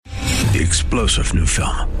The explosive new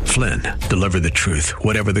film, Flynn, deliver the truth,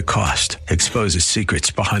 whatever the cost, exposes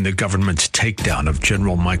secrets behind the government's takedown of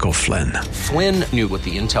General Michael Flynn. Flynn knew what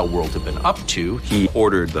the intel world had been up to. He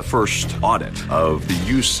ordered the first audit of the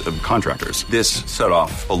use of contractors. This set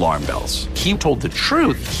off alarm bells. He told the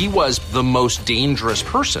truth. He was the most dangerous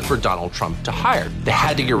person for Donald Trump to hire. They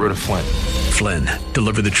had to get rid of Flynn. Flynn,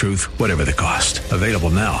 deliver the truth, whatever the cost. Available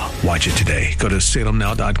now. Watch it today. Go to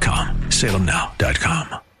salemnow.com.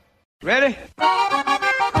 salemnow.com. Ready?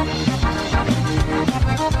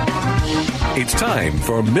 It's time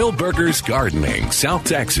for Milberger's Gardening, South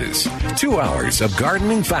Texas. 2 hours of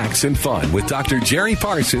gardening facts and fun with Dr. Jerry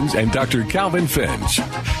Parsons and Dr. Calvin Finch.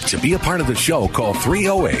 To be a part of the show, call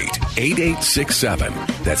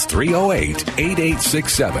 308-8867. That's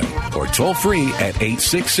 308-8867. Or toll free at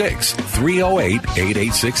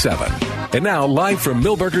 866-308-8867. And now, live from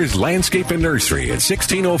Milberger's Landscape and Nursery at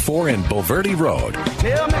 1604 and Bulverde Road.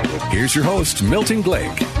 Here's your host, Milton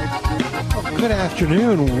Blake. Good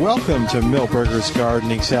afternoon. Welcome to Milberger's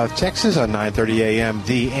Gardening, South Texas on 9:30 a.m.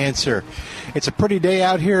 The Answer. It's a pretty day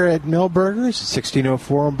out here at Milberger's,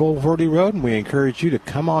 1604 on Bulverde Road, and we encourage you to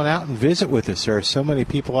come on out and visit with us. There are so many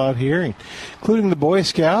people out here, including the Boy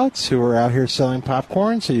Scouts, who are out here selling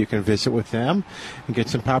popcorn, so you can visit with them and get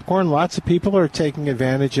some popcorn. Lots of people are taking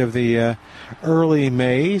advantage of the early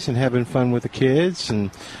maize and having fun with the kids,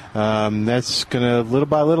 and that's going to, little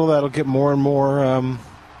by little, that'll get more and more.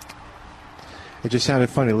 It just sounded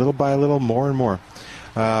funny. Little by little, more and more.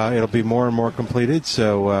 It'll be more and more completed.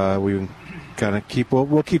 So we kind of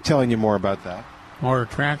we'll keep telling you more about that. More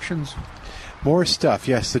attractions? More stuff.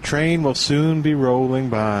 Yes, the train will soon be rolling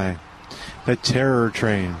by. The terror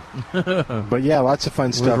train. But yeah, lots of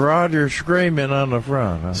fun stuff. With Roger screaming on the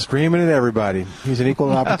front. Huh? Screaming at everybody. He's an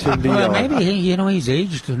equal opportunity. Well, maybe he's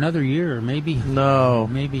aged another year. Maybe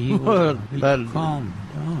he will calm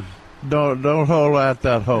down. Don't hold out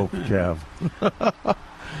that hope, Kev.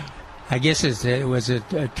 I guess was it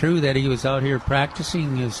true that he was out here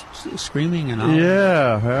practicing his screaming and all?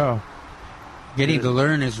 Yeah. Getting to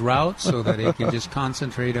learn his route so that he can just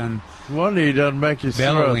concentrate on. Wonder he doesn't make his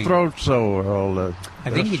throat sore all that. I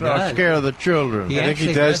think he does. Scare the children. I think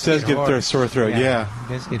he does get a sore throat. Yeah.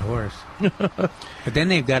 He does get hoarse. But then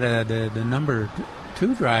they've got the number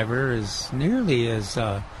 2 driver is nearly as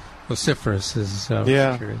vociferous as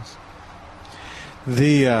Richard is.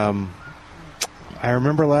 I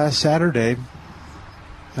remember last Saturday,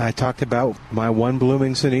 I talked about my one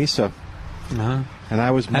blooming Sinisa. Uh-huh. And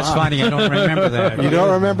I was mocked. That's funny, I don't remember that. You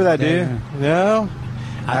don't remember that, do you? No?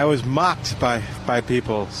 I was mocked by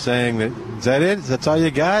people saying that, is that it? That's all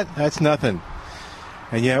you got? That's nothing.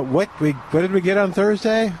 And yet, what did we get on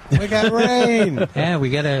Thursday? We got rain. Yeah,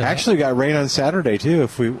 we got actually got rain on Saturday, too,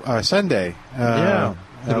 Sunday. A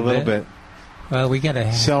little bit. Well, we got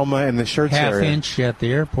a Selma and the Shirts half area. inch at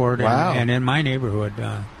the airport, wow. and in my neighborhood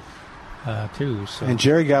too. So. And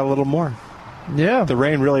Jerry got a little more. Yeah, the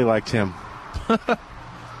rain really liked him.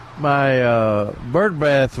 My bird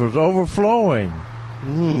bath was overflowing,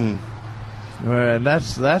 and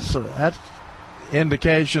that's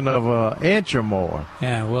indication of an inch or more.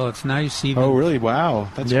 Yeah, well, it's nice. Even oh, really? Wow,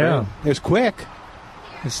 that's great. It was quick.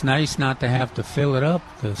 It's nice not to have to fill it up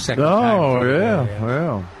the second time. Oh,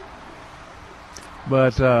 yeah.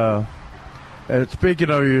 But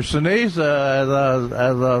speaking of your Sinisa, as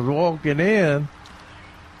I was walking in,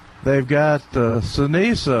 they've got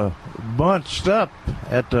Sinisa bunched up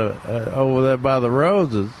at the over there by the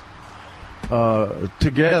roses, all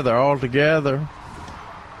together,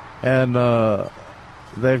 and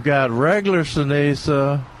they've got regular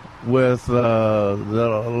Sinisa with the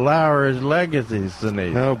Lowry's Legacy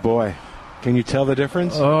Sinisa. Oh boy. Can you tell the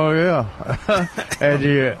difference? Oh, yeah. And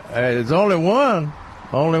there's only one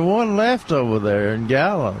left over there in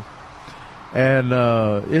gallons. And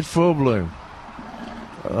it's full bloom.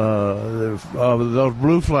 Those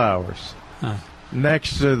blue flowers. Huh.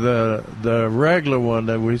 Next to the regular one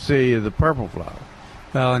that we see is the purple flower.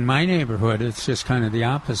 Well, in my neighborhood, it's just kind of the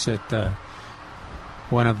opposite.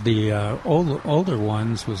 One of the older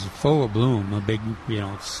ones was full of bloom, a big,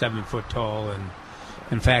 7 foot tall, and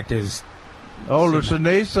in fact is older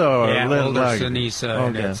Sinisa or older like Sinisa, okay.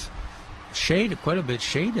 and it's quite a bit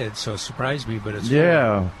shaded, so it surprised me, but it's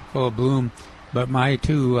full of bloom. But my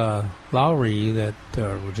 2 Lowry that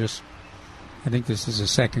were just, I think this is the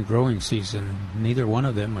second growing season, neither one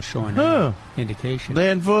of them was showing any indication.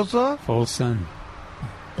 They in full sun? Full sun.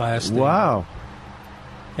 Blasting. Wow.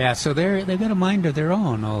 Yeah, so they've got a mind of their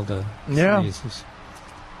own, all the Sinisas.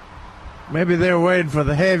 Maybe they're waiting for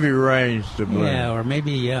the heavy rains to bloom. Yeah, or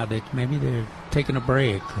maybe they're taking a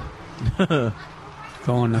break,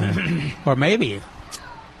 going, or maybe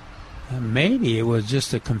Maybe it was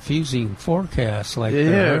just a confusing forecast, like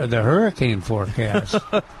the hurricane forecast.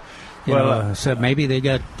 So maybe they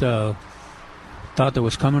got thought it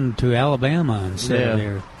was coming to Alabama instead of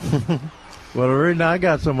there. Well, the reason I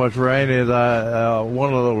got so much rain is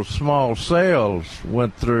one of those small cells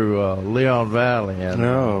went through Leon Valley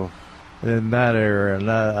and in that area,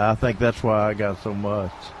 and I think that's why I got so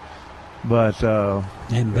much. But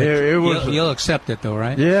it was. You'll accept it though,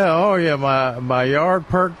 right? Yeah. Oh, yeah. My yard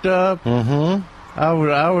perked up. Mm-hmm.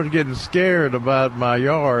 I was getting scared about my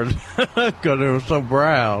yard because it was so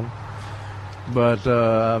brown. But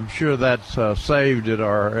I'm sure that's saved it,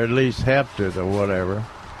 or at least helped it, or whatever.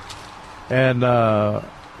 And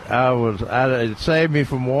it saved me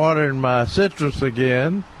from watering my citrus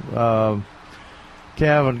again.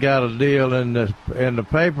 Calvin got a deal in the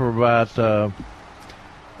paper about.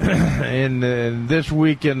 In this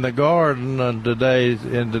week in the garden in today's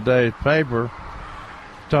paper,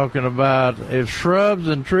 talking about if shrubs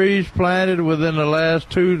and trees planted within the last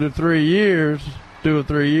 2 or 3 years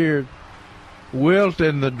wilt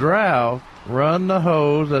in the drought, run the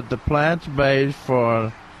hose at the plant's base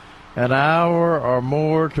for an hour or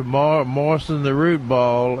more to moisten the root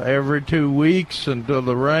ball every 2 weeks until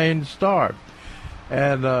the rains start.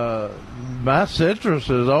 And my citrus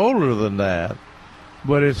is older than that.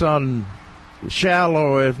 But it's on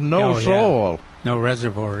shallow, if no soil. No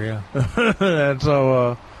reservoir, yeah. And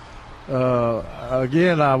so,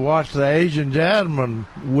 again, I watched the Asian jasmine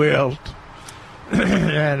wilt.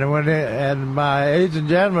 and my Asian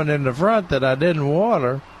jasmine in the front that I didn't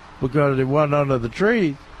water because it wasn't under the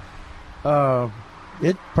trees,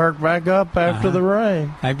 it perked back up after the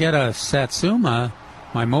rain. I've got a Satsuma,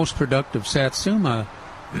 my most productive Satsuma,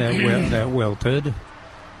 that wilted.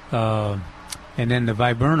 And then the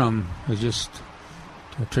viburnum is just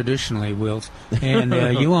traditionally wilts. And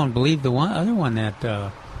you won't believe the other one that,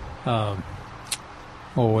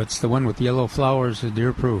 it's the one with yellow flowers, the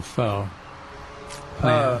deer-proof Thuralis?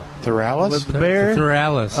 With the bear?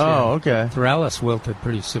 Thuralis. Oh, okay. Thuralis wilted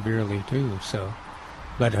pretty severely, too. So,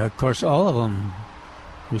 but, of course, all of them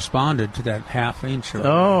responded to that half inch of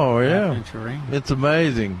rain. It's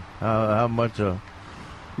amazing how much a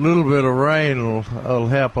little bit of rain will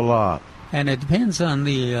help a lot. And it depends on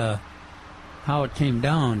the how it came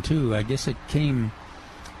down too. I guess it came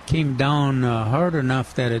down hard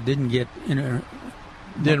enough that it didn't get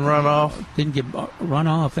didn't run off. Didn't get run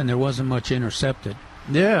off, and there wasn't much intercepted.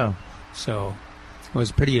 Yeah. So it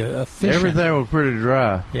was pretty efficient. Everything was pretty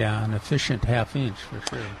dry. Yeah, an efficient half inch for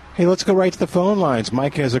sure. Hey, let's go right to the phone lines.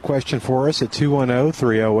 Mike has a question for us at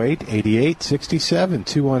 210-308-8867.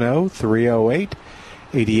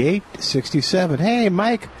 210-308-8867. Hey,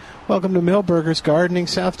 Mike. Welcome to Milberger's Gardening,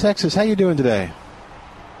 South Texas. How you doing today?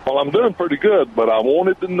 Well, I'm doing pretty good, but I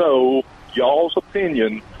wanted to know y'all's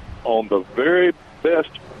opinion on the very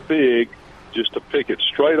best fig, just to pick it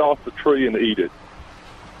straight off the tree and eat it.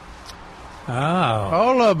 Oh.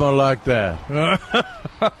 All of them are like that.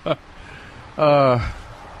 I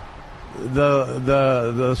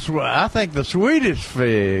think the sweetest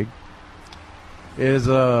fig is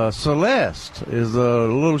Celeste, is a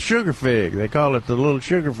little sugar fig. They call it the little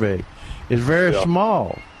sugar fig. It's very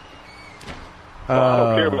small. Well, I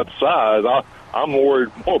don't care about the size. I'm worried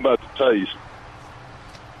more about the taste.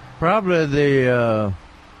 Probably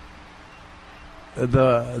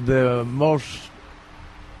the most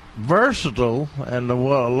versatile and the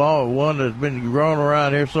one that's been growing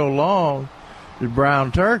around here so long is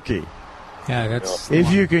brown turkey. Yeah, that's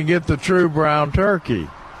if you can get the true brown turkey.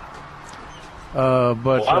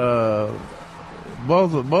 Both of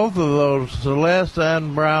those, Celeste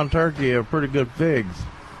and brown turkey, are pretty good figs.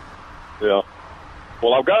 Yeah.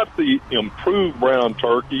 Well, I've got the improved brown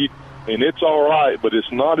turkey, and it's all right, but it's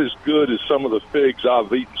not as good as some of the figs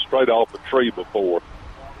I've eaten straight off the tree before.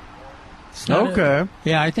 Okay.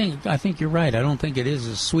 I think you're right. I don't think it is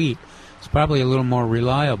as sweet. It's probably a little more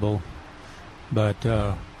reliable, but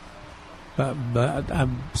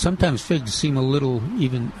sometimes figs seem a little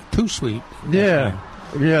even too sweet. Yeah.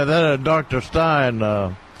 That Dr. Stein,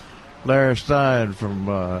 Larry Stein from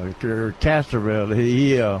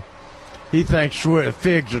Castroville, he thinks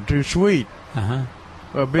figs are too sweet.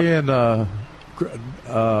 Well, being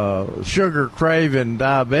sugar craving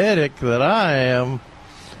diabetic that I am,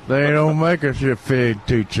 they don't make a fig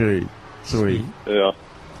too sweet. Yeah.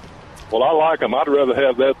 Well, I like them. I'd rather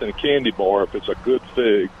have that than a candy bar if it's a good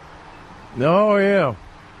fig. Oh, yeah.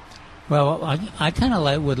 Well, I kind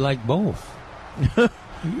of would like both.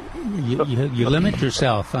 you limit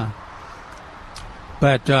yourself, huh?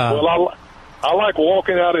 But well, I like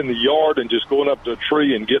walking out in the yard and just going up to a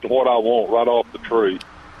tree and getting what I want right off the tree.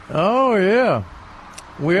 Oh, yeah.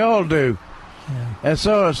 We all do. Yeah. And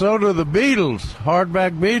so do the beetles,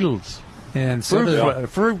 hardback beetles. And so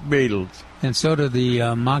fruit beetles. And so do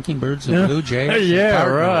the mockingbirds and blue jays. Yeah,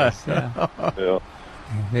 right. Yeah. Yeah.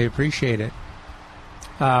 They appreciate it.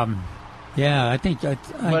 Yeah, I think I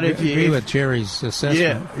agree with Jerry's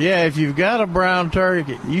assessment. Yeah, if you've got a brown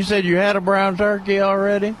turkey, you said you had a brown turkey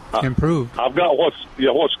already? Improved. I've got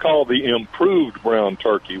what's called the improved brown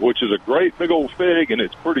turkey, which is a great big old fig, and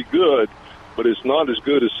it's pretty good, but it's not as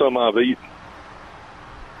good as some I've eaten.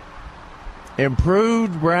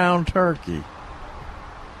 Improved brown turkey.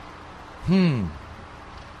 I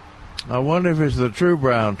wonder if it's the true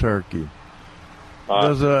brown turkey.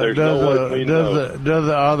 Are the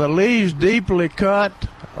leaves deeply cut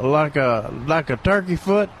like a turkey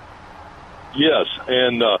foot? Yes,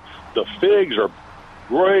 and the figs are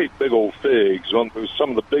great big old figs. Some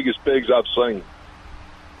of the biggest figs I've seen.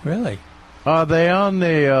 Really? Are they on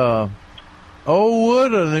the old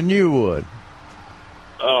wood or the new wood?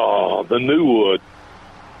 Oh, the new wood.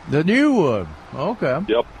 The new wood. Okay.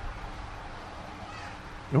 Yep.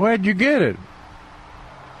 Where'd you get it?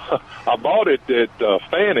 I bought it at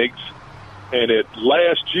Fanig's, and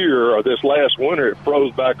last year, or this last winter, it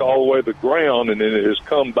froze back all the way to the ground, and then it has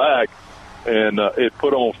come back, and it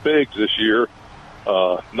put on figs this year.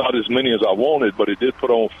 Not as many as I wanted, but it did put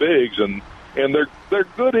on figs, and they're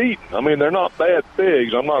good eating. I mean, they're not bad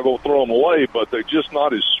figs. I'm not going to throw them away, but they're just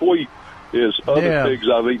not as sweet as other figs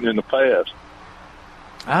I've eaten in the past.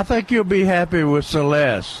 I think you'll be happy with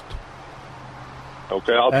Celeste.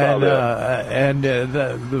 Okay, I'll try that. And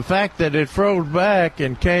the fact that it froze back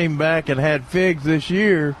and came back and had figs this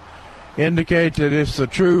year indicates that it's the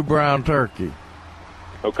true brown turkey.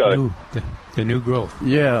 Okay. The new growth.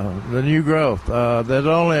 Yeah, the new growth. There's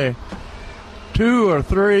only 2 or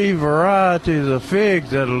 3 varieties of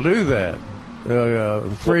figs that'll do that.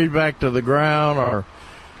 Freeze back to the ground or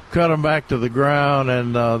cut them back to the ground,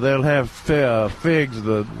 and they'll have figs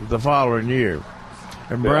the following year.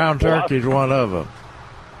 And brown turkey's one of them.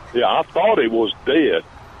 Yeah, I thought it was dead,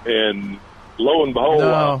 and lo and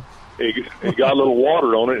behold, it got a little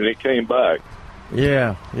water on it, and it came back.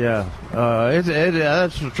 Yeah.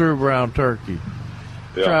 That's the true brown turkey.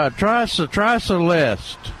 Yeah. Try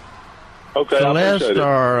Celeste. Okay, Celeste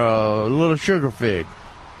are a little sugar fig.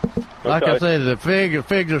 Like I say, the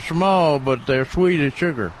figs are small, but they're sweet as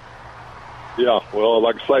sugar. Yeah, well,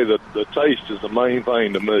 like I say, the taste is the main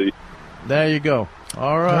thing to me. There you go.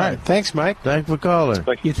 All right. Thanks, Mike. Thanks for calling.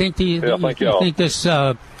 You think you think this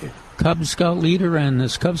Cub Scout leader and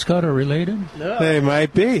this Cub Scout are related? No. They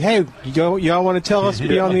might be. Hey, y'all want to tell us,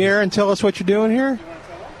 be on the air and tell us what you're doing here?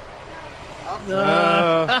 Come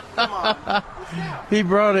on. He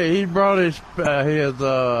brought his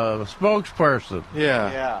spokesperson.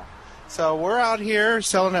 Yeah. So we're out here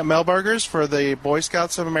selling at Melburgers for the Boy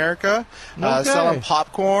Scouts of America, selling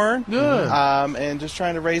popcorn. Good. And just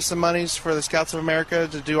trying to raise some monies for the Scouts of America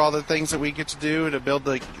to do all the things that we get to do to build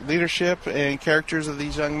the leadership and characters of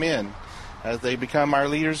these young men as they become our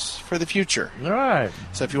leaders for the future. All right.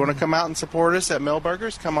 So if you want to come out and support us at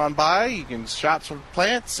Melburgers, come on by. You can shop some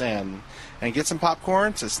plants and get some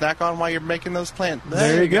popcorn to snack on while you're making those plants.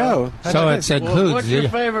 There you go. So it includes. What's your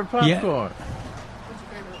favorite popcorn?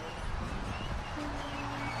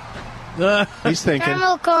 He's thinking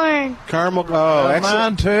caramel corn. Caramel. Oh, excellent.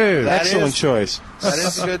 Mine too. Excellent choice. That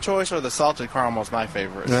is a good choice. Or the salted caramel is my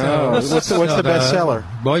favorite. No, what's the best seller?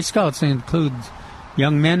 Boy Scouts includes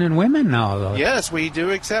young men and women now, though. Yes, we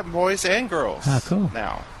do accept boys and girls. Ah, cool.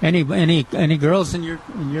 Now, any girls in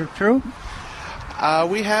your troop?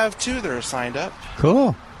 we have 2 that are signed up.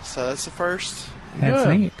 Cool. So that's the first. That's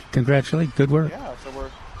neat. Congratulations. Good work. Yeah. So we're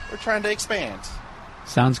trying to expand.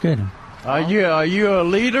 Sounds good. Are you a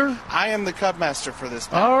leader? I am the Cub Master for this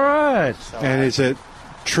pack. All right. So, And is it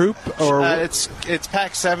Troop or it's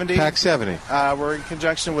Pack 70. Pack 70? We're in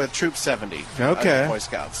conjunction with Troop 70. Okay. Boy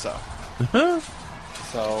Scouts. So.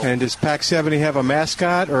 And does Pack 70 have a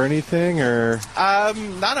mascot or anything, or?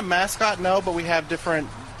 Not a mascot, no, but we have different.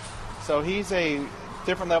 So he's a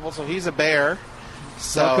different level. So he's a bear.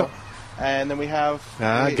 So. Okay. And then we have...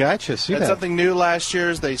 gotcha. See that's that. something new last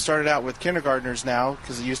year is they started out with kindergartners now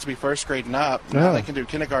because it used to be first grade and up. Now they can do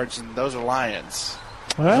kindergartens, and those are lions.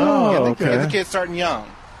 Oh, okay. Get the kids starting young.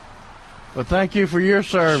 Well, thank you for your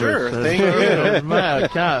service. Sure, thank you.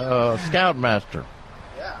 Scoutmaster.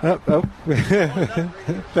 Thanks.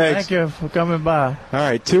 Thank you for coming by. All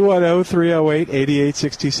right,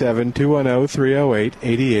 210-308-8867,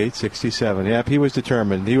 210-308-8867. Yep, he was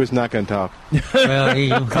determined. He was not going to talk.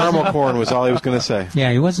 Well, Caramel corn was all he was going to say.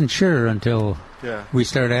 Yeah, he wasn't sure until we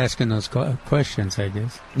started asking those questions, I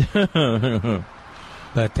guess.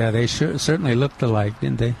 But they certainly looked alike,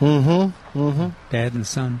 didn't they? Dad and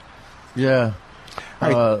son. Yeah. All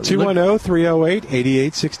right,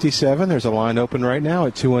 210-308-8867. There's a line open right now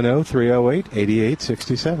at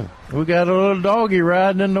 210-308-8867. We got a little doggy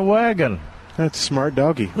riding in the wagon. That's a smart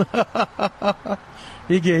doggy.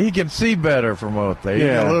 He can see better from out there. He's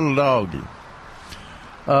a little doggy.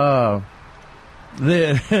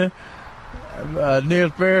 Neil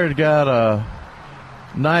Sperry's got a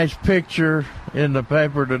nice picture in the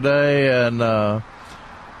paper today, and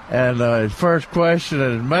his first question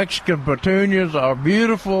is, Mexican petunias are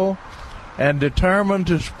beautiful and determined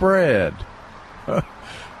to spread.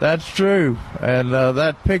 That's true, and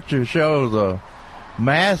that picture shows a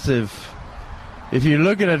massive. If you're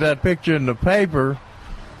looking at that picture in the paper,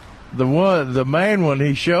 the main one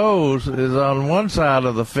he shows is on one side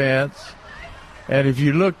of the fence, and if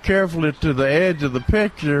you look carefully to the edge of the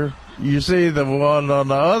picture, you see the one on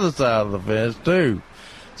the other side of the fence too.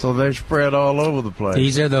 So they spread all over the place.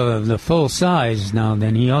 These are the full size now.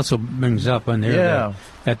 Then he also brings up on there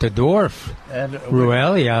that the dwarf and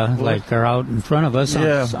Ruellia are out in front of us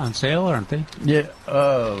on sale, aren't they? Yeah.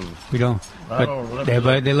 We don't. But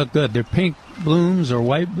they look good. They're pink blooms or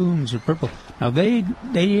white blooms or purple. Now they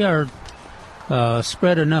are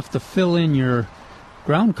spread enough to fill in your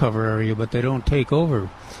ground cover area, but they don't take over.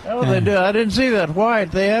 Oh, they do. I didn't see that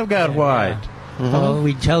white. They have got white. Yeah. Well,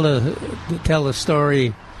 we tell a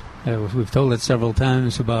story. We've told it several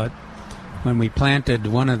times about when we planted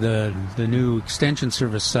one of the new extension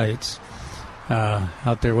service sites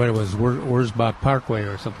out there. What it was, Wurzbach Parkway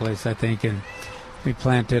or someplace, I think, and we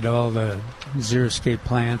planted all the xeriscape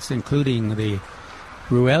plants, including the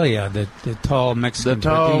Ruellia, the tall Mexican. The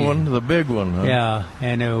tall petunia. one, the big one. Huh? Yeah,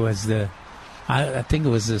 and it was I think it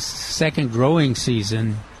was the second growing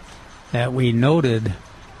season that we noted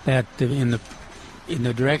that in the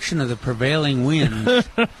direction of the prevailing wind,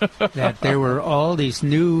 that there were all these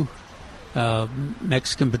new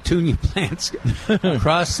Mexican petunia plants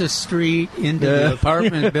across the street into the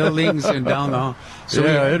apartment buildings and down the hall. So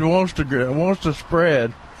it wants to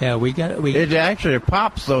spread. Yeah, it actually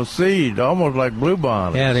pops those seeds almost like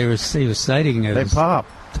bluebonnet. Yeah, he was citing it. They pop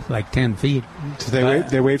like 10 feet. So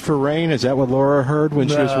they wait for rain. Is that what Laura heard when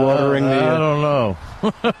she was watering the? I don't know.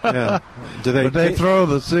 Yeah. But they throw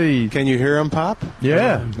the seed. Can you hear them pop?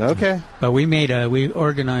 Yeah. Okay. But we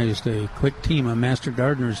organized a quick team of master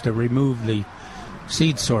gardeners to remove the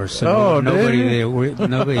seed source. So nobody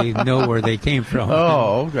know where they came from.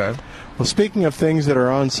 Oh, okay. Well, speaking of things that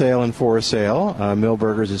are on sale and for sale,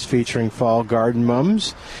 Millburgers is featuring fall garden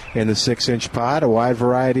mums in the 6-inch pot, a wide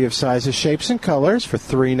variety of sizes, shapes, and colors for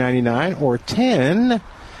 $3.99 or $10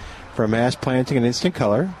 for mass planting and instant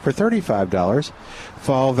color for $35.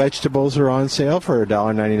 Fall vegetables are on sale for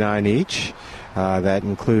 $1.99 each. That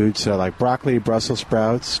includes like broccoli, Brussels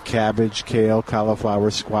sprouts, cabbage, kale,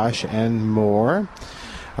 cauliflower, squash, and more.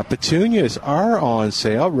 Petunias are on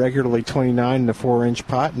sale, regularly $29 in the 4-inch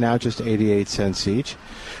pot, now just 88 cents each.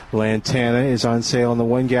 Lantana is on sale in the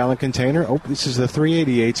 1-gallon container. Oh, this is the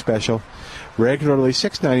 $3.88 special. Regularly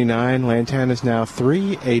 $6.99. Lantana is now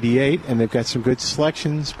 $3.88, and they've got some good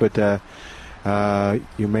selections, but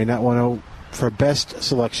you may not want to, for best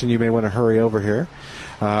selection, you may want to hurry over here.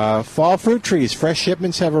 Fall fruit trees, fresh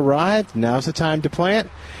shipments have arrived. Now's the time to plant.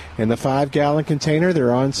 In the 5-gallon container,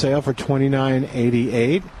 they're on sale for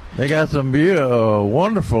 $29.88. They got some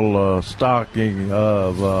wonderful stocking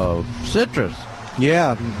of citrus.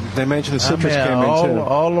 Yeah, they mentioned the citrus came in too.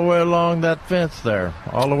 All the way along that fence there,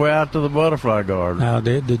 all the way out to the butterfly garden. Now,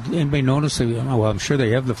 did anybody notice? Well, I'm sure they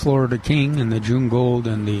have the Florida King and the June Gold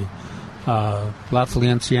and the La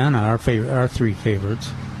Feliciana, our three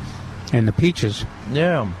favorites, and the peaches.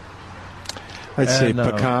 Yeah. Let's see,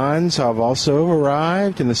 pecans have also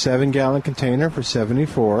arrived in the 7-gallon container for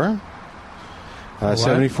 $74.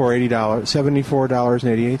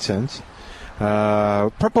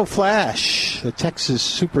 $74.88. Purple Flash, the Texas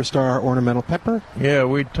Superstar Ornamental Pepper. Yeah,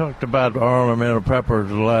 we talked about ornamental peppers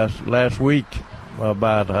last week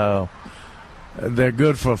about how they're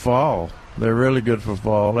good for fall. They're really good for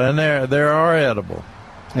fall, and they are edible.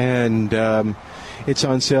 And it's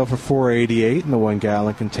on sale for $4.88 in the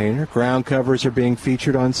 1-gallon container. Ground covers are being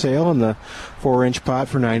featured on sale in the 4-inch pot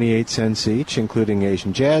for 98 cents each, including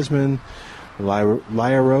Asian jasmine,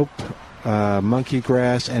 lyarope, monkey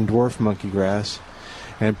grass, and dwarf monkey grass.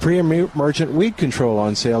 And pre-emergent weed control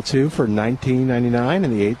on sale, too, for $19.99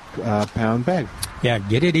 in the 8-pound bag. Yeah,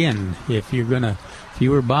 get it in. If you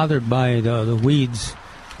were bothered by the weeds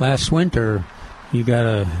last winter, you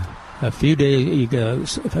got a few days, you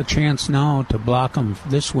got a chance now to block them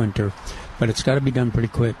this winter, but it's got to be done pretty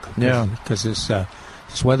quick. Yeah, because it's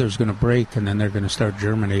this weather's going to break, and then they're going to start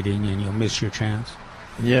germinating, and you'll miss your chance.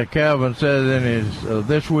 Yeah, Calvin says in his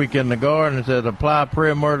This Week in the Garden, it says apply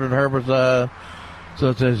pre-emergent herbicide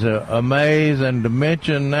such as Amaze and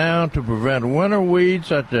Dimension now to prevent winter weeds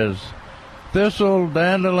such as thistle,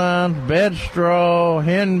 dandelions, bed straw,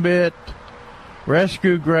 henbit,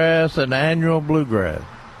 rescue grass, and annual bluegrass.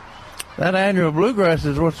 That annual bluegrass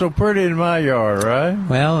is what's so pretty in my yard, right?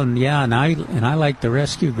 Well, and I like the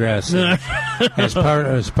rescue grass as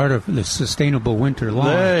part of the sustainable winter lawn.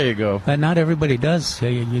 There you go. But not everybody does.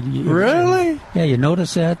 Really? Yeah, you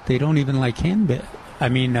notice that they don't even like henbit. I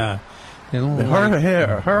mean, they don't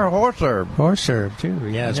her horse herb. Horse herb too.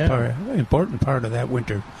 Yeah, it's important part of that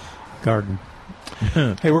winter garden.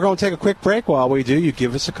 Hey, we're going to take a quick break. While we do, you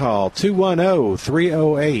give us a call,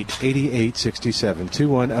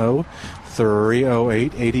 210-308-8867,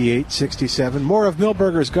 210-308-8867. More of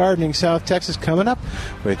Milberger's Gardening South Texas coming up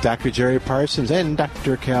with Dr. Jerry Parsons and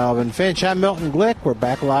Dr. Calvin Finch. I'm Milton Glick. We're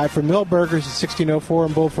back live from Milberger's at 1604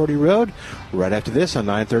 on Bull 40 Road. Right after this on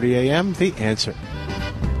 9:30 a.m., The Answer.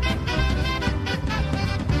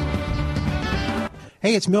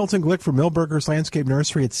 Hey, it's Milton Glick from Milberger's Landscape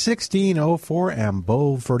Nursery at 1604 and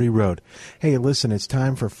Bulverde Road. Hey, listen, it's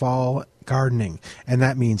time for fall gardening, and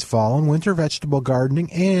that means fall and winter vegetable gardening,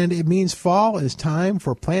 and it means fall is time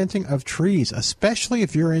for planting of trees, especially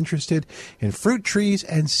if you're interested in fruit trees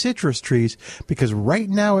and citrus trees, because right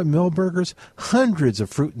now at Milberger's, hundreds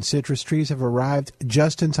of fruit and citrus trees have arrived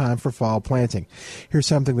just in time for fall planting. Here's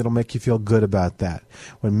something that'll make you feel good about that.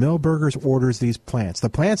 When Milberger's orders these plants,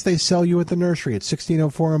 the plants they sell you at the nursery at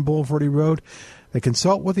 1604 on Bulverde Road, they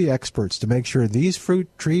consult with the experts to make sure these fruit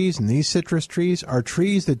trees and these citrus trees are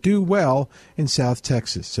trees that do well in South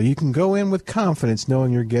Texas. So you can go in with confidence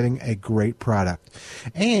knowing you're getting a great product.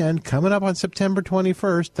 And coming up on September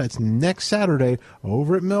 21st, that's next Saturday,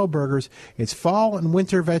 over at Milberger's, it's fall and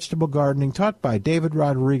winter vegetable gardening taught by David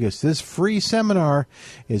Rodriguez. This free seminar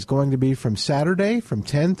is going to be from Saturday from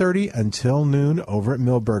 10:30 until noon over at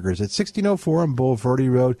Milberger's at 1604 on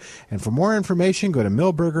Bulverde Road. And for more information, go to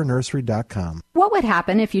milbergernursery.com. What would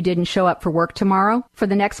happen if you didn't show up for work tomorrow, for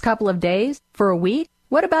the next couple of days, for a week?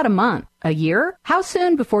 What about a month? A year? How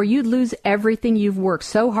soon before you'd lose everything you've worked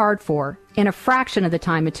so hard for in a fraction of the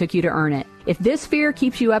time it took you to earn it? If this fear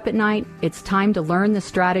keeps you up at night, it's time to learn the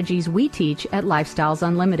strategies we teach at Lifestyles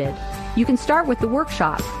Unlimited. You can start with the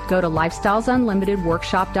workshop. Go to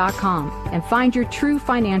lifestylesunlimitedworkshop.com and find your true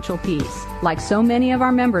financial peace, like so many of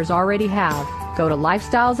our members already have. Go to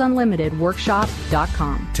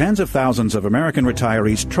lifestylesunlimitedworkshop.com. Tens of thousands of American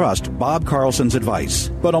retirees trust Bob Carlson's advice,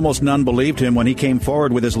 but almost none believed him when he came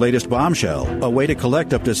forward with his latest bombshell, a way to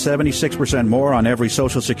collect up to 76% more on every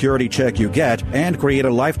Social Security check you get and create a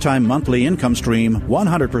lifetime monthly income stream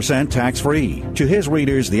 100% tax-free. To his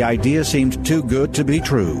readers, the idea seemed too good to be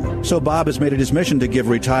true. So Bob has made it his mission to give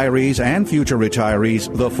retirees and future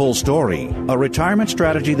retirees the full story. A retirement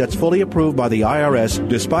strategy that's fully approved by the IRS,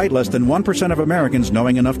 despite less than 1% of Americans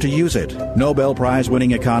knowing enough to use it. Nobel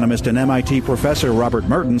Prize-winning economist and MIT professor Robert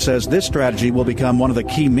Merton says this strategy will become one of the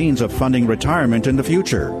key means of funding retirement in the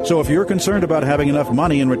future. So if you're concerned about having enough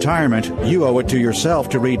money in retirement, you owe it to yourself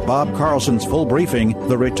to read Bob Carlson's full briefing,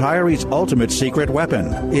 The Retiree's Ultimate Secret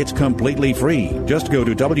Weapon. It's completely free. Just go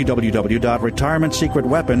to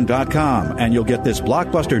www.retirementsecretweapon.com and you'll get this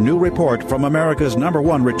blockbuster new report from America's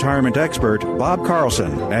 #1 retirement expert, Bob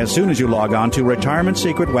Carlson, as soon as you log on to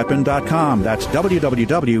retirementsecretweapon.com. That's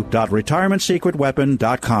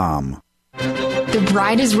www.retirementsecretweapon.com. The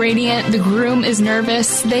bride is radiant, the groom is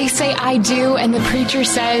nervous. They say, I do, and the preacher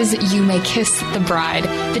says, you may kiss the bride.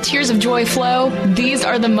 The tears of joy flow. These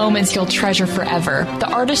are the moments you'll treasure forever.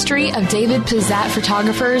 The artistry of David Pizzat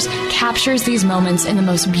photographers captures these moments in the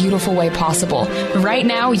most beautiful way possible. Right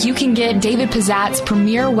now, you can get David Pizzat's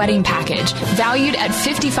premier wedding package, valued at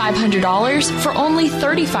 $5,500 for only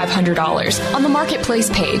 $3,500 on the Marketplace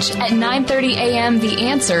page at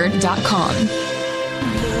 930amtheanswer.com.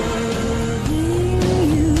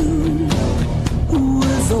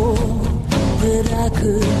 I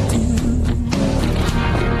could do,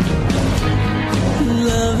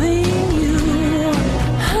 loving you,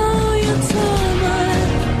 how you turn my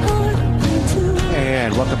heart into.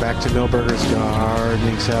 And welcome back to Milberger's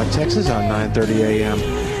Gardening South Texas on 9:30 a.m.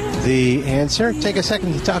 The Answer. Take a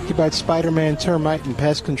second to talk to you about Spider-Man Termite and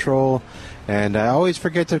Pest Control And I always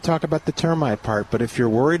forget to talk about the termite part, but if you're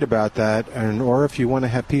worried about that, or if you want to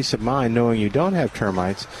have peace of mind knowing you don't have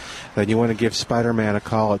termites, then you want to give Spider-Man a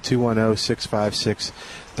call at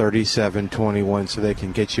 210-656-3721 so they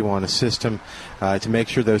can get you on a system to make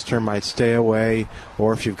sure those termites stay away,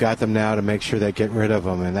 or if you've got them now, to make sure they get rid of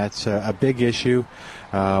them. And that's a big issue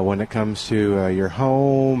when it comes to your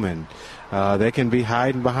home, and they can be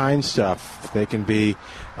hiding behind stuff. They can be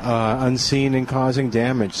unseen and causing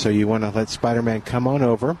damage. So you want to let Spider-Man come on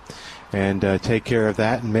over and take care of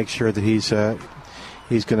that, and make sure that he's going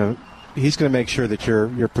to make sure that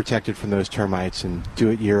you're protected from those termites, and do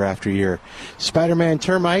it year after year. Spider-Man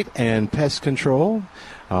Termite and Pest Control,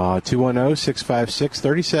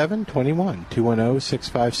 210-656-3721.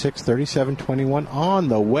 210-656-3721 on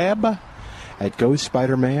the web at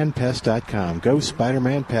GoSpidermanPest.com.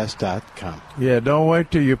 GoSpidermanPest.com. Yeah, don't wait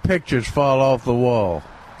till your pictures fall off the wall.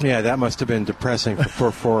 Yeah, that must have been depressing for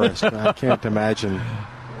poor Forrest. I can't imagine.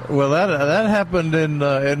 Well, that happened in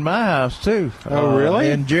my house too. Oh, really?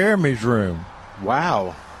 In Jeremy's room.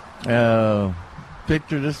 Wow.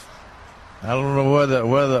 Picture this. I don't know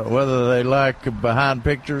whether they like behind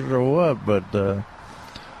pictures or what, but the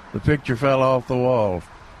picture fell off the wall.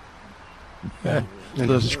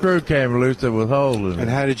 The screw came loose that was holding it. And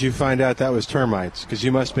how did you find out that was termites? Because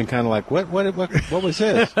you must have been kind of like, what was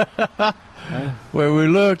this? Well, we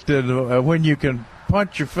looked, and when you can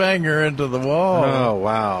punch your finger into the wall. Oh,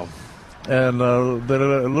 wow. And the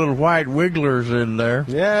little white wigglers in there.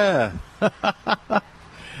 Yeah.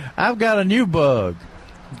 I've got a new bug.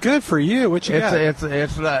 Good for you. What you got? It's a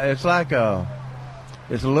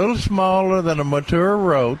little smaller than a mature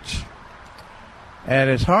roach, and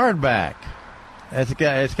it's hardback.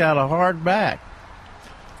 It's got a hard back,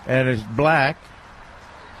 and it's black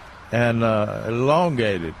and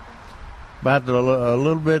elongated, about a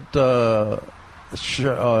little bit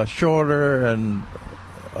shorter and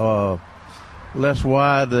less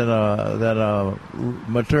wide than a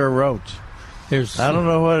mature roach. I don't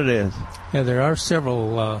know what it is. Yeah, there are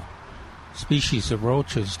several species of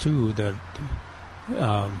roaches too that.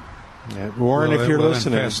 Warren, if you're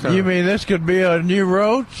listening, you mean this could be a new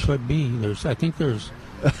roach? Could be. I think there's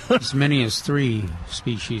as many as 3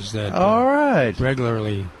 species that. All right.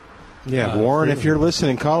 Regularly. Yeah, Warren, if you're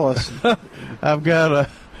listening, call us. I've got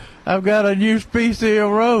a new species of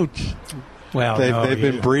roach. Well, they've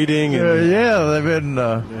been breeding. And, they've been.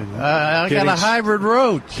 I got a hybrid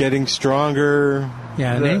roach. Getting stronger.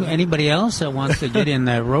 Yeah, and anybody else that wants to get in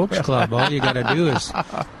that roach club, all you got to do is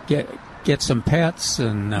get some pets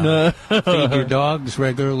and feed your dogs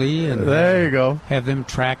regularly, and there you go. Have them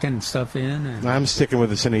tracking stuff in. And I'm sticking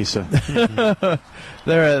with the Sinisa.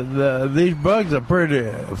 These bugs are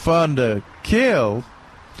pretty fun to kill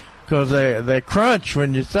because they crunch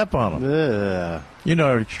when you step on them. You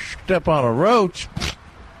know, you step on a roach,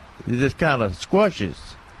 it just kind of squishes.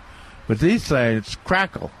 But these things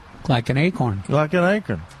crackle. Like an acorn. Like an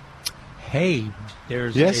acorn. Hey,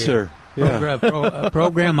 there's sir. Yeah. a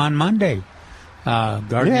program on Monday.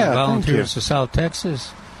 Gardening Volunteers of South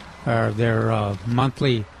Texas are their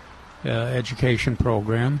monthly education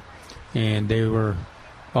program, and they were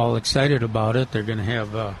all excited about it. They're going to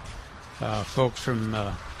have folks from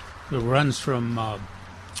it runs from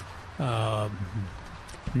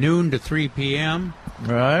noon to 3 p.m.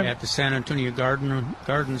 Right. At the San Antonio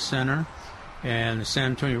Garden Center, and the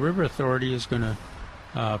San Antonio River Authority is going to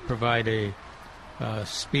provide a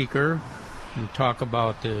speaker and talk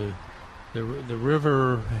about the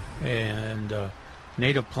river and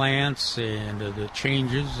native plants and the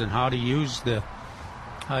changes and how to use the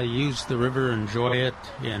river, enjoy it,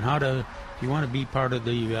 and if you want to be part of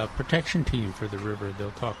the protection team for the river,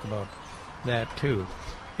 they'll talk about that too.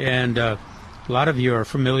 And a lot of you are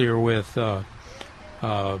familiar with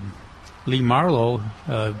Lee Marlowe.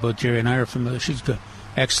 Both Jerry and I are familiar. She's an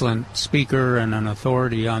excellent speaker and an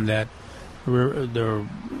authority on that. The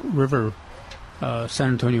river,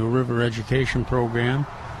 San Antonio River Education Program.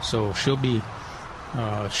 So she'll be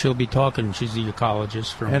talking. She's the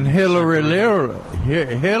ecologist from. And Hillary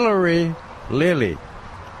Lilly.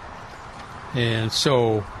 And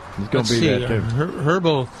so it's going to be that too.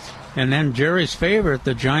 Herbal, and then Jerry's favorite,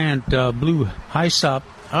 the giant blue hyssop.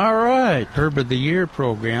 All right, Herb of the Year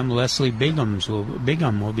program. Leslie Bigham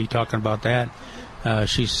will be talking about that.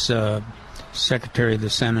 She's secretary of the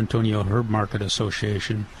San Antonio Herb Market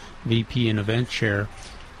Association, VP and event chair.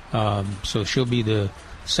 So she'll be the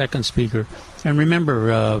second speaker. And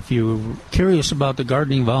remember, if you're curious about the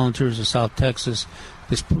Gardening Volunteers of South Texas,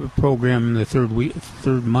 this program, the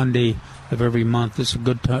third Monday of every month, is a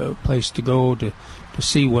good place to go to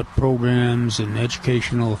see what programs and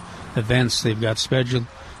educational events they've got scheduled.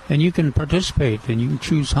 And you can participate, and you can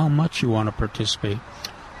choose how much you want to participate.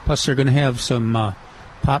 Plus, they're going to have some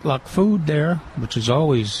potluck food there, which is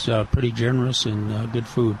always pretty generous and good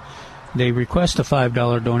food. They request a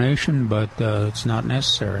 $5 donation, but it's not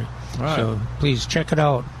necessary. Right. So please check it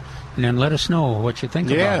out, and then let us know what you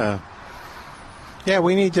think about it. Yeah,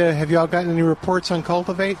 we need to. Have you all gotten any reports on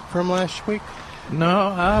Cultivate from last week? No,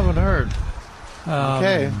 I haven't heard.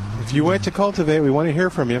 Okay. If you went to Cultivate, we want to hear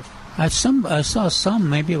from you. I saw some,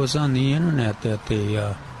 maybe it was on the internet, that they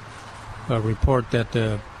report that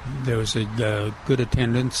there was a good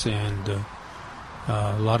attendance and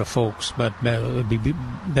a lot of folks, but it would be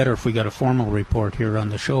better if we got a formal report here on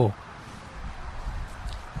the show.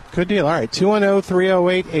 Good deal. All right,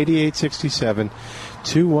 210-308-8867.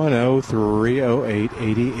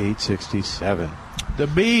 210-308-8867. The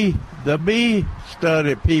bee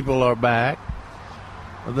study people are back.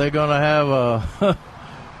 They're going to have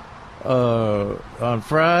on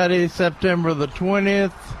Friday, September the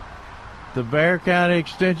 20th, the Bexar County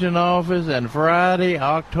Extension Office, and Friday,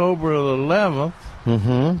 October the 11th,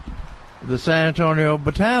 the San Antonio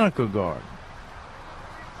Botanical Garden.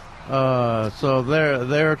 So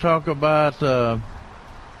they're talking about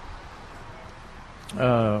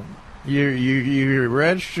you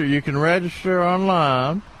register. You can register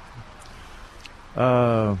online,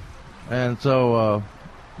 and so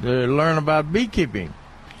they learn about beekeeping.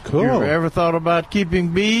 Cool. You ever thought about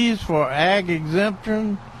keeping bees for ag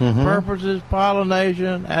exemption purposes,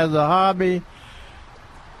 pollination, as a hobby,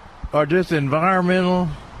 or just environmental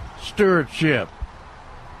stewardship?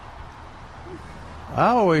 I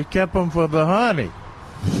always kept them for the honey.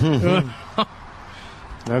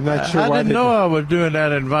 I'm not sure why. I didn't know I was doing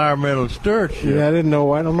that environmental stewardship. Yeah, I didn't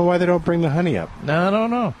know. I don't know why they don't bring the honey up. No, I don't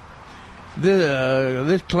know.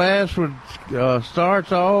 This class would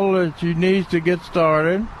starts all that you need to get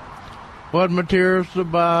started. What materials to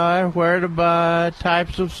buy, where to buy,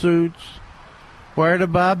 types of suits, where to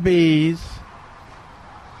buy bees.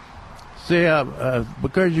 See,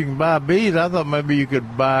 because you can buy bees, I thought maybe you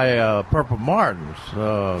could buy purple martins.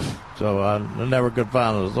 So I never could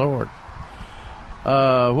find a sort.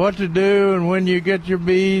 What to do and when you get your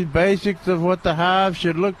bees, basics of what the hive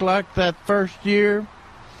should look like that first year.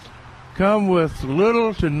 Come with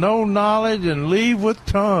little to no knowledge and leave with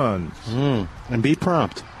tons. And be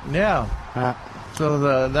prompt. Yeah.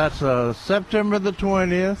 So that's September the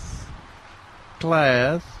 20th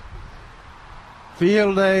class.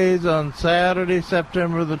 Field days on Saturday,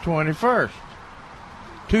 September the 21st.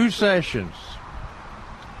 2 sessions.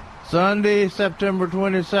 Sunday, September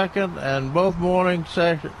 22nd, and both morning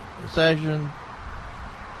sessions.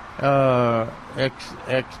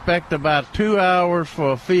 Expect about 2 hours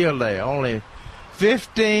for a field day. Only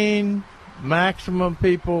 15 maximum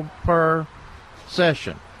people per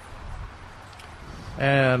session.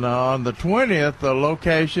 And on the 20th, the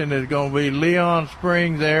location is going to be Leon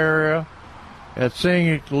Springs area at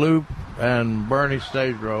Scenic Loop and Bernie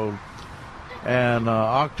Stage Road. And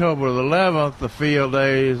October the 11th, the field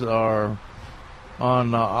days are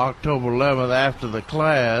on October 11th after the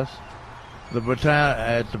class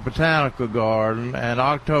at the Botanical Garden, and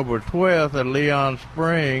October 12th at Leon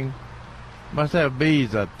Spring. Must have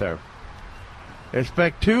bees up there.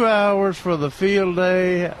 Expect 2 hours for the field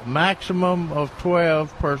day, maximum of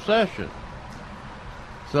 12 per session.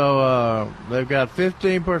 So they've got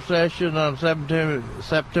 15 per session on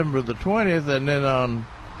September the 20th, and then on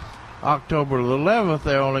October the 11th,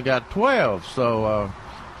 they only got 12. So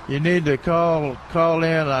you need to call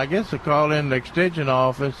in, I guess to call in the extension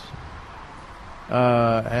office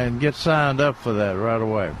and get signed up for that right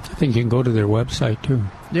away. I think you can go to their website, too.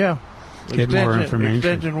 Yeah. Get more information.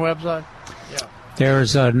 Extension website. Yeah.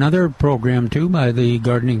 There's another program, too, by the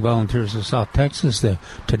Gardening Volunteers of South Texas.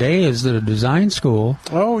 Today is the design school.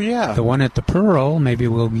 Oh, yeah. The one at the Pearl. Maybe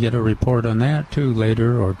we'll get a report on that, too,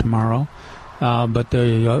 later or tomorrow. But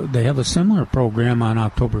they have a similar program on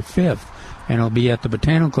October 5th, and it'll be at the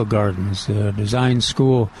Botanical Gardens. The design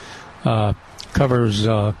school covers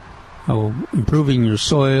improving your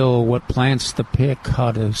soil, what plants to pick,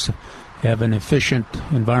 how to have an efficient,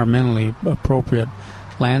 environmentally appropriate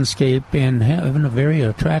landscape, and having a very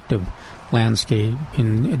attractive landscape.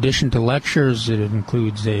 In addition to lectures, it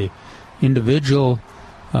includes a individual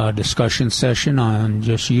discussion session on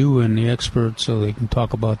just you and the experts, so they can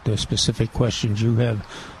talk about the specific questions you have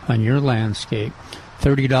on your landscape.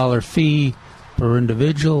 $30 fee per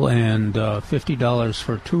individual, and $50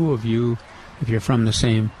 for 2 of you if you're from the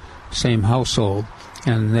same household.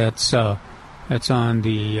 And that's on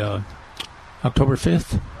the October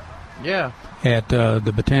 5th. Yeah. At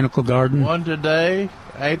the Botanical Garden. One today,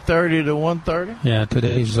 8:30 to 1:30. Yeah,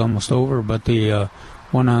 today's almost over, but the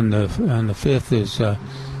one on the 5th is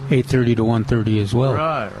 8:30 to 1:30 as well.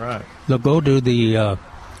 Right. They'll go to the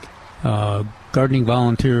Gardening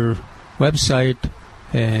Volunteer website,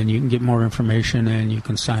 and you can get more information, and you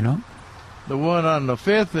can sign up. The one on the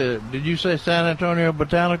 5th, did you say San Antonio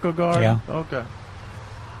Botanical Garden? Yeah. Okay.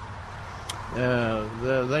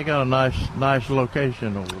 They got a nice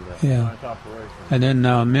location over there. Yeah. Nice operation. And then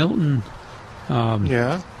Milton,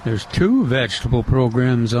 there's 2 vegetable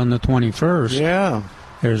programs on the 21st. Yeah.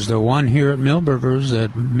 There's the one here at Milberger's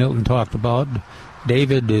that Milton talked about.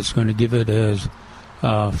 David is going to give it as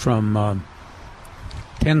from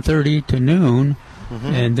 10:30 to noon.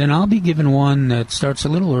 And then I'll be giving one that starts a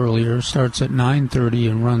little earlier, starts at 9:30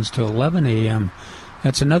 and runs till 11 a.m.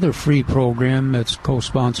 That's another free program that's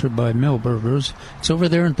co-sponsored by Milberger's. It's over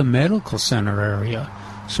there at the Medical Center area.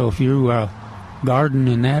 So if you garden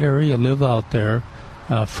in that area, live out there,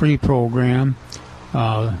 free program,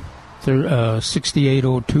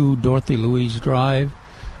 6802 Dorothy Louise Drive.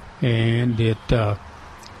 And it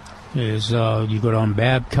is you go down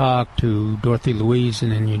Babcock to Dorothy Louise,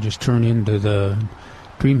 and then you just turn into the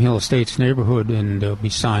Dream Hill Estates neighborhood, and there'll be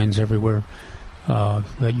signs everywhere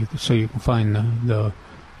that you can find the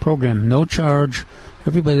program. No charge.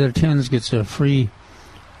 Everybody that attends gets a free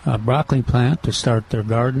broccoli plant to start their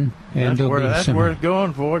garden, and that's where it's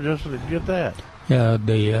going for. Just to get that. Yeah,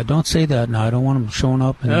 they don't say that now. I don't want them showing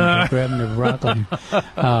up and grabbing their broccoli.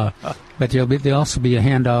 But there'll also be a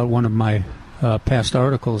handout, one of my past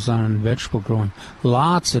articles on vegetable growing.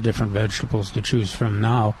 Lots of different vegetables to choose from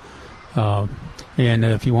now. And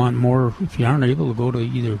if you want more, if you aren't able to go to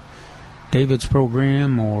either David's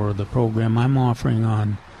program or the program I'm offering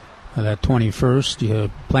on that 21st,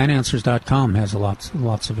 plantanswers.com has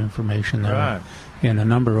lots of information there. Right. And a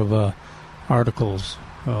number of articles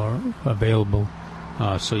are available,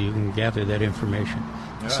 so you can gather that information.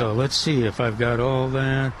 Right. So let's see if I've got all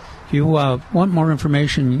that. If you want more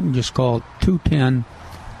information, you can just call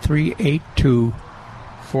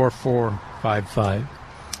 210-382-4455.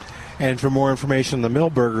 And for more information on the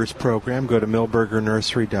Milberger's program, go to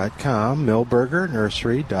millburgernursery.com,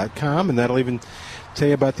 millburgernursery.com, and that'll even tell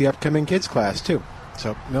you about the upcoming kids class, too.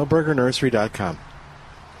 So, millburgernursery.com.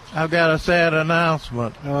 I've got a sad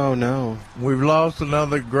announcement. Oh, no. We've lost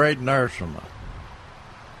another great nurseryman.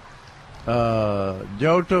 Joe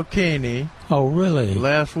Tocchini. Oh, really?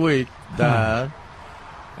 Last week died.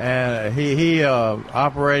 And he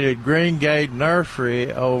operated Green Gate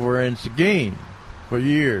Nursery over in Seguin for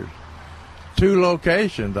years. 2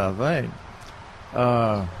 locations, I think.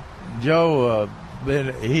 Joe,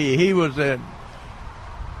 he was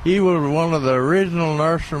one of the original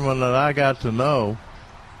nurserymen that I got to know,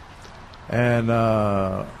 and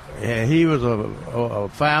he was a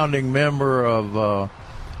founding member of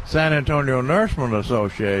San Antonio Nurserymen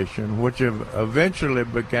Association, which eventually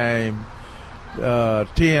became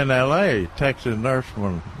TNLA, Texas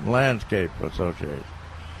Nurserymen Landscape Association.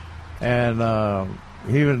 And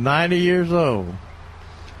he was 90 years old,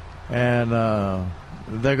 and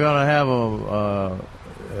they're going to have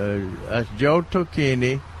that's Joe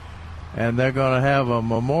Tocchini, and they're going to have a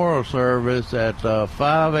memorial service at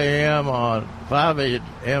 5 a.m. I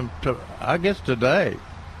guess today.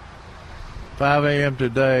 5 a.m.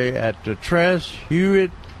 today at the Tress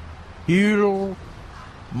Hudel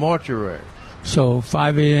Mortuary. So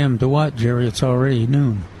 5 a.m. to what, Jerry? It's already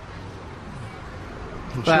noon.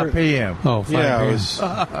 5 p.m. Oh, 5 p.m.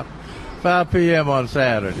 5 p.m. on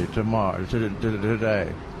Saturday,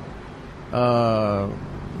 today.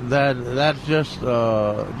 That's just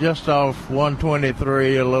off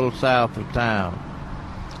 123, a little south of town.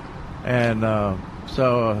 And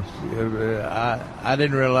so I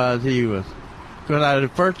didn't realize he was, because I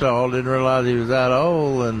first of all didn't realize he was that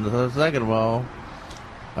old, and second of all,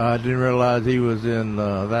 I didn't realize he was in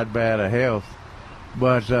that bad of health.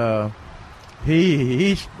 But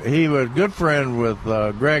he was a good friend with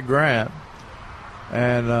Greg Grant,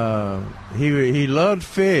 and he loved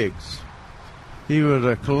figs. He was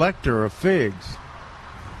a collector of figs,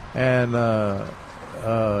 and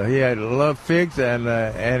he had loved figs,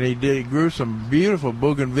 and he grew some beautiful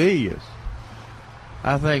bougainvilleas.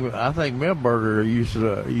 I think Milberger used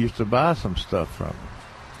to buy some stuff from him.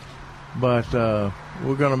 But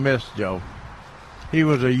we're gonna miss Joe. He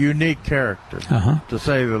was a unique character, to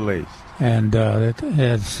say the least. And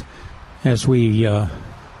as we the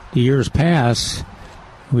years pass,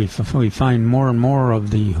 we find more and more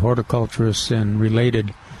of the horticulturists and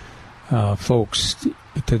related folks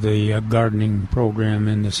to the gardening program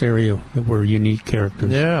in this area that were unique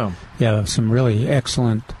characters. Yeah, some really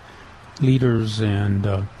excellent leaders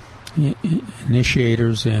and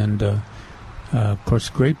initiators and of course,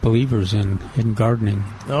 great believers in gardening.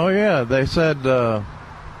 Oh, yeah. They said the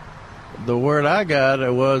word I got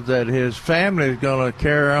was that his family is going to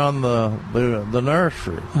carry on the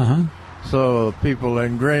nursery. Uh-huh. So people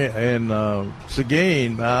in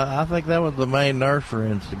Seguin, I think that was the main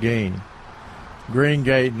nursery in Seguin, Green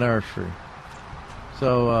Gate Nursery.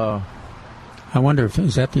 So I wonder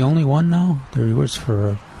is that the only one now? There was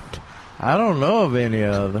I don't know of any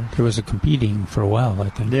other. There was a competing for a while, I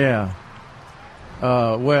think. Yeah.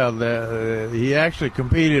 He actually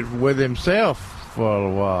competed with himself for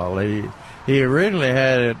a while. He originally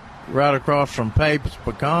had it right across from Pape's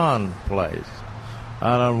Pecan Place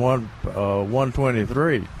out on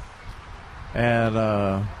 123.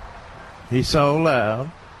 And he sold out.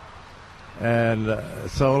 And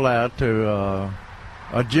sold out to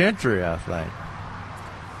a Gentry, I think.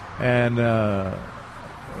 And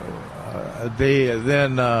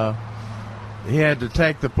then he had to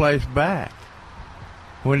take the place back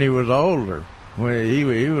when he was older. When he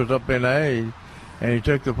was up in age, and he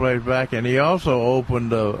took the place back. And he also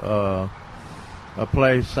opened a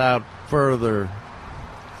place out further,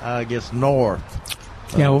 I guess, north.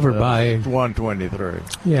 Yeah, over by 123.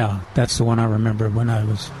 Yeah, that's the one I remember when I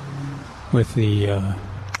was with the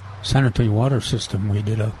sanitary water system. We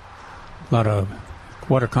did a lot of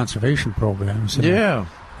water conservation programs. Yeah.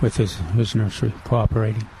 With his nursery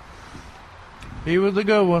cooperating. He was a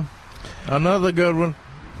good one. Another good one.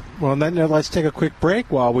 Well, on that note, let's take a quick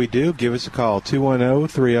break. While we do, give us a call,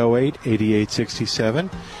 210-308-8867.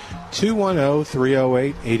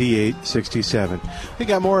 210-308-8867. We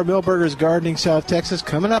got more of Milberger's Gardening South Texas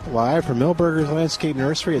coming up live from Milberger's Landscape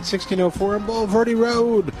Nursery at 1604 on Boulevardy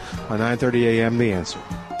Road on 9:30 a.m. The Answer.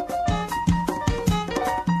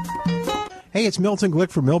 Hey, it's Milton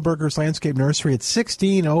Glick from Milberger's Landscape Nursery at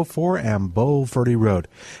 1604 on Boulevardy Road.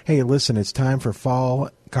 Hey, listen, it's time for fall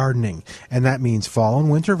gardening, and that means fall and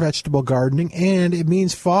winter vegetable gardening, and it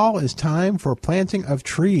means fall is time for planting of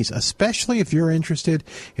trees, especially if you're interested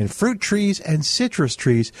in fruit trees and citrus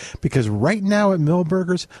trees, because right now at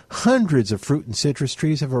Milberger's, hundreds of fruit and citrus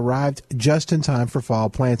trees have arrived just in time for fall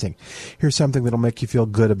planting. Here's something that'll make you feel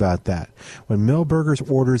good about that. When Milberger's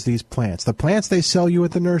orders these plants, the plants they sell you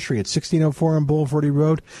at the nursery at 1604 on Boulevardy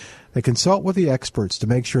Road, they consult with the experts to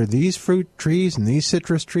make sure these fruit trees and these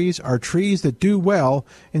citrus trees are trees that do well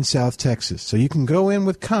in South Texas. So you can go in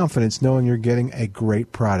with confidence knowing you're getting a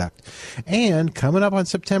great product. And coming up on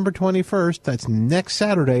September 21st, that's next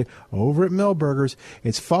Saturday, over at Milberger's,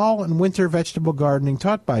 it's fall and winter vegetable gardening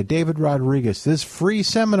taught by David Rodriguez. This free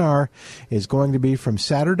seminar is going to be from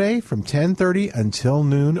Saturday from 10:30 until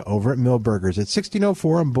noon over at Milberger's at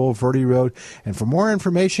 1604 on Boulevardy Road. And for more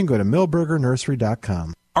information, go to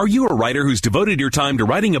milbergernursery.com. Are you a writer who's devoted your time to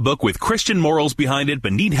writing a book with Christian morals behind it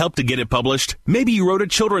but need help to get it published? Maybe you wrote a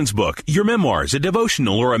children's book, your memoirs, a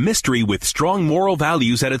devotional, or a mystery with strong moral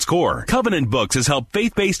values at its core. Covenant Books has helped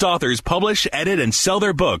faith-based authors publish, edit, and sell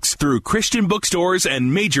their books through Christian bookstores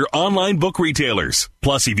and major online book retailers.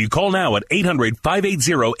 Plus, if you call now at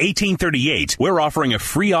 800-580-1838, we're offering a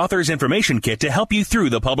free author's information kit to help you through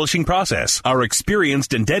the publishing process. Our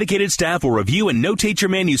experienced and dedicated staff will review and notate your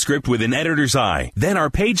manuscript with an editor's eye. Then our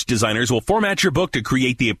page designers will format your book to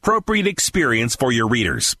create the appropriate experience for your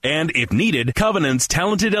readers. And if needed, Covenant's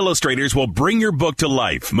talented illustrators will bring your book to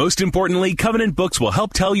life. Most importantly, Covenant Books will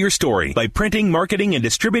help tell your story by printing, marketing, and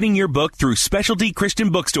distributing your book through specialty Christian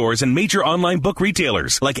bookstores and major online book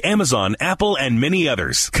retailers like Amazon, Apple, and many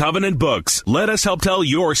others. Covenant Books. Let us help tell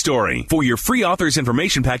your story. For your free author's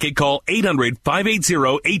information packet, call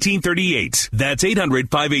 800-580-1838. That's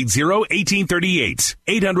 800-580-1838.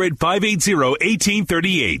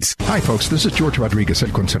 800-580-1838. Hi, folks. This is George Rodriguez, El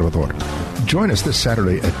Conservador. Join us this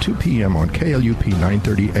Saturday at 2 p.m. on KLUP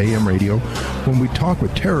 930 AM radio when we talk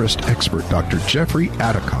with terrorist expert Dr. Jeffrey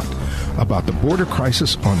Adicott about the border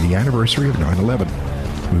crisis on the anniversary of 9/11.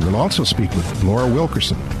 We will also speak with Laura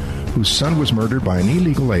Wilkerson, whose son was murdered by an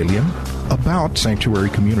illegal alien, about sanctuary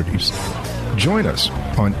communities. Join us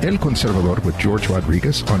on El Conservador with George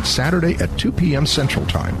Rodriguez on Saturday at 2 p.m. Central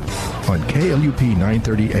Time on KLUP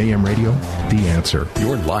 930 AM radio, The Answer.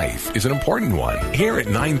 Your life is an important one. Here at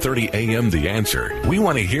 930 AM, The Answer, we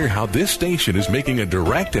want to hear how this station is making a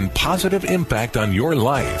direct and positive impact on your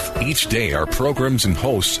life. Each day, our programs and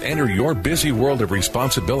hosts enter your busy world of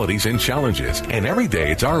responsibilities and challenges. And every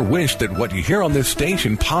day, it's our wish that what you hear on this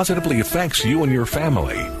station positively affects you and your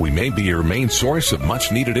family. We may be your main source of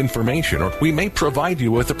much-needed information, or we may provide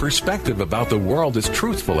you with a perspective about the world that's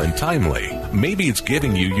truthful and timely. Maybe it's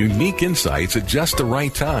giving you unique insights at just the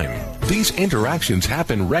right time. These interactions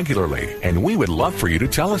happen regularly, and we would love for you to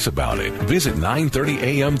tell us about it. Visit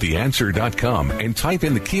 930amtheanswer.com and type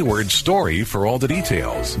in the keyword story for all the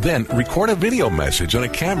details. Then record a video message on a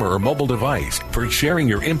camera or mobile device. For sharing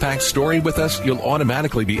your impact story with us, you'll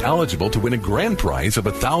automatically be eligible to win a grand prize of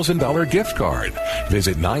a $1,000 gift card.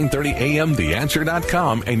 Visit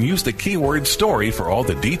 930amtheanswer.com and use the keyword story for all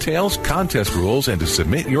the details, contest rules, and to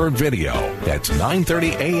submit your video. That's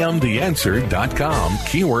 930amtheanswer.com,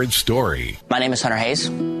 keyword story. My name is Hunter Hayes.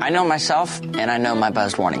 I know myself, and I know my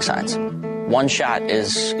buzzed warning signs. One shot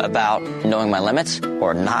is about knowing my limits,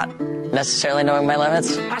 or not necessarily knowing my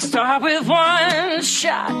limits. I start with one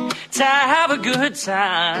shot to have a good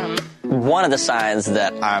time. One of the signs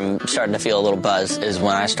that I'm starting to feel a little buzz is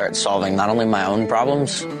when I start solving not only my own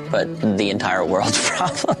problems, but the entire world's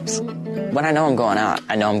problems. When I know I'm going out,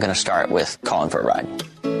 I know I'm going to start with calling for a ride.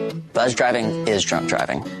 Buzz driving is drunk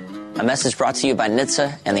driving. A message brought to you by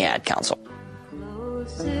NHTSA and the Ad Council.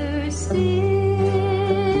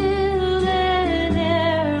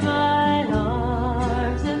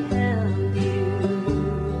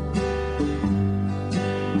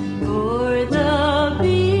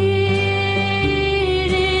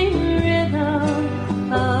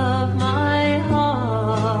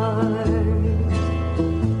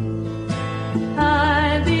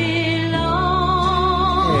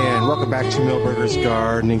 Back to Millburgers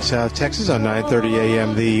Gardening, South Texas on 9:30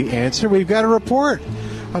 a.m. The Answer. We've got a report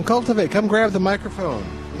on Cultivate. Come grab the microphone.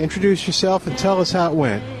 Introduce yourself and tell us how it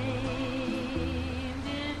went.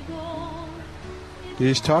 You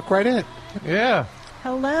just talk right in. Yeah.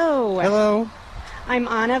 Hello. Hello. I'm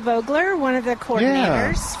Anna Vogler, one of the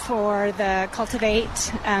coordinators for the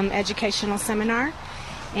Cultivate Educational Seminar.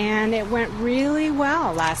 And it went really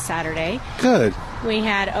well last Saturday. Good. We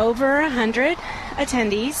had over 100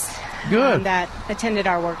 attendees. Good. That attended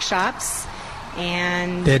our workshops.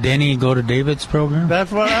 And did any go to David's program?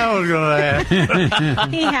 That's what I was going to ask.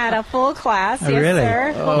 He had a full class. Yes, really?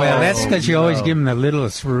 sir. Well, that's because you always give him the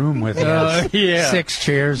littlest room with 6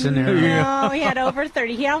 chairs in there. No, he had over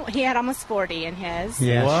 30. He had almost 40 in his.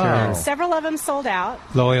 Yeah, wow. Sure. Several of them sold out.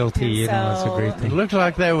 Loyalty, that's a great thing. It looks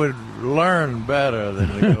like they would learn better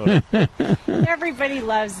than we would. Everybody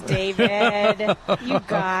loves David. You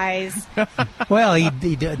guys. Well,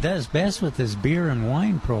 he does best with his beer and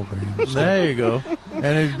wine programs. There you go. And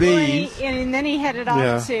his bees. Well, and then he headed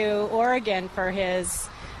off to Oregon for his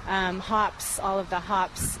hops, all of the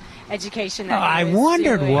hops education. That I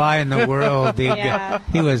wondered doing. why in the world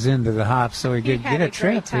he was into the hops, so he could get a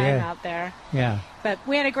trip. Great time out there. Yeah. But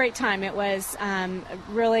we had a great time. It was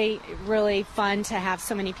really, really fun to have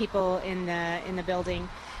so many people in the building.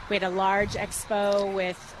 We had a large expo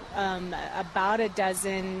with about a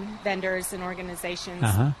dozen vendors and organizations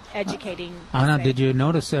educating. Anna, did you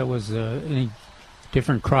notice there was any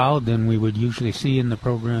different crowd than we would usually see in the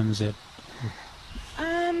programs?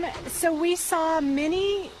 So we saw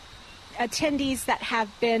many attendees that have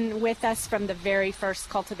been with us from the very first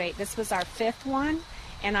Cultivate. This was our 5th one,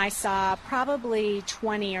 and I saw probably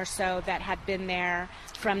 20 or so that had been there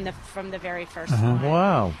from the very first one.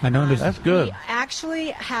 Wow. I noticed. That's good. We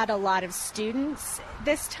actually had a lot of students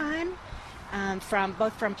this time,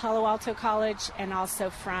 both from Palo Alto College and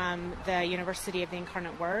also from the University of the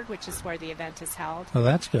Incarnate Word, which is where the event is held. Oh,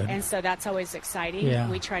 that's good. And so that's always exciting. Yeah.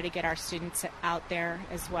 We try to get our students out there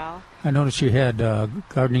as well. I noticed you had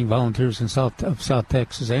gardening volunteers in South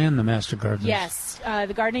Texas and the Master Gardeners. Yes.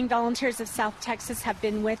 The Gardening Volunteers of South Texas have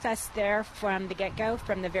been with us there from the get-go,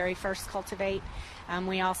 from the very first Cultivate.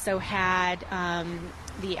 We also had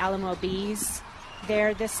the Alamo Bees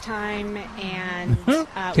there this time, and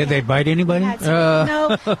did they bite anybody?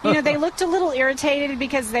 No, they looked a little irritated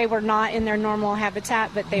because they were not in their normal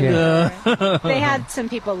habitat, but they were. They had some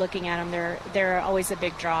people looking at them. They're always a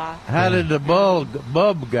big draw. How did the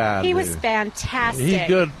bub guy He do? was fantastic. He's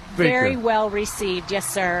good speaker. Very well received. Yes,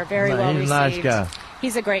 sir. Very well received. He's a nice guy.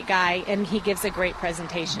 He's a great guy, and he gives a great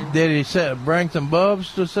presentation. Did he bring some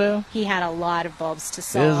bulbs to sell? He had a lot of bulbs to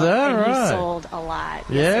sell. Is that and right? He sold a lot.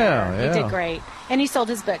 Yeah, yes, yeah. He did great. And he sold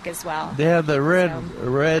his book as well. They have the red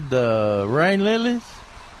rain lilies?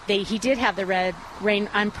 He did have the red rain.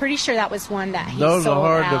 I'm pretty sure that was one that he those sold are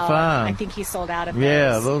hard out. to find. I think he sold out of those.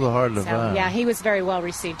 Yeah, those are hard to find. Yeah, he was very well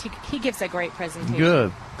received. He gives a great presentation.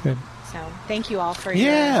 Good. So thank you all for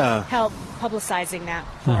your help publicizing that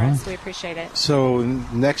for us. We appreciate it. So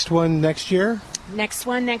next one next year? Next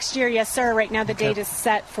one next year, yes, sir. Right now the date is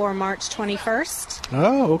set for March 21st.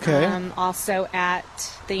 Oh, okay. Also at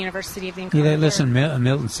the University of the Yeah, Incarnate listen,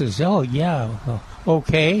 Milton says, "Oh, yeah, well,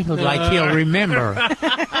 okay," like he'll remember.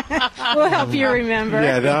 We'll help you remember.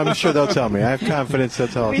 Yeah, I'm sure they'll tell me. I have confidence they'll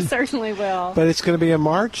tell us. We certainly will. But it's going to be in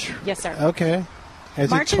March? Yes, sir. Okay. Is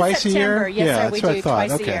March it twice and a year? September. Yes, yeah, sir. that's We what do I thought.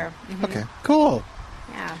 twice Okay. a year. Mm-hmm. Okay, cool.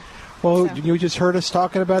 Yeah. Well, you just heard us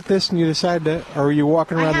talking about this, and you decided to, or were you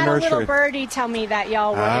walking around the nursery? I had a little birdie tell me that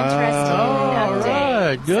y'all were interested in an update.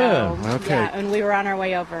 Right, good. So, Okay. Yeah, and we were on our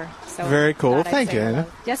way over. So Very cool. thought I'd Thank say you, hello. Anna.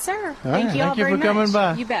 Yes, sir. All Thank right. you all Thank you very for coming much.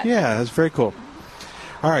 by. You bet. Yeah, that's very cool.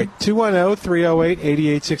 All right,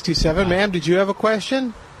 210-308-8867. Ma'am, did you have a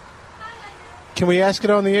question? Can we ask it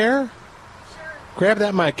on the air? Sure. Grab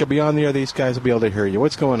that mic. It'll be on the air. These guys will be able to hear you.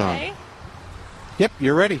 What's going on? Okay. Yep,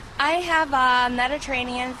 you're ready. I have a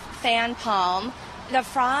Mediterranean fan palm. The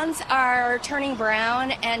fronds are turning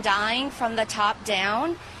brown and dying from the top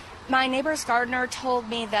down. My neighbor's gardener told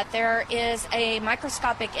me that there is a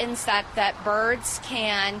microscopic insect that birds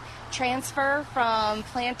can transfer from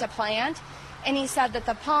plant to plant. And he said that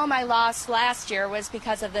the palm I lost last year was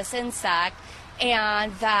because of this insect,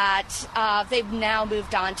 and that they've now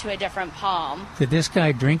moved on to a different palm. Did this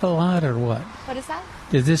guy drink a lot or what? What is that?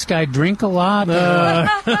 Did this guy drink a lot?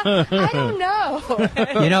 I don't know.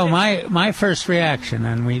 You know, my first reaction,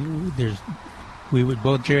 and we would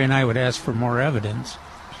both, Jerry and I would ask for more evidence.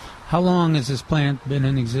 How long has this plant been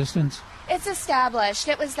in existence? It's established.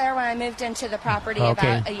 It was there when I moved into the property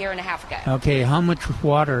about a year and a half ago. Okay, how much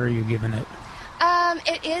water are you giving it?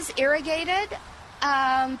 It is irrigated,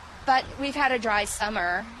 but we've had a dry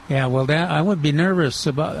summer. Yeah, well, I would be nervous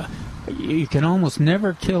about. You can almost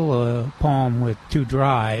never kill a palm with too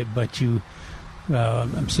dry, but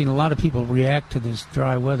I'm seeing a lot of people react to this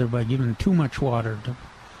dry weather by giving too much water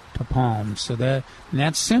to palms. So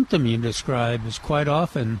that symptom you describe is quite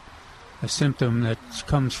often a symptom that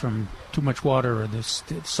comes from too much water or the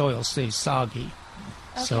soil stays soggy.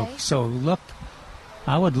 Okay. So look.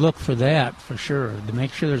 I would look for that for sure, to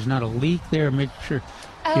make sure there's not a leak there. Make sure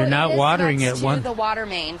you're not watering it to the water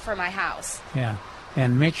main for my house. Yeah,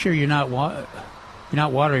 and make sure you're not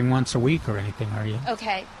watering once a week or anything, are you?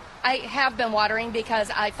 Okay, I have been watering because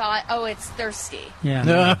I thought, it's thirsty.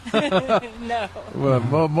 Yeah. No.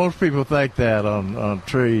 Well, most people think that on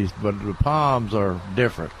trees, but the palms are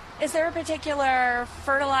different. Is there a particular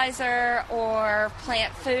fertilizer or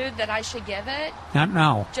plant food that I should give it? Not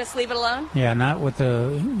now. Just leave it alone? Yeah, not with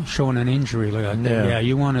showing an injury like that. Yeah. Yeah,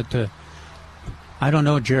 you want it to. I don't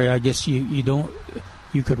know, Jerry. I guess you don't.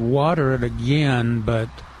 You could water it again, but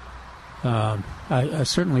I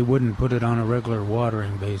certainly wouldn't put it on a regular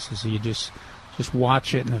watering basis. You just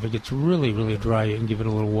watch it, and if it gets really, really dry, you can give it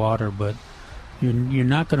a little water. But you're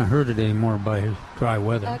not going to hurt it anymore by dry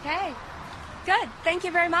weather. Okay. Good. Thank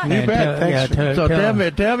you very much. You bet. Thanks. So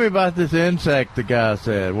tell me about this insect the guy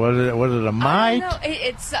said. Was it a mite? No,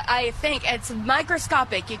 I think it's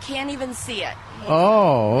microscopic. You can't even see it.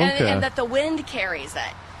 Oh, okay. And that the wind carries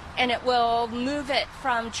it, and it will move it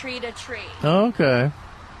from tree to tree. Okay.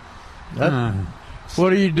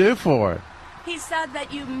 What do you do for it? He said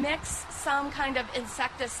that you mix some kind of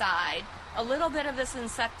insecticide, a little bit of this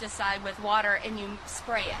insecticide with water, and you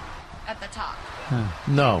spray it at the top.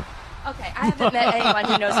 No. Okay, I haven't met anyone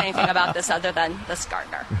who knows anything about this other than this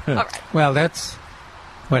gardener. All right. Well, that's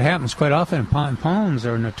what happens quite often. Palms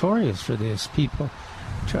are notorious for this. People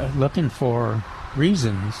looking for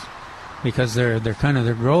reasons because their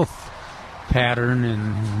growth pattern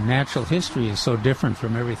and natural history is so different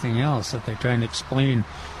from everything else that they're trying to explain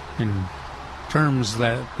in terms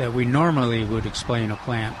that we normally would explain a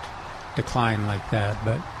plant decline like that.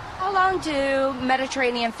 But how long do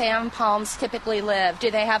Mediterranean fan palms typically live?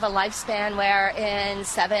 Do they have a lifespan where in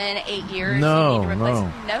 7-8 years no, you need to replace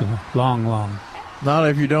them? No? Long. Not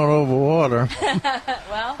if you don't overwater.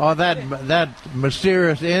 Well, or that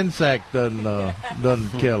mysterious insect doesn't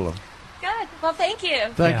kill them. Good. Well, thank you.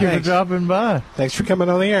 Thank you for dropping by. Thanks for coming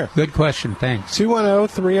on the air. Good question. Thanks.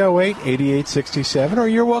 210-308-8867, or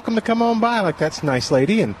you're welcome to come on by like that's a nice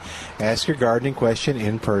lady and ask your gardening question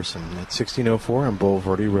in person at 1604 on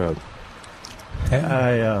Bulverde Road.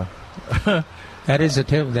 That's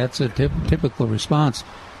a typical response,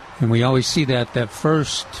 and we always see that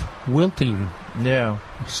first wilting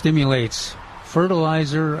stimulates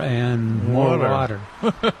fertilizer and more water.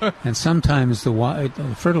 And sometimes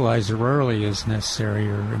the fertilizer rarely is necessary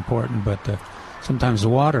or important, but sometimes the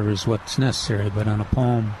water is what's necessary. But on a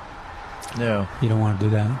palm, you don't want to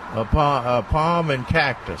do that. A palm and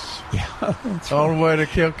cactus. Yeah. The only way to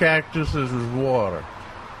kill cactus is with water.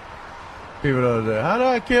 People don't say, how do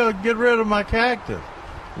I get rid of my cactus?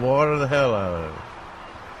 Water the hell out of it.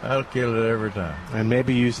 That'll kill it every time. And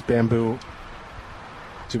maybe use bamboo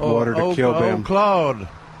to water to kill bamboo.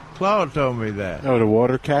 Claude told me that. Oh, the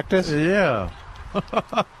water cactus? Yeah.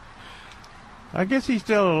 I guess he's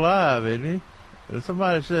still alive, isn't he?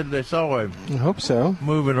 Somebody said they saw him. I hope so.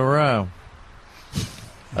 Moving around.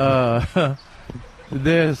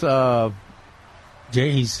 There's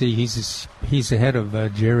he's the head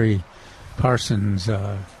of Jerry Parsons'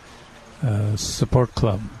 support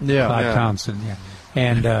club. Yeah, Clyde Townsend. Yeah,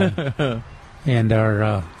 and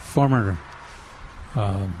our former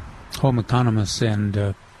home economist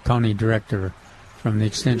and county director from the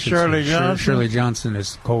extension. Shirley Johnson. Shirley Johnson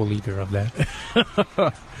is co-leader of that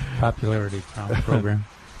popularity program.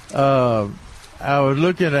 I was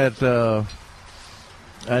looking at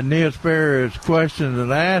Neil Sperry's questions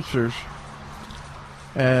and answers,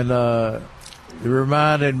 and it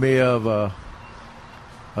reminded me of a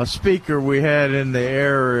speaker we had in the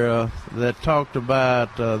area that talked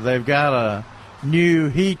about they've got a new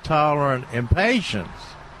heat-tolerant impatiens.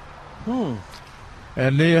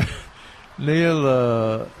 And Neil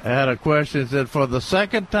had a question that said, for the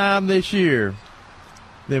second time this year,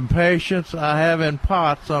 the impatiens I have in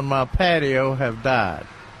pots on my patio have died.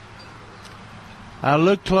 I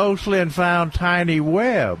looked closely and found tiny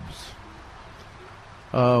webs.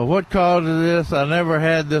 What causes this? I never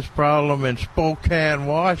had this problem in Spokane,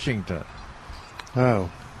 Washington. Oh.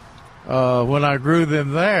 When I grew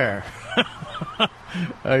them there.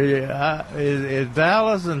 Is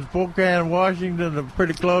Dallas and Spokane, Washington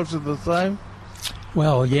pretty close to the same?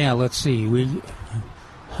 Well, yeah, let's see.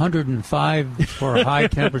 105 for a high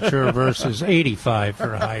temperature versus 85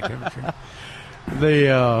 for a high temperature. They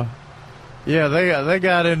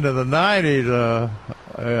got into the 90s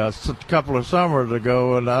a couple of summers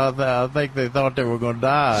ago, and I think they thought they were going to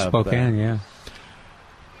die. Spokane, yeah.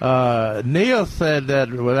 Neil said that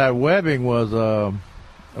webbing was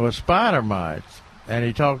spider mites, and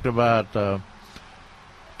he talked about the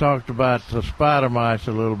spider mites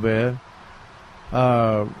a little bit.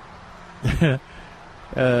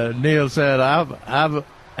 Neil said, I've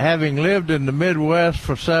having lived in the Midwest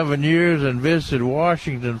for 7 years and visited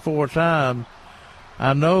Washington 4 times,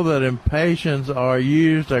 I know that impatiens are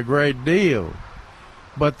used a great deal,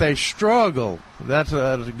 but they struggle. That's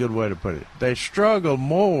a good way to put it. They struggle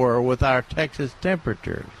more with our Texas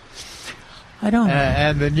temperatures. I don't know.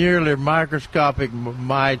 And the nearly microscopic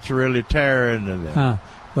mites really tear into them.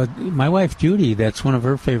 But my wife Judy, that's one of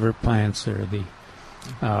her favorite plants. And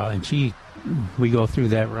we go through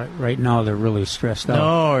that right now. They're really stressed out.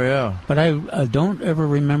 Oh yeah. But I don't ever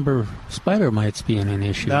remember spider mites being an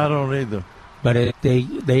issue. I don't either. But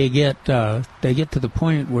they get to the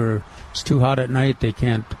point where it's too hot at night. They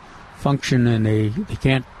can't function, and they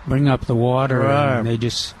can't bring up the water. Right. And they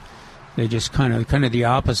just kind of the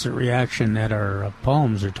opposite reaction that our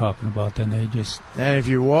palms are talking about. Then they just, and if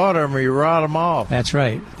you water them, you rot them off. That's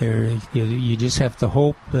right. You just have to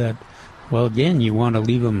hope that. Well, again, you want to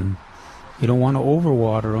leave them. You don't want to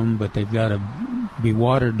overwater them, but they've got to be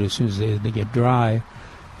watered as soon as they get dry,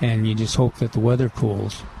 and you just hope that the weather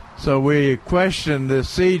cools. So we questioned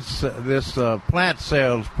this plant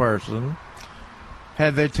salesperson.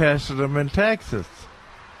 Had they tested them in Texas?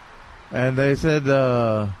 And they said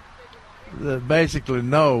basically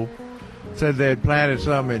no. Said they had planted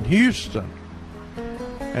some in Houston,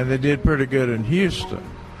 and they did pretty good in Houston.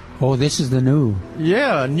 Oh, this is the new.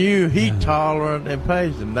 Yeah, new heat-tolerant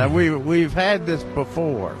impatiens. Now, we've had this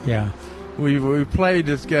before. Yeah. We've played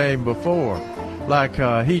this game before, like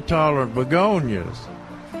heat-tolerant begonias.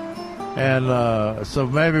 And so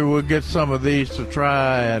maybe we'll get some of these to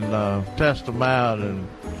try and test them out. And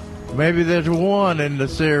maybe there's one in the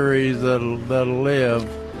series that'll live,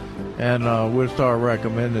 and we'll start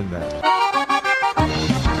recommending that.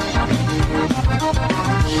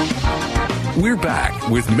 We're back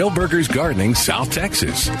with Milberger's Gardening, South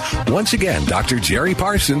Texas. Once again, Dr. Jerry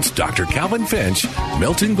Parsons, Dr. Calvin Finch,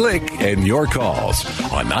 Milton Glick, and your calls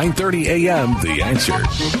on 9:30 a.m. The Answer.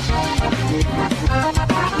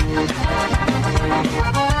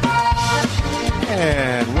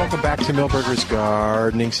 And welcome back to Milberger's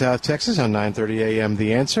Gardening, South Texas on 9:30 a.m.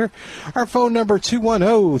 The Answer. Our phone number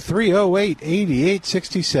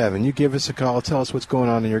 210-308-8867. You give us a call. Tell us what's going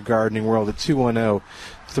on in your gardening world at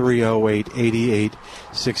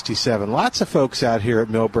 210-308-8867. Lots of folks out here at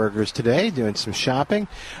Milberger's today doing some shopping.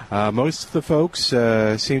 Most of the folks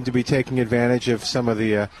seem to be taking advantage of some of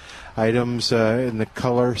the items in the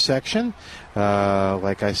color section.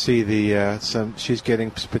 Like I see she's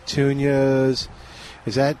getting petunias.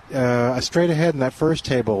 Is that straight ahead in that first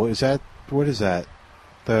table? What is that?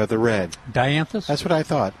 The red. Dianthus? That's what I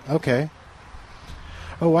thought. Okay.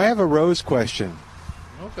 Oh, I have a rose question.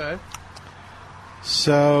 Okay.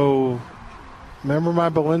 So, remember my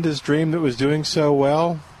Belinda's dream that was doing so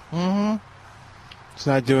well? Mm-hmm. It's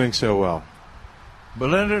not doing so well.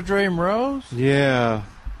 Belinda's dream rose? Yeah.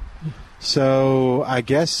 So, I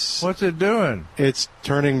guess... What's it doing? It's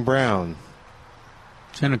turning brown.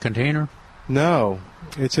 It's in a container? No,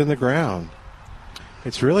 it's in the ground.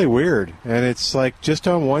 It's really weird. And it's like just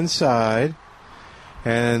on one side,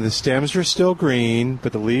 and the stems are still green,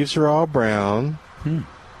 but the leaves are all brown.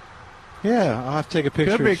 Yeah, I'll have to take a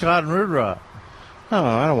picture. Could be cotton root rot. Oh,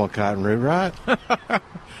 I don't want cotton root rot.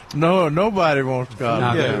 No, nobody wants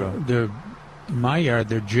cotton root rot. In my yard,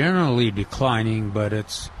 they're generally declining, but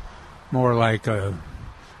it's more like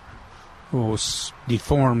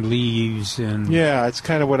deformed leaves and yeah, it's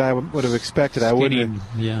kind of what I would have expected. I wouldn't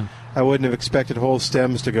have expected whole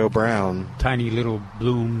stems to go brown. Tiny little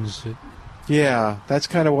blooms. Yeah, that's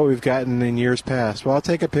kind of what we've gotten in years past. Well, I'll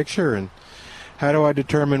take a picture, and how do I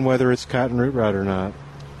determine whether it's cotton root rot or not?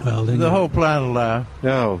 Well, then the whole plant will die.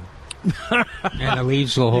 No. And the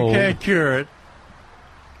leaves will hold. You can't cure it.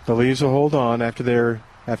 The leaves will hold on after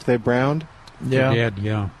they've browned? Yeah. They're dead,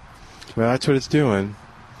 yeah. Well, that's what it's doing.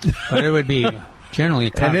 But it would be generally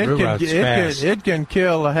cotton root rot's fast. It can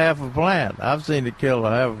kill a half a plant. I've seen it kill a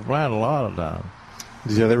half a plant a lot of times.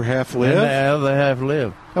 Does the other half live? And the other half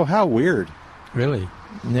live. Oh, how weird. Really?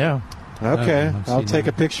 Yeah. Okay, I'll take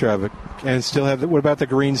a picture of it. And still have what about the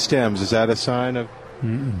green stems? Is that a sign of...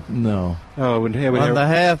 No. Oh, on the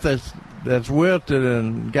half that's wilted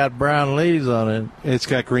and got brown leaves on it, it's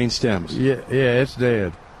got green stems. Yeah, it's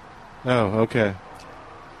dead. Oh, okay.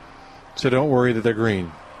 So don't worry that they're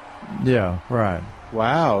green. Yeah, right.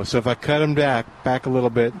 Wow. So if I cut them back a little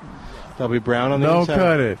bit, they'll be brown on the inside? Don't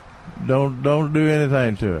cut it. Don't do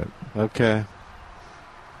anything to it. Okay.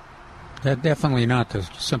 That definitely not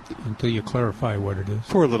something until you clarify what it is.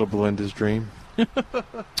 Poor little Belinda's dream.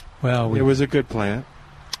 Well, it was a good plant.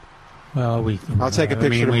 Well, I'll take a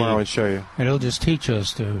picture tomorrow and show you. It'll just teach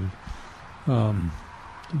us to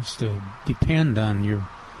depend on your,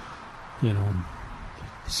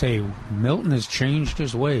 say Milton has changed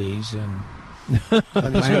his ways and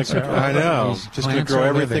I know. Just going to grow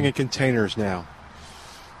everything in containers now.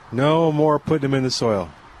 No more putting them in the soil.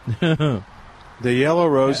 The yellow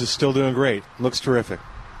rose is still doing great. Looks terrific.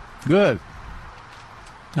 Good.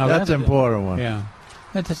 Now that's an important one. Yeah.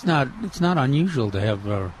 It's not unusual to have,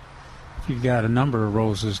 if you've got a number of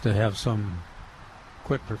roses, to have some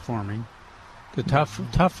quick performing. The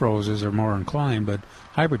tough roses are more inclined, but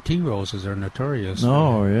hybrid tea roses are notorious.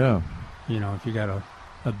 Oh, yeah. If you got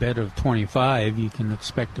a bed of 25, you can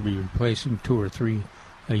expect to be replacing 2 or 3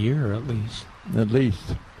 a year at least. At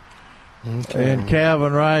least. Okay. And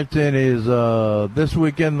Calvin writes in his This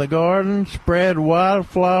Week in the Garden, spread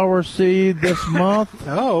wildflower seed this month.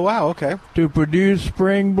 Oh, wow, okay. To produce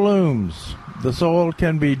spring blooms. The soil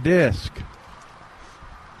can be disc.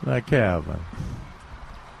 Like Calvin.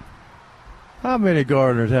 How many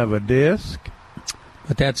gardeners have a disc?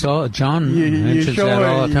 But that's all. John mentions that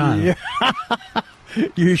all the time. Yeah.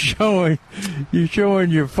 You're showing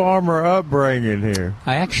your farmer upbringing here.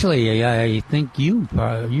 I think you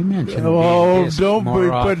mentioned. Oh, don't be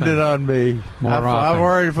putting it on me. I've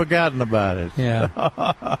already forgotten about it.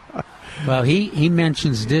 Yeah. Well, he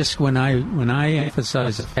mentions disc when I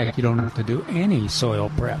emphasize the fact you don't have to do any soil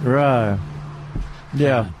prep. Right.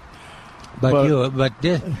 Yeah. But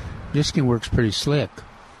disking works pretty slick.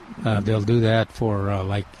 They'll do that for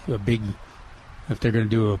like a big. If they're going to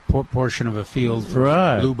do a portion of a field for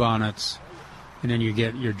blue bonnets, and then you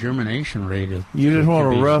get your germination rate. You just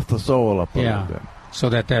want to rough the soil up a little bit. So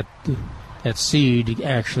that seed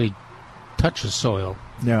actually touches soil.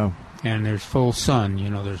 Yeah. And there's full sun,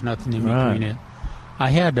 there's nothing in between it. I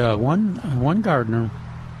had one gardener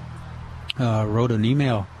wrote an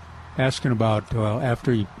email asking about,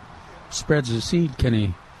 after he spreads the seed, can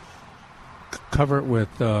he cover it with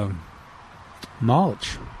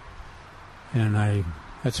mulch? And I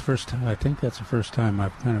think that's the first time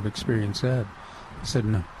I've kind of experienced that. I said,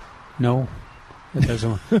 no, it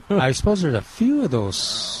doesn't. I suppose there's a few of those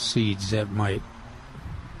seeds that might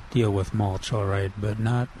deal with mulch, all right, but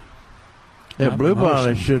not. Yeah,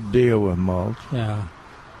 bluebonnet should deal with mulch. Yeah.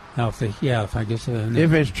 Now, if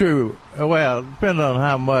it's true, well, depending on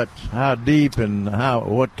how deep and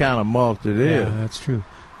what kind of mulch it is. Yeah, that's true.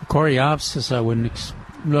 Coreopsis, I wouldn't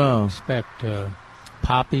expect.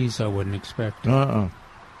 Poppies, I wouldn't expect.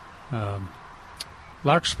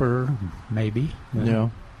 Larkspur, maybe. Yeah.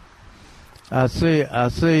 I see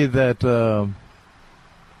that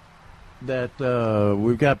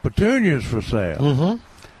we've got petunias for sale. Mm-hmm.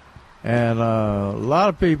 And a lot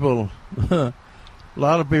of people a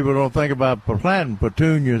lot of people don't think about planting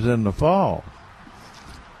petunias in the fall,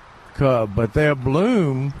 but they'll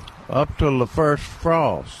bloom up till the first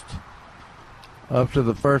frost, up to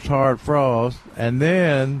the first hard frost, and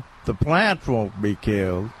then the plants won't be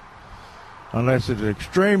killed unless it's an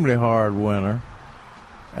extremely hard winter,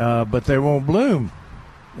 but they won't bloom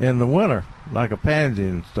in the winter like a pansy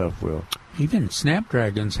and stuff will. Even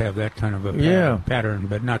snapdragons have that kind of a pattern,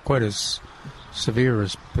 but not quite as severe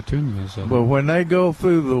as petunias. But when they go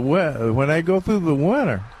through the winter,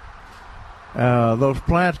 those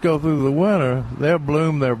plants go through the winter, they'll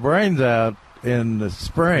bloom their brains out in the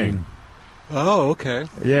spring. Oh, okay.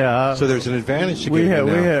 Yeah. So there's an advantage to getting them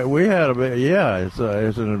now. We had a bit. Yeah, it's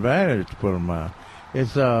an advantage to put them out.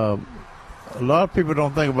 It's a lot of people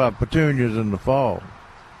don't think about petunias in the fall,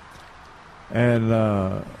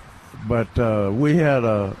 and but we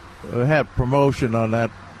had promotion on that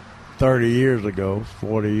 30 years ago,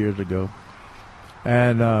 40 years ago,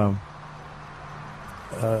 and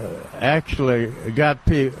actually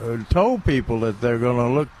told people that they're going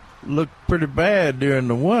to look pretty bad during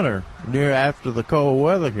the winter, after the cold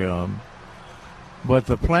weather comes, but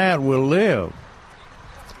the plant will live.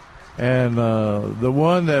 And the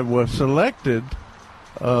one that was selected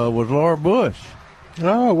was Laura Bush.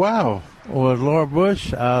 Oh, wow. Was Laura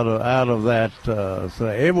Bush out of that? So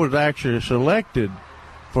it was actually selected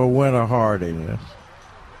for winter hardiness,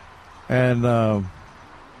 and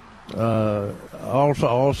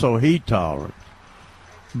also heat tolerance.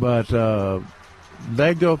 But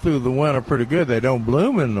they go through the winter pretty good. They don't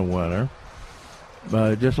bloom in the winter,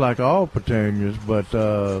 just like all petunias. But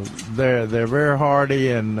they're very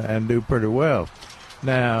hardy and do pretty well.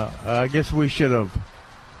 Now, I guess we should have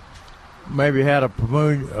maybe had a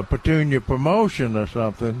petunia promotion or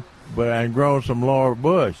something, and grown some Laura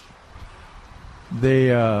Bush.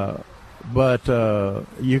 But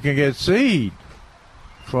you can get seed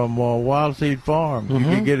from Wild Seed Farm. Mm-hmm. You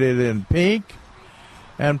can get it in pink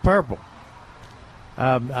and purple.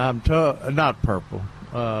 Not purple.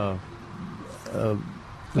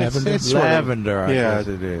 Lavender, I guess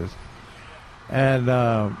it is. And we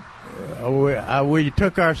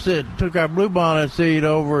took our bluebonnet seed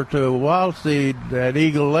over to Wild Seed at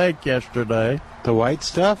Eagle Lake yesterday. The white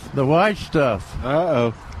stuff? The white stuff.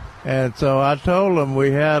 Uh-oh. And so I told them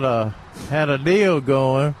we had a deal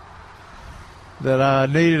going that I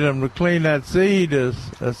needed them to clean that seed as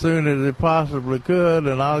soon as they possibly could,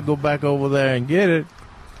 and I'll go back over there and get it,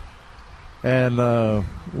 and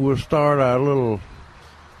we'll start our little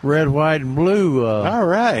red, white, and blue all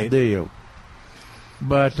right deal.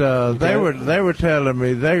 But they were telling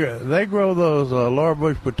me they grow those Laura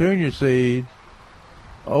Bush petunia seeds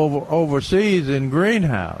overseas in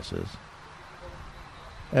greenhouses.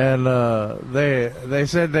 And they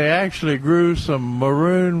said they actually grew some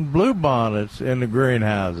maroon bluebonnets in the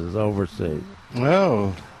greenhouses overseas.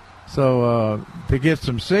 Oh. So to get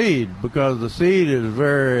some seed, because the seed is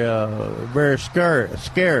very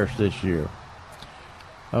scarce this year.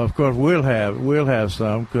 Of course, we'll have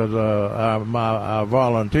some because our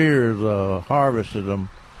volunteers harvested them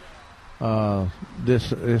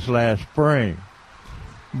this last spring.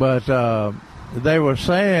 But they were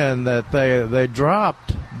saying that they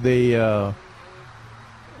dropped they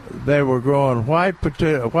were growing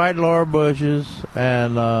white Laura Bushes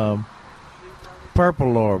and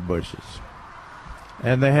purple Laura Bushes,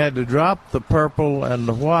 and they had to drop the purple and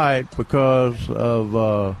the white because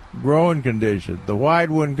of growing conditions. The white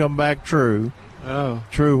wouldn't come back true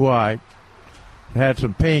white. It had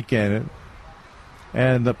some pink in it,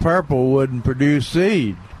 and the purple wouldn't produce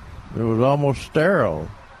seed. It was almost sterile.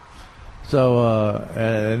 So,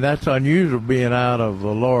 and that's unusual being out of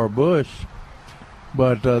the Laura Bush.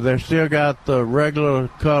 But they still got the regular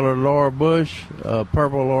color Laura Bush,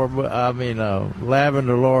 purple Laura Bush,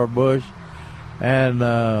 lavender Laura Bush, and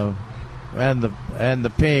the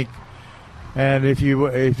pink. And if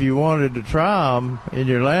you wanted to try them in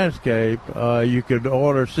your landscape, you could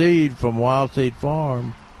order seed from Wild Seed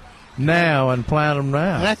Farm now and plant them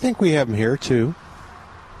now. And I think we have them here too.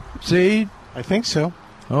 Seed? I think so.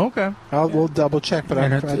 Okay. We'll double check, but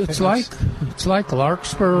it's like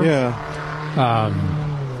larkspur. Yeah.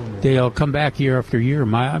 They'll come back year after year.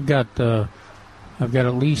 I've got at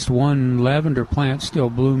least one lavender plant still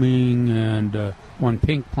blooming and one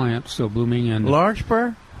pink plant still blooming. And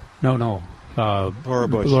larkspur? No. Laura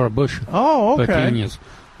Bush. Laura Bush. Oh, okay. Petunias.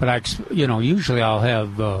 But usually I'll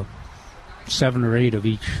have 7 or 8 of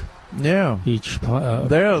each. Yeah. Each.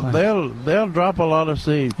 They'll drop a lot of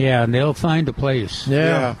seed. Yeah, and they'll find a place.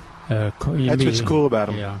 Yeah. That's what's cool about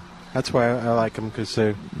them. Yeah. That's why I like them, because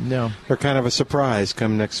they're kind of a surprise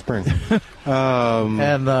come next spring.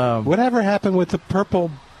 Whatever happened with the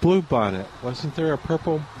purple bluebonnet? Wasn't there a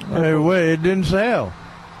purple? It didn't sell.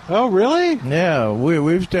 Oh, really? Yeah,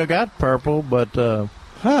 we've still got purple, but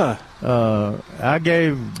I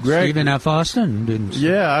gave Greg Stephen F. Austin didn't.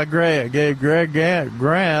 Yeah, I gave Greg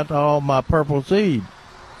Grant all my purple seed.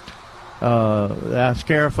 I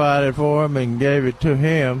scarified it for him and gave it to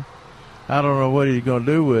him. I don't know what he's going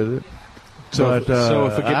to do with it. So if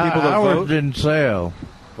we get people to ours vote, didn't sell.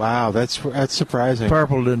 Wow, that's surprising.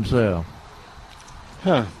 Purple didn't sell.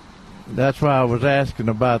 Huh. That's why I was asking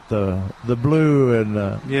about the blue and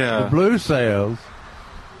the blue sales.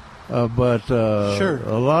 But sure.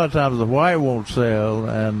 A lot of times the white won't sell,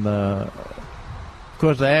 and of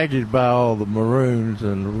course the Aggies buy all the maroons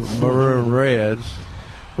and maroon reds.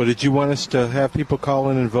 Well, did you want us to have people call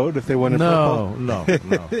in and vote if they wanted purple? No.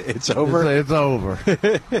 It's over? It's over.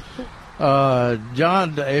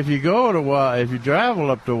 John, if you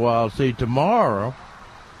travel up to Wild Seed tomorrow,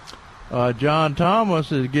 John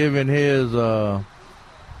Thomas is giving his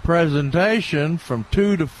presentation from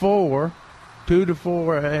 2 to 4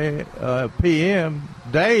 p.m.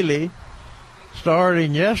 daily,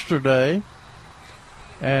 starting yesterday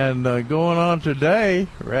and going on today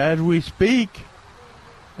as we speak.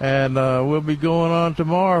 And we'll be going on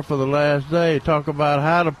tomorrow for the last day, talk about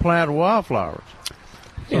how to plant wildflowers.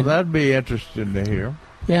 So that'd be interesting to hear.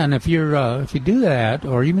 Yeah, and if you do that,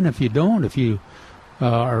 or even if you don't, if you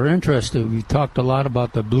are interested, we talked a lot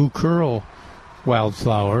about the blue curl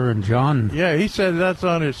wildflower, and John. Yeah, he said that's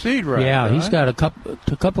on his seed rack. Yeah, right? He's got a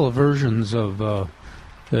couple of versions of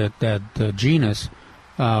that genus,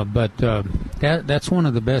 but that's one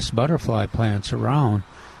of the best butterfly plants around.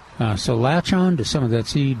 So latch on to some of that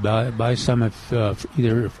seed, buy some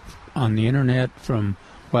either on the internet from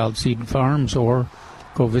Wild Seed Farms, or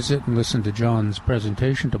go visit and listen to John's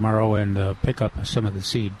presentation tomorrow and pick up some of the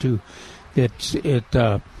seed too. It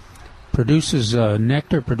produces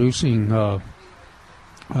nectar-producing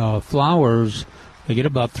flowers. They get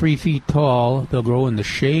about 3 feet tall. They'll grow in the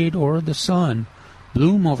shade or the sun.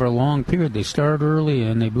 Bloom over a long period. They start early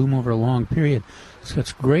and they bloom over a long period. So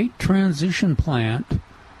it's a great transition plant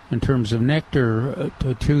in terms of nectar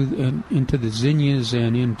into the zinnias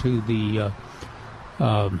and into the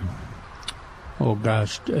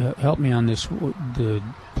help me on this, the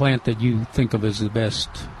plant that you think of as the best,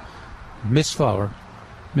 mistflower.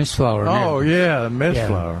 Oh, yeah,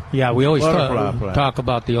 mistflower. Yeah, we always talk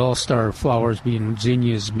about the all-star flowers being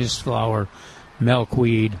zinnias, mistflower,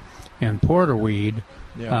 milkweed, and porterweed.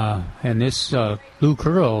 Yeah. And this blue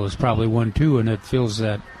curl is probably one, too, and it fills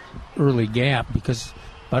that early gap because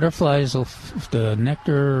butterflies, if the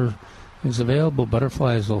nectar is available,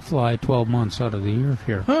 butterflies will fly 12 months out of the year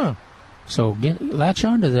here. Huh. So latch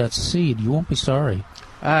onto that seed. You won't be sorry.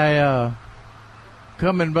 I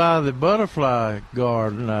coming by the butterfly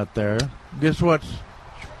garden out there. Guess what's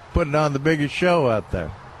putting on the biggest show out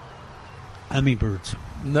there? Hummingbirds.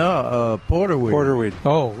 No, porterweed. Porterweed.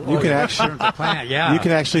 Oh, you can actually plant. Yeah, you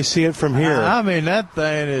can actually see it from here. I mean, that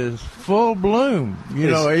thing is full bloom.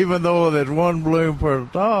 Even though there's one bloom per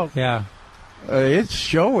stalk. Yeah, it's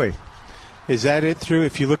showy. Is that it?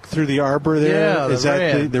 If you look through the arbor there, yeah, is that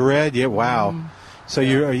red. The red? Yeah. Wow. So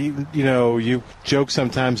you joke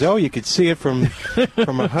sometimes. Oh, you could see it from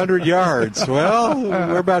 100 yards. Well,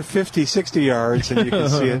 we're about 50, 60 yards, and you can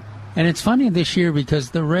see it. And it's funny this year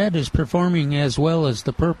because the red is performing as well as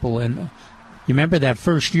the purple. And you remember that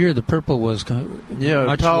first year, the purple was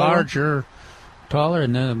much larger, taller,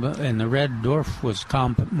 and the red dwarf was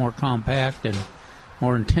more compact and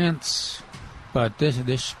more intense. But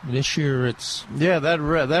this year it's that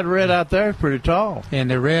red out there is pretty tall. And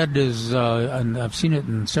the red is and I've seen it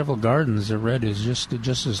in several gardens. The red is just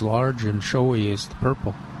as large and showy as the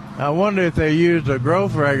purple. I wonder if they used a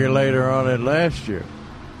growth regulator on it last year.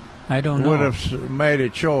 I don't know. Would have made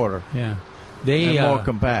it shorter. Yeah, and more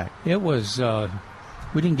compact. It was.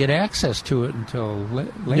 We didn't get access to it until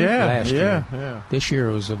late last year. Yeah. This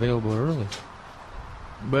year it was available early.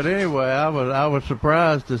 But anyway, I was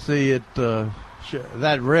surprised to see it.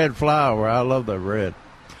 That red flower, I love that red.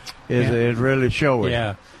 It's really showy.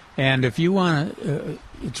 Yeah, and if you want,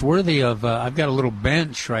 it's worthy of. I've got a little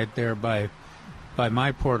bench right there by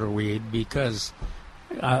my porterweed because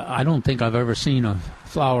I don't think I've ever seen a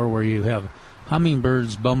flower where you have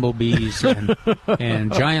hummingbirds, bumblebees,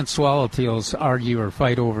 and giant swallowtails argue or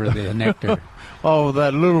fight over the nectar. Oh,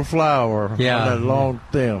 that little flower. Yeah, on that long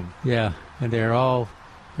stem. Yeah, and they're all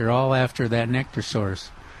after that nectar source.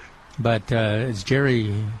 But as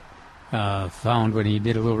Jerry found when he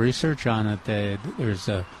did a little research on it, there's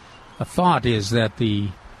a thought is that the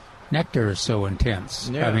nectar is so intense.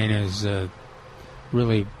 Yeah. I mean, is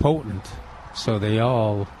really potent. so they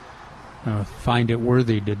all find it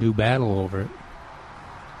worthy to do battle over it.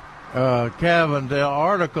 Kevin, the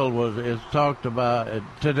article is talked about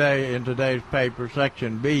today in today's paper,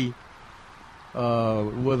 Section B,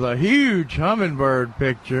 with a huge hummingbird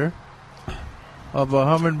picture of a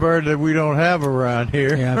hummingbird that we don't have around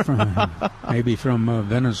here. Yeah, maybe from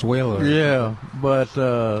Venezuela. Yeah, but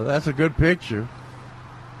that's a good picture.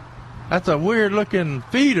 That's a weird-looking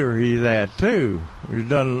feeder he's at, too. It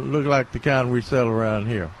doesn't look like the kind we sell around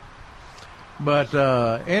here. But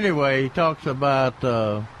anyway, he talks about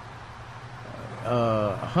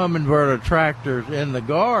hummingbird attractors in the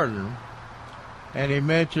garden, and he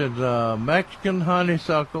mentions Mexican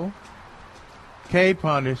honeysuckle, Cape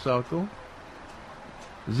honeysuckle,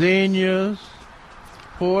 zinnias,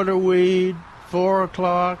 porterweed, 4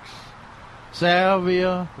 o'clocks,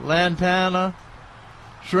 salvia, lantana,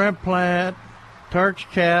 shrimp plant, Turk's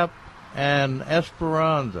cap, and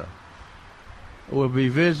esperanza will be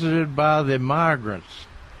visited by the migrants.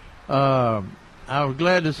 I was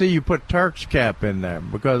glad to see you put Turk's cap in there,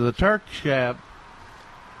 because the Turk's cap,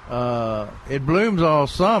 it blooms all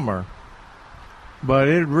summer, but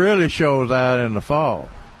it really shows out in the fall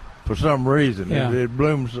for some reason. Yeah. It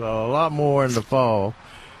blooms a lot more in the fall,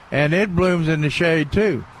 and it blooms in the shade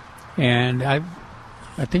too. And I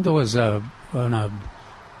think it was on a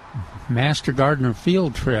Master Gardener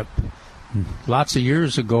field trip lots of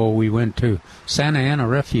years ago. We went to Santa Ana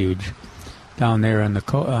Refuge down there on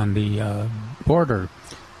the border,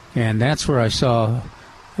 and that's where I saw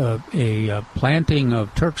a planting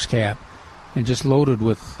of Turk's cap, and just loaded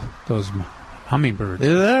with those hummingbirds.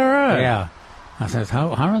 Is that right? Yeah. I said,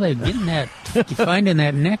 how are they getting that, finding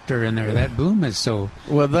that nectar in there? That bloom is so...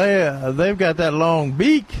 Well, they've got that long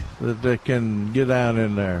beak that they can get down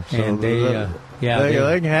in there. So and they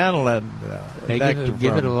can handle that. They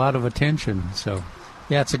give it a lot of attention. So,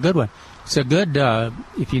 yeah, it's a good one. It's a good,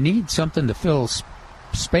 if you need something to fill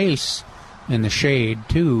space in the shade,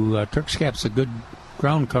 too, Turk's cap's a good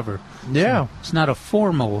ground cover. Yeah. So it's not a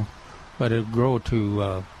formal, but it'll grow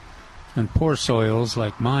to... in poor soils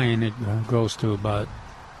like mine, it grows to about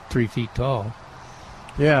 3 feet tall.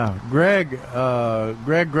 Yeah, Greg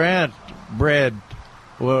Grant bred,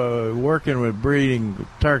 working with breeding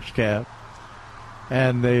Turk's cap,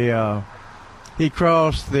 and he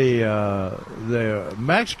crossed the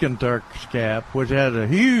Mexican Turk's cap, which has a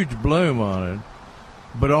huge bloom on it,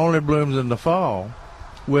 but only blooms in the fall,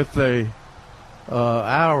 with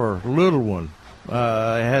our little one. It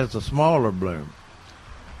has a smaller bloom.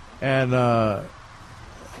 And I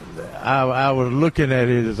was looking at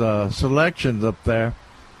his selections up there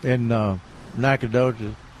in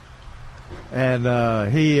Nacogdoches,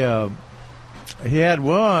 and he had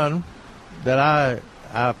one that I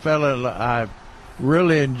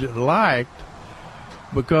really liked,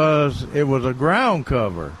 because it was a ground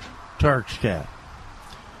cover Turk's cap,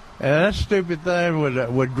 and that stupid thing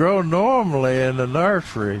would grow normally in the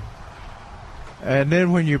nursery, and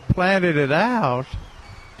then when you planted it out.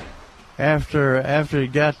 After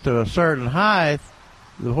it got to a certain height,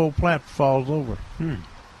 the whole plant falls over. It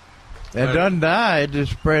doesn't die; it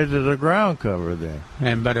just spreads as a ground cover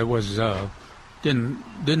then. But it was didn't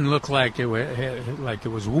look like it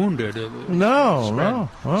was wounded. No.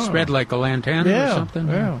 Spread like a lantana or something.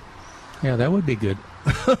 Yeah, that would be good.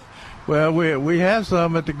 Well, we have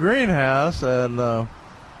some at the greenhouse, and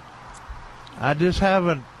I just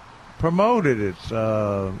haven't promoted it.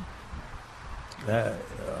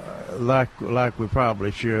 Like we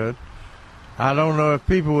probably should. I don't know if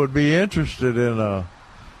people would be interested in a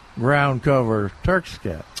ground cover Turk's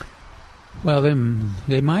cap. Well,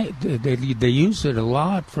 they might. They use it a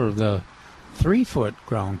lot for the 3-foot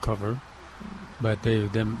ground cover, but they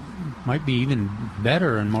might be even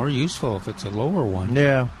better and more useful if it's a lower one.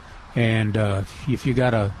 Yeah. And if you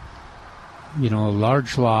got a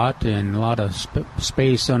large lot and a lot of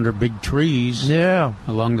space under big trees,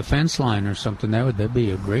 along the fence line or something, that'd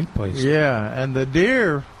be a great place. Yeah, and the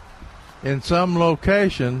deer in some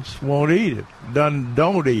locations won't eat it.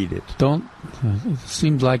 Don't eat it. It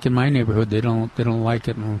seems like in my neighborhood they don't like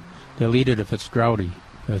it. And they'll eat it if it's droughty.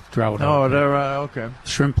 Drought. Oh, they're right. Okay.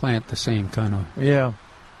 Shrimp plant the same kind of. Yeah.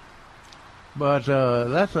 But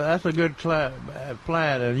that's a good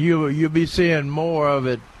plant, and you'll be seeing more of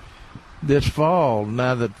it this fall,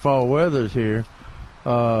 now that fall weather's here.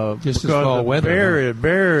 Just as fall weather.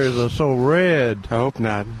 Berries are so red. I hope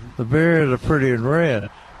not. The berries are pretty and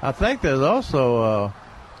red. I think there's also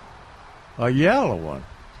a yellow one.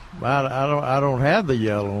 I don't have the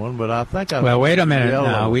yellow one, but I think I. Well, wait a minute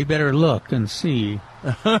now. We better look and see,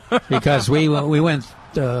 because we went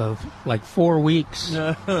like 4 weeks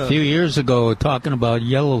a few years ago talking about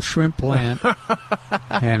yellow shrimp plant.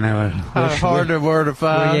 And hard to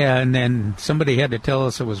find. Yeah, and then somebody had to tell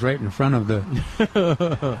us it was right in front of the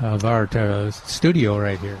of our studio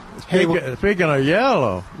right here. Speaking of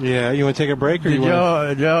yellow, yeah, you want to take a break? Or did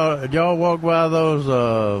y'all walk by those?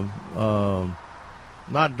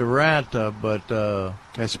 Not Duranta, but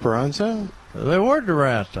Esperanza. They were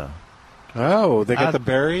Duranta. Oh, they got the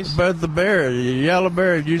berries? But the berries, the yellow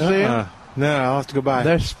berries. You see them? No, I'll have to go by.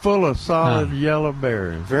 They're full of solid yellow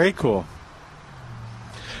berries. Very cool.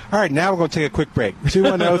 All right, now we're going to take a quick break.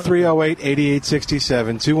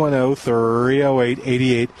 210-308-8867.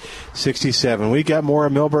 210-308-8867. We got more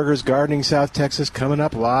of Millburgers Gardening South Texas coming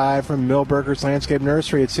up live from Millburgers Landscape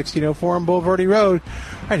Nursery at 1604 on Boulevardy Road,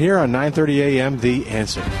 right here on 9:30 a.m. The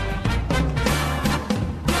Answer.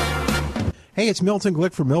 Hey, it's Milton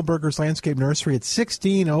Glick from Millburgers Landscape Nursery at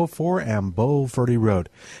 1604 on Boulevardy Road.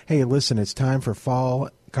 Hey, listen, it's time for fall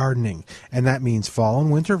gardening, and that means fall and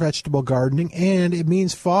winter vegetable gardening, and it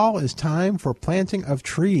means fall is time for planting of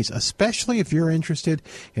trees, especially if you're interested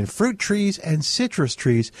in fruit trees and citrus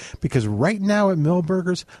trees, because right now at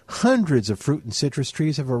Millburgers, hundreds of fruit and citrus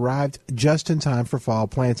trees have arrived just in time for fall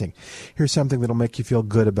planting. Here's something that'll make you feel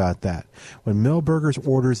good about that. When Millburgers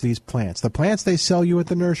orders these plants, the plants they sell you at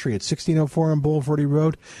the nursery at 1604 on Boulevardy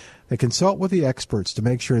Road, they consult with the experts to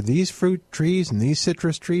make sure these fruit trees and these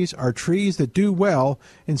citrus trees are trees that do well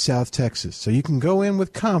in South Texas. So you can go in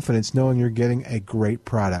with confidence knowing you're getting a great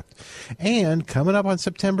product. And coming up on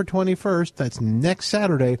September 21st, that's next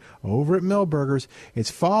Saturday, over at Millburgers, it's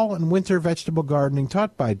fall and winter vegetable gardening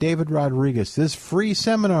taught by David Rodriguez. This free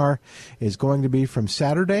seminar is going to be from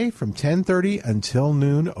Saturday from 10:30 until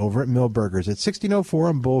noon over at Millburgers at 1604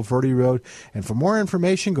 on Boulevardy Road. And for more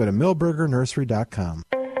information, go to millburgernursery.com.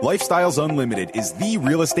 Lifestyles Unlimited is the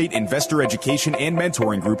real estate investor education and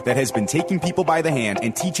mentoring group that has been taking people by the hand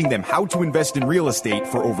and teaching them how to invest in real estate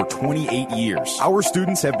for over 28 years. Our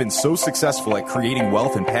students have been so successful at creating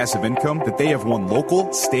wealth and passive income that they have won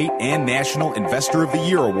local, state, and national Investor of the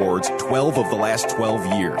Year awards 12 of the last 12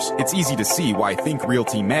 years. It's easy to see why Think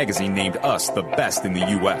Realty magazine named us the best in the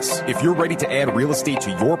U.S. If you're ready to add real estate to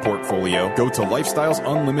your portfolio, go to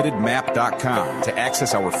lifestylesunlimitedmap.com to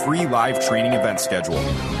access our free live training event schedule.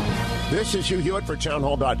 This is Hugh Hewitt for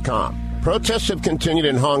townhall.com. Protests have continued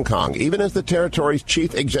in Hong Kong, even as the territory's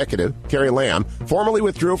chief executive, Carrie Lam, formally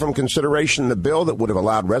withdrew from consideration the bill that would have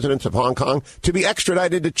allowed residents of Hong Kong to be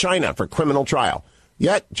extradited to China for criminal trial.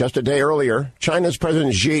 Yet, just a day earlier, China's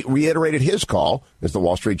President Xi reiterated his call, as the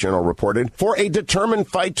Wall Street Journal reported, for a determined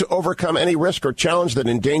fight to overcome any risk or challenge that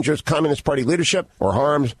endangers Communist Party leadership or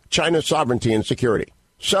harms China's sovereignty and security.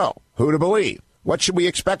 So, who to believe? What should we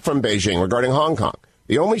expect from Beijing regarding Hong Kong?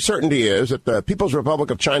 The only certainty is that the People's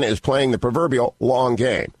Republic of China is playing the proverbial long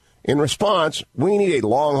game. In response, we need a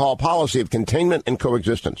long-haul policy of containment and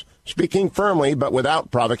coexistence, speaking firmly but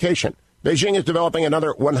without provocation. Beijing is developing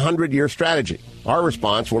another 100-year strategy. Our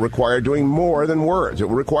response will require doing more than words. It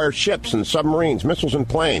will require ships and submarines, missiles and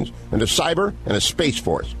planes, and a cyber and a space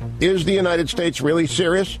force. Is the United States really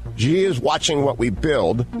serious? Xi is watching what we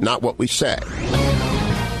build, not what we say.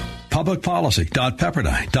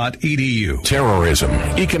 Publicpolicy.pepperdine.edu. Terrorism,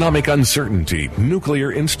 economic uncertainty,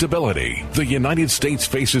 nuclear instability. The United States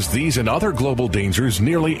faces these and other global dangers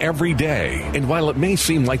nearly every day. And while it may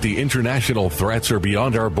seem like the international threats are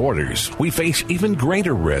beyond our borders, we face even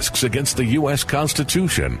greater risks against the U.S.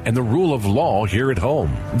 Constitution and the rule of law here at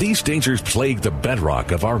home. These dangers plague the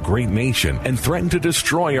bedrock of our great nation and threaten to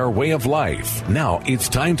destroy our way of life. Now it's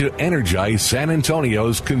time to energize San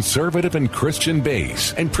Antonio's conservative and Christian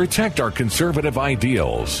base and protect our conservative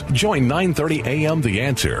ideals. Join 9:30 a.m. The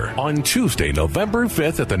Answer on Tuesday, November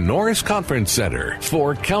 5th at the Norris Conference Center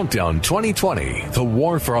for Countdown 2020, The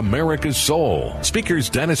War for America's Soul.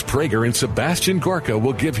 Speakers Dennis Prager and Sebastian Gorka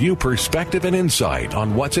will give you perspective and insight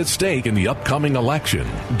on what's at stake in the upcoming election.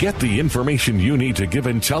 Get the information you need to give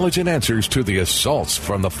intelligent answers to the assaults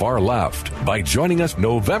from the far left by joining us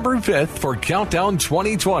November 5th for Countdown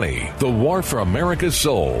 2020, The War for America's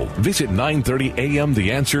Soul. Visit 9:30 a.m.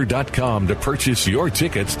 TheAnswer.com to purchase your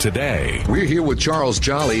tickets today. We're here with Charles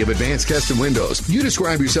Jolly of Advanced Custom Windows. You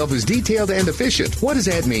describe yourself as detailed and efficient. What does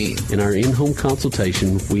that mean? In our in-home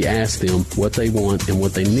consultation, we ask them what they want and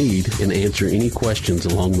what they need and answer any questions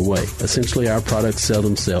along the way. Essentially, our products sell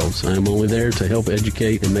themselves. I am only there to help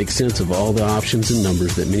educate and make sense of all the options and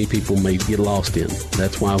numbers that many people may get lost in.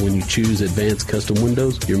 That's why when you choose Advanced Custom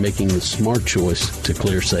Windows, you're making the smart choice to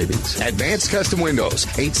clear savings. Advanced Custom Windows,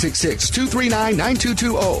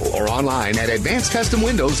 866-239-9220. Or online at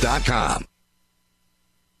advancedcustomwindows.com.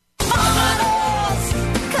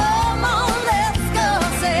 Come on, let's go.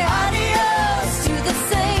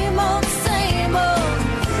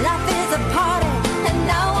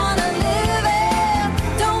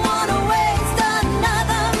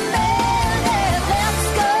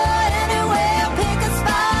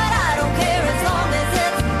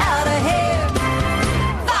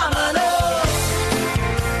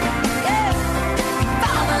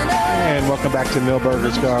 welcome back to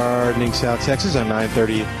Millburgers Gardening, South Texas on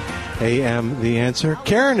 9:30 a.m. The Answer.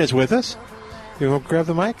 Karen is with us. You want to grab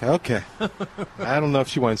the mic? Okay. I don't know if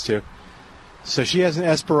she wants to. So she has an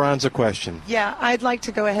Esperanza question. Yeah, I'd like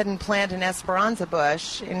to go ahead and plant an Esperanza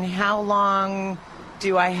bush. And how long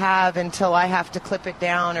do I have until I have to clip it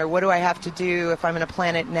down, or what do I have to do if I'm going to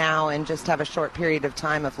plant it now and just have a short period of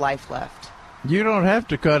time of life left? You don't have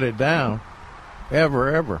to cut it down,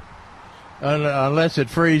 ever, unless it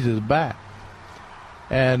freezes back.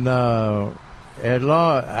 And as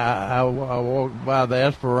long I walked by the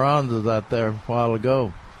Esperanzas out there a while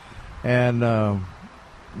ago, and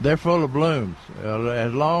they're full of blooms.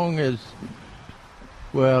 As long as,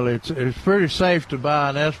 well, it's pretty safe to buy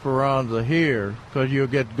an Esperanza here because you'll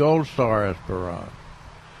get Gold Star Esperanza,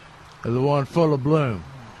 the one full of bloom.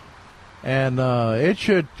 And it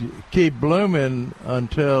should keep blooming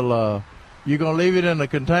until you're going to leave it in a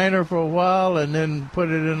container for a while and then put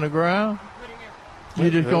it in the ground? You're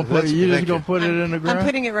just going to put it in the ground? I'm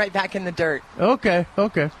putting it right back in the dirt. Okay.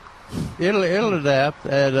 It'll adapt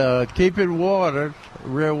and keep it watered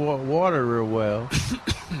real well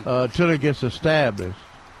until it gets established.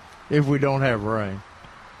 If we don't have rain,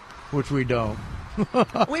 which we don't.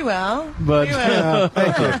 We will. But we will.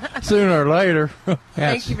 Thank you. Sooner or later. Yes.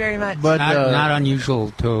 Thank you very much. But not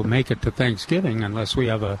unusual to make it to Thanksgiving unless we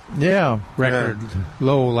have a record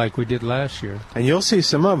low like we did last year. And you'll see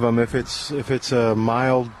some of them if it's a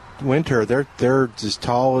mild winter. They're as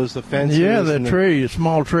tall as the fences. Yeah, the tree,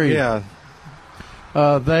 small tree. Yeah.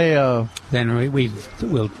 Then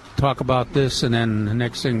we'll talk about this, and then the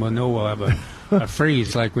next thing we'll know, we'll have a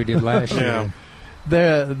freeze like we did last year.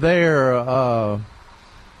 The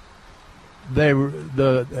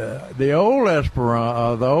old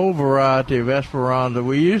Esperanza, the old variety of Esperanza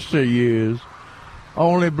we used to use,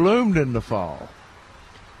 only bloomed in the fall.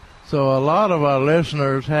 So a lot of our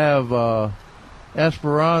listeners have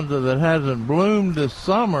Esperanza that hasn't bloomed this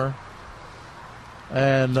summer,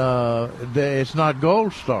 and it's not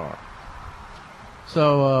Gold Star.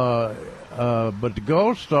 So, but the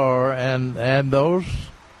Gold Star and those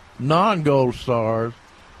non-Gold Stars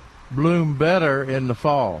bloom better in the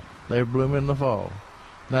fall. They bloom in the fall.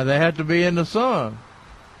 Now they have to be in the sun,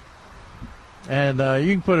 and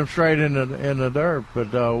you can put them straight in the dirt.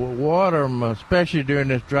 But water them, especially during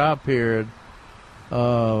this dry period,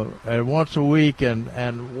 once a week,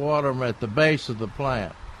 and water them at the base of the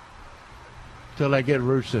plant till they get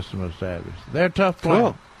root system established. They're tough plants.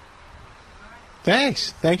 Cool.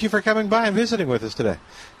 Thanks. Thank you for coming by and visiting with us today.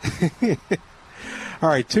 All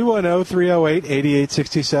right,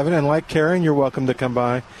 210-308-8867. And like Karen, you're welcome to come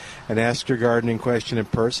by and ask your gardening question in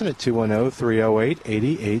person at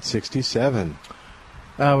 210-308-8867.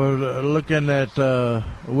 I was looking at,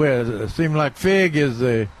 it seemed like fig is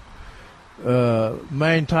the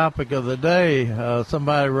main topic of the day.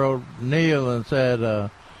 Somebody wrote Neil and said,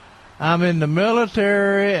 I'm in the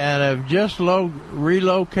military and have just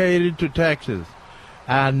relocated to Texas.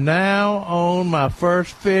 I now own my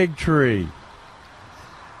first fig tree.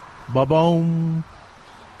 Ba-boom.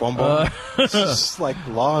 Boom, boom. It's like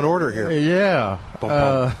Law and Order here. Yeah.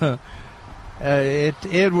 Boom, boom.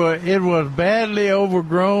 It was badly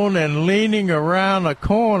overgrown and leaning around a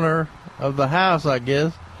corner of the house, I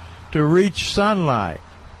guess, to reach sunlight.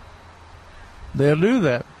 They'll do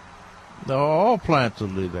that. All plants will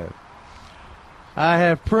do that. I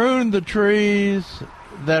have pruned the trees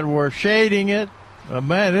that were shading it. Oh,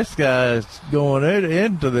 man, this guy's going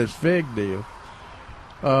into this fig deal.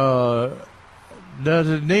 Does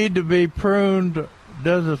it need to be pruned?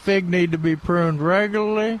 Does the fig need to be pruned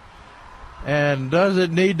regularly? And does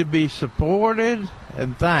it need to be supported?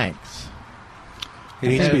 And thanks.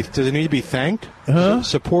 Does it need to be thanked? Huh?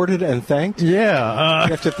 Supported and thanked? Yeah.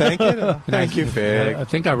 You have to thank it? Thank you, fig. I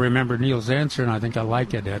think I remember Neil's answer, and I think I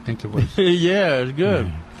like it. I think it was... Yeah, it's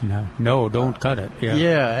good. No, don't cut it.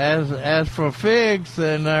 Yeah, as for figs,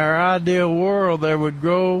 in our ideal world, they would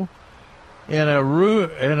grow in a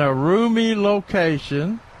roomy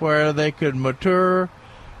location where they could mature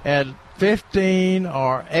at 15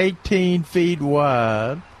 or 18 feet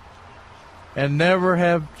wide and never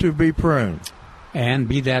have to be pruned. And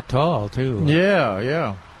be that tall, too.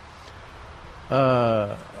 Yeah.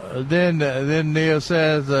 Then Neil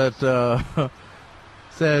says that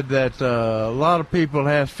a lot of people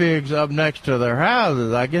have figs up next to their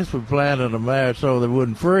houses. I guess we planted them there so they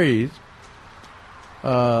wouldn't freeze.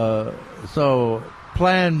 So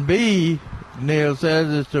plan B, Neil says,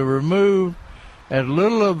 is to remove as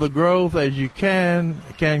little of the growth as you can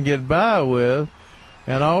get by with,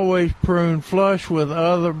 and always prune flush with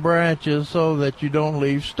other branches so that you don't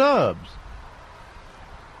leave stubs.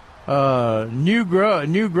 New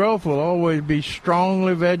growth will always be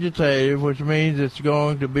strongly vegetative, which means it's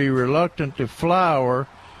going to be reluctant to flower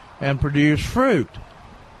and produce fruit.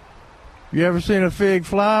 You ever seen a fig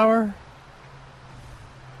flower?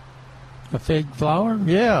 A fig flower?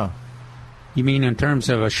 Yeah. You mean in terms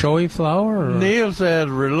of a showy flower? Or? Neil said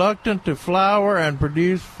reluctant to flower and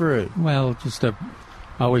produce fruit. Well, I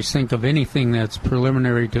always think of anything that's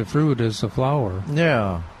preliminary to fruit as a flower.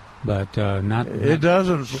 Yeah. But not. It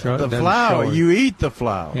doesn't. The flower. You eat the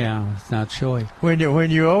flower. Yeah, it's not showy. When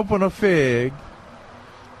you open a fig,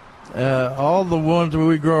 all the ones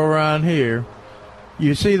we grow around here,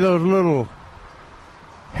 you see those little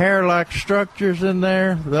hair-like structures in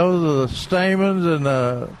there. Those are the stamens and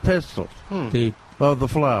the pistils of the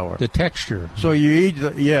flower. The texture. So you eat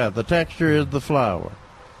the texture is the flower.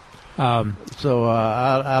 So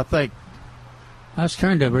I think. I was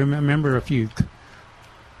trying to remember if you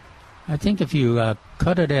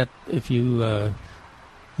cut it if you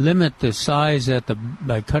limit the size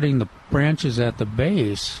by cutting the branches at the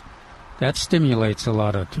base, that stimulates a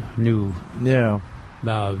lot of new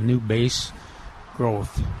base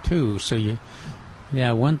growth too. So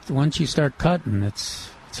once you start cutting, it's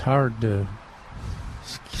hard to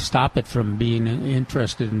stop it from being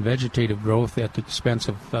interested in vegetative growth at the expense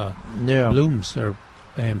of blooms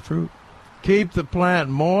and fruit. Keep the plant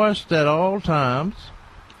moist at all times.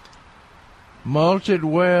 Mulch it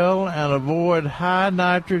well and avoid high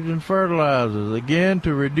nitrogen fertilizers, again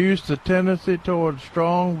to reduce the tendency towards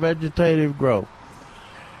strong vegetative growth.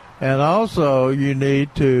 And also you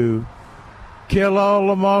need to kill all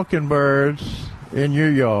the mockingbirds in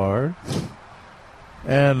your yard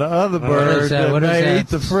and the other birds that may eat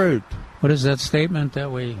the fruit. What is that statement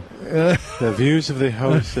that we... The views of the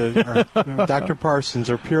host, Dr.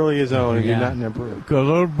 Parsons, are purely his own and do not improve. Because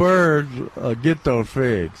those birds get those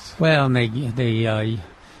figs. Well, and they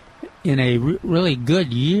in a really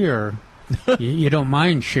good year, you don't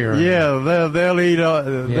mind sharing. Yeah, they'll eat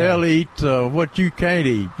they'll eat what you can't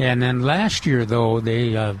eat. Yeah, and then last year, though,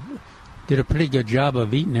 they did a pretty good job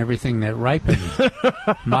of eating everything that ripened.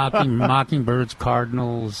 Mockingbirds,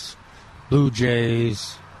 cardinals, blue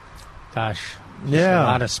jays... Gosh, a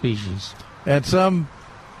lot of species. And some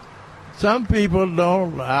people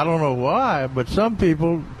don't, I don't know why, but some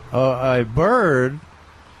people, a bird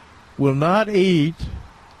will not eat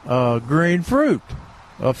green fruit,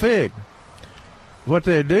 a fig. What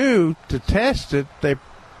they do to test it, they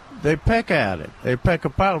peck at it. They peck a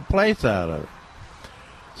place out of it.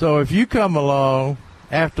 So if you come along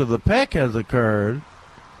after the peck has occurred,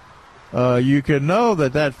 you can know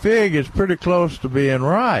that fig is pretty close to being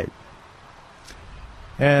ripe.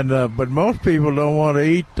 And but most people don't want to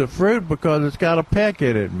eat the fruit because it's got a peck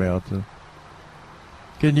in it, Milton.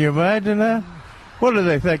 Can you imagine that? What do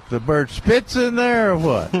they think? The bird spits in there or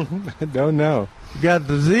what? I don't know. Got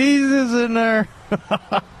diseases in there?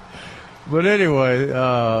 But anyway,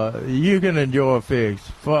 you can enjoy figs.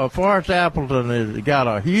 Forrest Appleton has got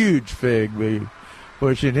a huge fig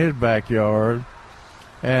bush in his backyard,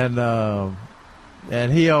 and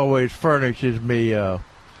he always furnishes me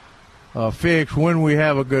figs when we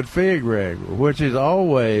have a good fig rig, which is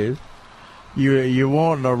always you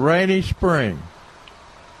want a rainy spring,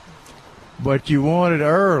 but you want it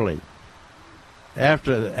early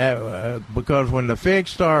because when the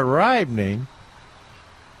figs start ripening,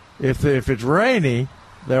 if it's rainy,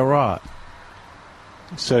 they'll rot.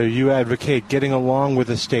 So you advocate getting along with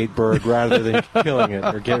the state bird rather than killing it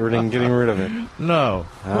or getting rid of it? No.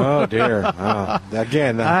 Oh, dear. Oh,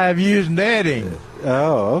 again. I have used netting.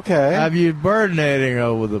 Oh, okay. I've used bird netting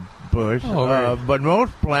over the bush. But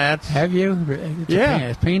most plants... Have you?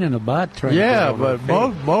 It's a pain in the butt trying to get over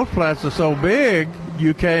but most plants are so big,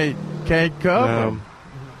 you can't cover them.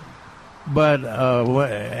 But,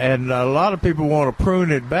 and a lot of people want to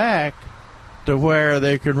prune it back to where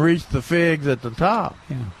they can reach the figs at the top.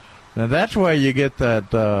 Yeah. Now that's where you get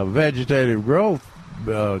that vegetative growth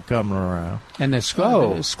coming around. And the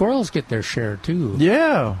squirrels get their share too.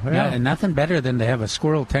 Yeah. And nothing better than to have a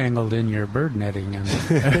squirrel tangled in your bird netting. And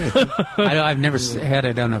I've never had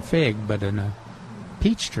it on a fig, but in a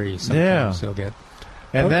peach tree sometimes they'll get.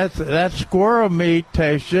 And that squirrel meat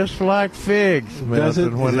tastes just like figs. Does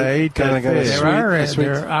it? When they eat that fig.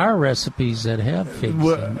 There are recipes that have figs. Yeah.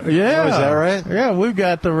 Oh, is that right? Yeah, we've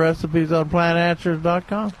got the recipes on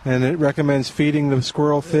plantanswers.com. And it recommends feeding the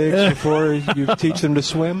squirrel figs before you teach them to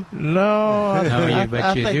swim? No, I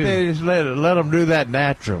think they just let them do that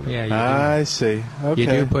naturally. Yeah, you do. I see. Okay. You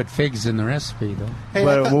do put figs in the recipe, though. Hey,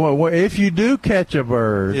 but if you do catch a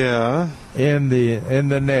bird in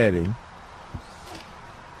the netting,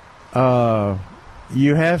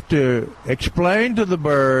 you have to explain to the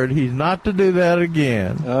bird he's not to do that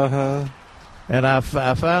again. Uh-huh. And I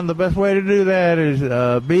found the best way to do that is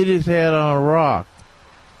beat his head on a rock.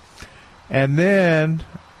 And then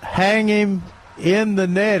hang him in the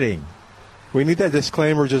netting. We need that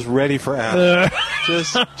disclaimer just ready for Al.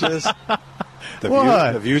 Just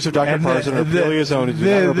the views of Dr. Parson are purely his own.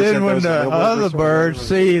 Then when the other birds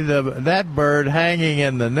see that bird hanging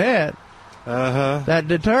in the net, that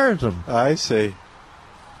deters them. I see.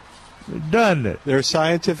 Doesn't it? There's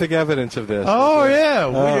scientific evidence of this. Oh,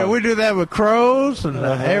 yeah. We do that with crows and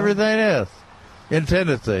everything else in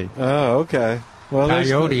Tennessee. Oh, okay. Well,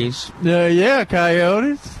 coyotes.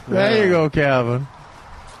 Coyotes. There you go, Calvin.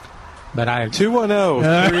 But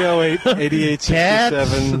 210-308-8867.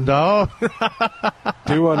 Cats, dogs.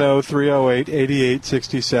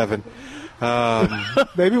 210-308-8867.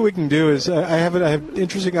 Maybe we can do is I have an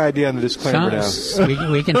interesting idea on the disclaimer now.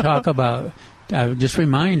 We can talk about. Just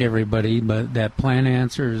remind everybody, but that Plant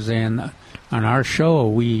Answers and on our show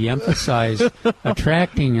we emphasize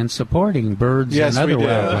attracting and supporting birds and other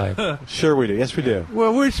wildlife. Sure, we do. Yes, we do.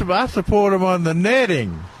 Well, I support them on the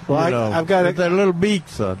netting. Well, I've got their little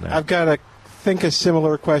beaks on there. I've got a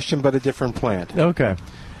similar question, but a different plant. Okay.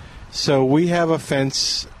 So we have a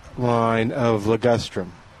fence line of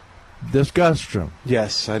ligustrum. Disgustrum.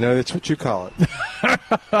 Yes, I know that's what you call it.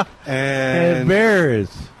 And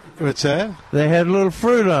berries. What's that? They had little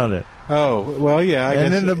fruit on it. Oh, well, yeah. I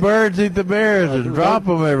guess then the birds eat the berries and drop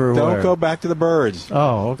them everywhere. Don't go back to the birds.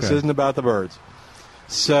 Oh, okay. This isn't about the birds.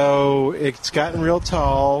 So it's gotten real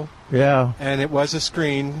tall. Yeah. And it was a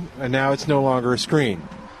screen, and now it's no longer a screen.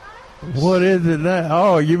 What is it now?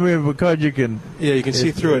 Oh, you mean because you can... Yeah, you can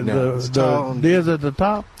see through it now. The deals at the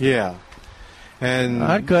top? Yeah. And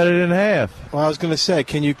I'd cut it in half. Well, I was going to say,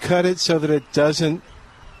 can you cut it so that it doesn't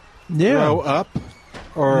grow up?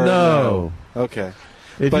 Or no. Okay.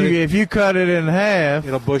 If you cut it in half...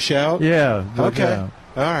 It'll bush out? Yeah. Okay. All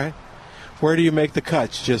right. Where do you make the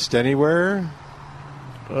cuts? Just anywhere?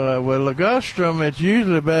 Well, ligustrum, it's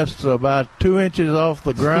usually best about 2 inches off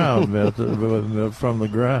the ground from the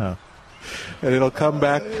ground. And it'll come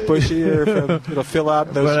back bushy, or it'll fill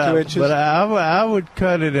out those 2 inches? But I would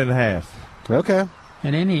cut it in half. Okay.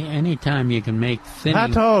 And any time you can make thinning... How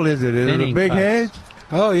tall is it? Is it a big hedge?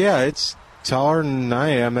 Oh, yeah, it's taller than I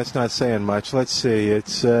am. That's not saying much. Let's see.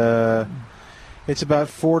 It's about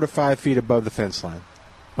 4 to 5 feet above the fence line.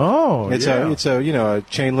 Oh, it's a a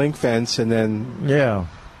chain link fence, and then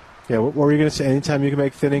what were you going to say? Anytime you can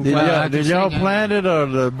make thinning. Did y'all plant it or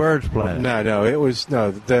the birds plant it? No, it was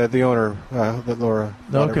the owner, the Laura.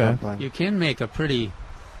 Okay. You can make a pretty.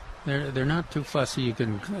 They're not too fussy. You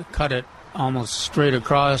can cut it almost straight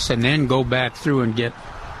across and then go back through and get.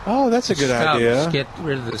 Oh, that's a good idea. Get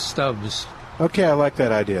rid of the stubs. Okay, I like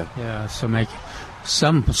that idea. Yeah, so make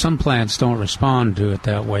some plants don't respond to it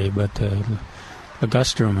that way, but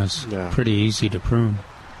ligustrum is pretty easy to prune.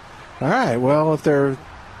 All right. Well, if there are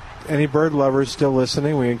any bird lovers still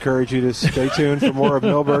listening, we encourage you to stay tuned for more of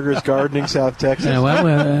Milberger's Gardening, South Texas.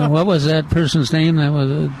 What was that person's name? That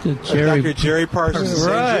was Dr. Jerry Parsons.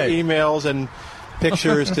 Right. Send your emails and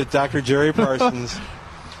pictures to Dr. Jerry Parsons.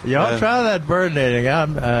 Y'all try that bird netting.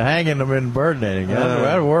 I'm hanging them in bird netting.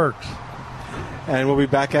 That works. And we'll be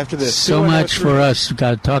back after this. So much for us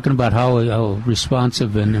talking about how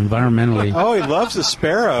responsive and environmentally. Oh, he loves the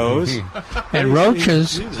sparrows. And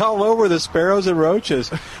roaches. He's all over the sparrows and roaches.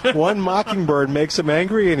 One mockingbird makes him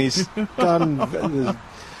angry, and he's done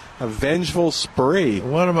a vengeful spree.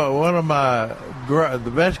 One of the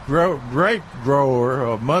best grape grower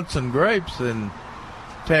of Munson grapes in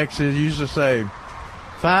Texas used to say,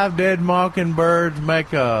 5 dead mockingbirds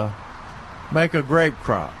make a grape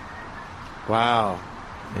crop. Wow!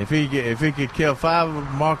 If he could kill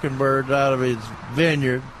 5 mockingbirds out of his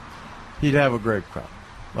vineyard, he'd have a grape crop.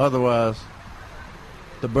 Otherwise,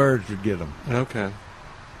 the birds would get them. Okay.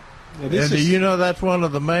 And you know that's one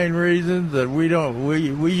of the main reasons that we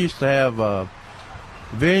used to have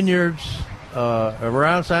vineyards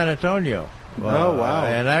around San Antonio. Oh wow!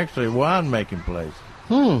 And actually winemaking place.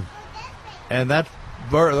 And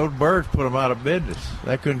those birds put them out of business.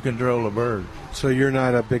 They couldn't control the birds. So you're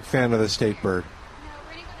not a big fan of the state bird?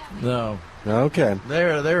 No. Okay.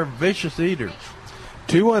 They're vicious eaters.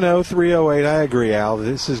 210-308. I agree, Al.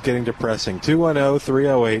 This is getting depressing.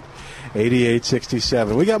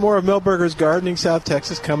 210-308-8867. We got more of Milberger's Gardening, South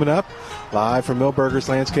Texas, coming up. Live from Milberger's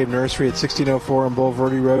Landscape Nursery at 1604 on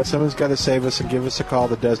Boulevardy Road. Someone's got to save us and give us a call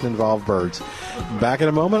that doesn't involve birds. Back in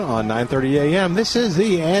a moment on 9:30 a.m. This is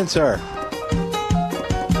The Answer.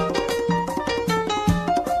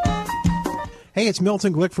 Hey, it's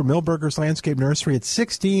Milton Glick from Milberger's Landscape Nursery at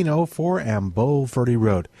 1604 and Bulverde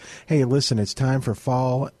Road. Hey, listen, it's time for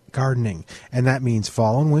fall gardening, and that means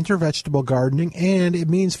fall and winter vegetable gardening, and it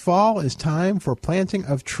means fall is time for planting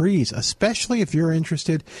of trees, especially if you're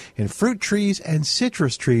interested in fruit trees and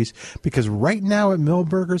citrus trees, because right now at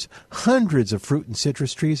Milberger's, hundreds of fruit and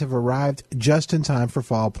citrus trees have arrived just in time for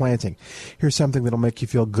fall planting. Here's something that'll make you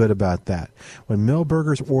feel good about that. When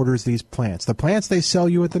Milberger's orders these plants, the plants they sell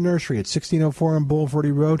you at the nursery at 1604 on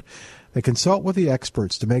Bulverde Road, they consult with the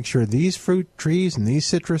experts to make sure these fruit trees and these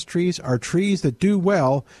citrus trees are trees that do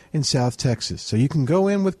well in South Texas. So you can go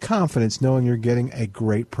in with confidence knowing you're getting a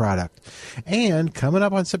great product. And coming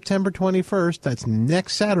up on September 21st, that's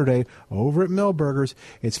next Saturday, over at Milberger's,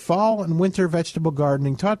 it's fall and winter vegetable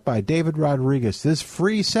gardening taught by David Rodriguez. This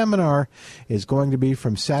free seminar is going to be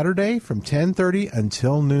from Saturday from 10:30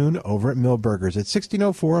 until noon over at Milberger's at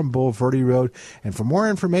 1604 on Bulverde Road. And for more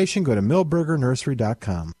information, go to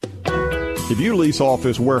milbergernursery.com. If you lease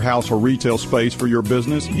office, warehouse, or retail space for your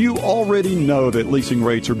business, you already know that leasing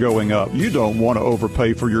rates are going up. You don't want to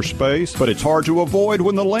overpay for your space, but it's hard to avoid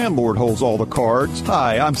when the landlord holds all the cards.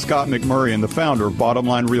 Hi, I'm Scott McMurray, the founder of Bottom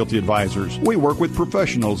Line Realty Advisors. We work with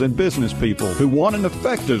professionals and business people who want an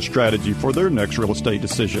effective strategy for their next real estate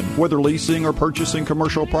decision. Whether leasing or purchasing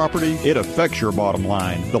commercial property, it affects your bottom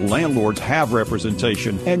line. The landlords have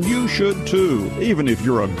representation, and you should too. Even if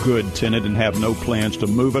you're a good tenant and have no plans to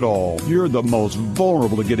move at all, you're the most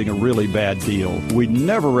vulnerable to getting a really bad deal. We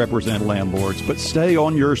never represent landlords, but stay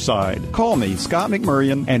on your side. Call me, Scott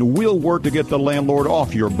McMurray, and we'll work to get the landlord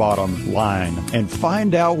off your bottom line and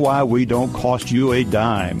find out why we don't cost you a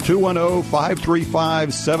dime.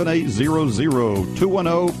 210-535-7800.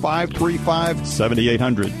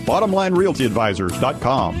 210-535-7800.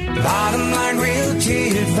 BottomLineRealtyAdvisors.com. Bottom Line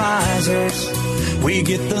Realty Advisors. We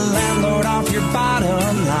get the landlord off your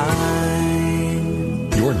bottom line.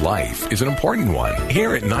 Your life is an important one.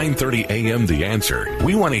 Here at 9:30 a.m. The Answer,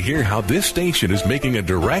 we want to hear how this station is making a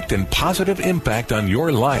direct and positive impact on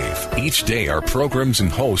your life. Each day, our programs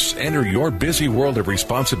and hosts enter your busy world of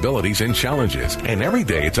responsibilities and challenges. And every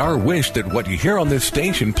day, it's our wish that what you hear on this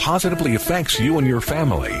station positively affects you and your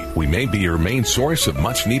family. We may be your main source of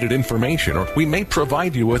much-needed information, or we may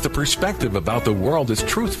provide you with a perspective about the world that's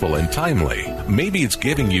truthful and timely. Maybe it's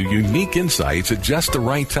giving you unique insights at just the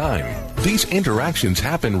right time. These interactions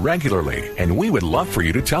happen regularly, and we would love for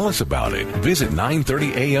you to tell us about it. Visit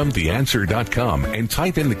 930amtheanswer.com and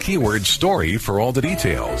type in the keyword story for all the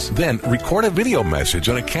details. Then record a video message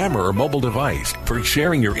on a camera or mobile device. For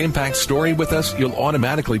sharing your impact story with us, you'll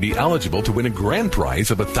automatically be eligible to win a grand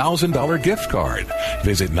prize of a $1,000 gift card.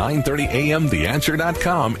 Visit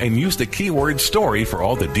 930amtheanswer.com and use the keyword story for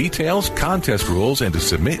all the details, contest rules, and to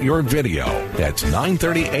submit your video. That's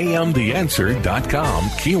 930amtheanswer.com,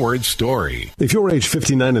 keyword story. If you're age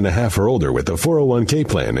 59 and a half or older with a 401k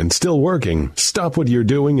plan and still working, stop what you're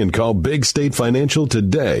doing and call Big State Financial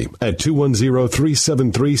today at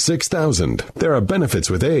 210-373-6000. There are benefits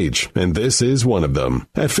with age, and this is one of them.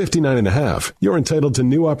 At 59 and a half, you're entitled to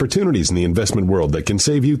new opportunities in the investment world that can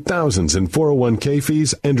save you thousands in 401k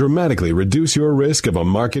fees and dramatically reduce your risk of a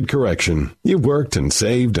market correction. You've worked and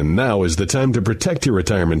saved, and now is the time to protect your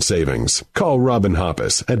retirement savings. Call Robin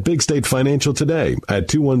Hoppus at Big State Financial today at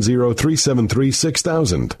 210-373-6000.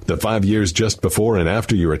 The 5 years just before and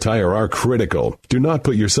after you retire are critical. Do not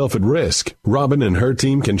put yourself at risk. Robin and her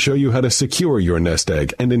team can show you how to secure your nest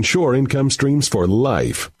egg and ensure income streams for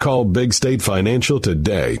life. Call Big State Financial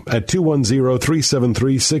today at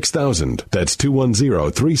 210-373-6000. That's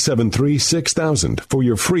 210-373-6000 for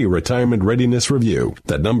your free retirement readiness review.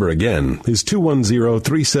 That number again is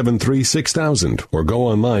 210-373-6000, or go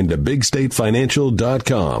online to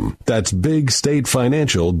BigStateFinancial.com. That's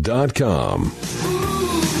BigStateFinancial.com.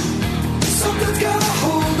 Something's got a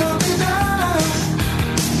hold of me now.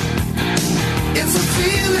 It's a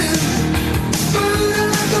feeling, burning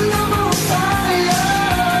like a love on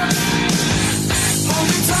fire. Hold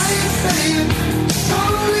me tight, babe.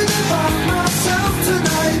 Don't leave me by myself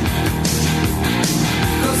tonight.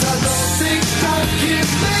 'Cause I don't think I can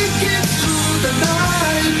make it through the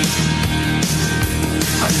night.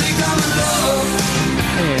 I think I'm in love.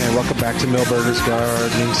 And welcome back to Milberger's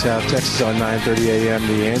Gardening, South Texas on 9:30 a.m.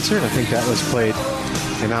 The Answer. And I think that was played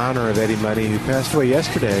in honor of Eddie Money, who passed away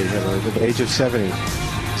yesterday at the age of 70.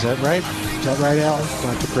 Is that right? Is that right, Al?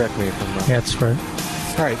 You'll have to correct me if I'm wrong. That's right.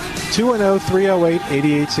 All right.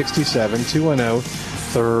 210-308-8867.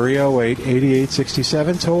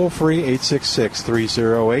 210-308-8867. Toll free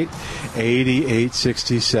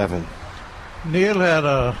 866-308-8867. Neil had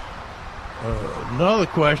another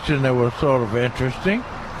question that was sort of interesting.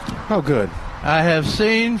 Oh, good. I have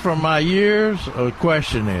seen from my years of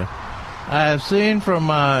questioning, I have seen from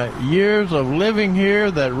my years of living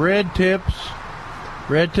here that red tip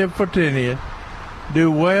Photinia,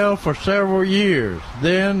 do well for several years.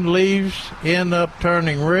 Then leaves end up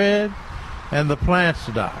turning red and the plants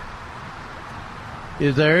die.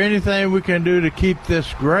 Is there anything we can do to keep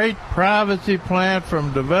this great privacy plant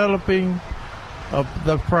from developing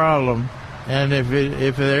the problem? And if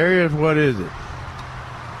there is, what is it?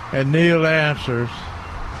 And Neil answers,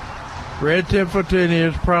 red tip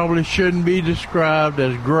photinias probably shouldn't be described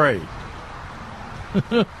as great.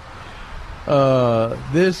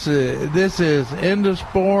 This is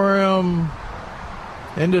Endosporium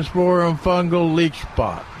fungal leech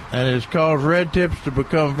spot, and it has caused red tips to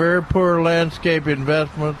become very poor landscape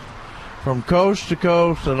investments from coast to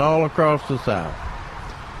coast and all across the South.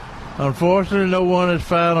 Unfortunately, no one has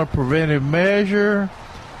found a preventive measure,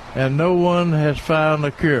 and no one has found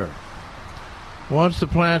a cure. Once the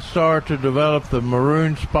plants start to develop the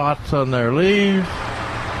maroon spots on their leaves,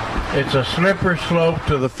 it's a slippery slope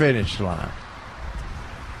to the finish line.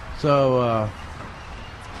 So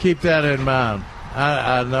keep that in mind.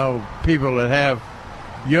 I know people that have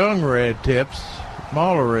young red tips,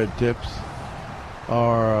 smaller red tips,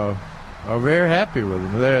 are very happy with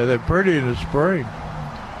them. They're pretty in the spring.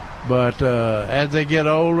 But as they get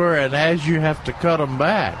older and as you have to cut them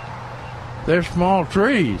back, they're small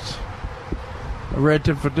trees. Red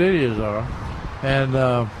tip photinias are. And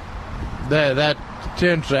that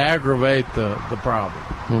tends to aggravate the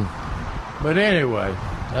problem. But anyway,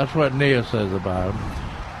 that's what Neil says about them.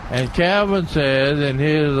 And Calvin says in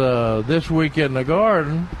his This Week in the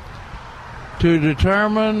Garden, to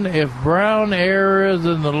determine if brown areas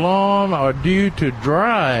in the lawn are due to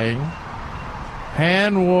drying,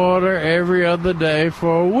 hand water every other day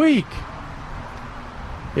for a week.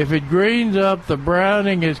 If it greens up, the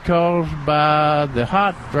browning is caused by the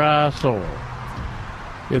hot, dry soil.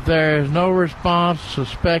 If there is no response,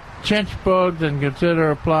 suspect chinch bugs and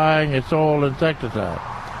consider applying a soil insecticide.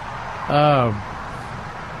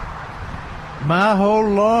 My whole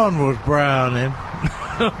lawn was browning.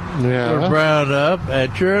 Was browned up,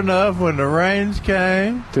 and sure enough, when the rains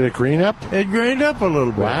came, did it green up? It greened up a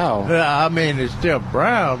little bit. Wow! I mean, it's still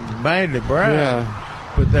brown, mainly brown. Yeah.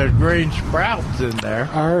 But there's green sprouts in there.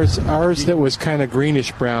 Ours that was kind of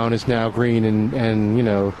greenish brown is now green, and you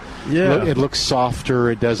know, it looks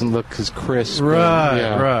softer. It doesn't look as crisp.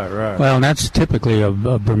 Right. Well, and that's typically a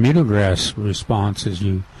Bermuda grass response,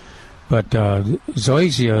 But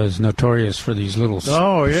zoysia is notorious for these little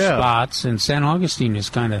spots, and San Augustine is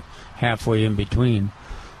kind of halfway in between.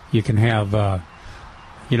 You can have,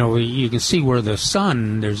 you can see where the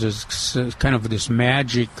sun, there's this kind of this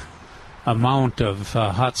magic amount of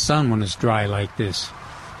hot sun when it's dry like this,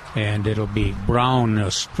 and it'll be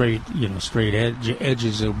brown, straight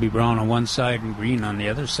edges. It'll be brown on one side and green on the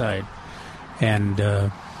other side, and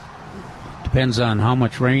depends on how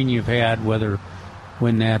much rain you've had,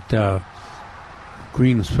 when that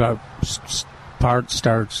green part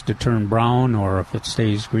starts to turn brown or if it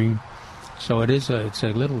stays green. So it's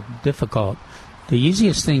a little difficult. The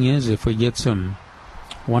easiest thing is if we get some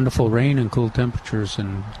wonderful rain and cool temperatures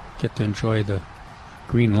and get to enjoy the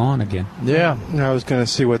green lawn again. Yeah. I was going to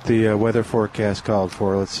see what the weather forecast called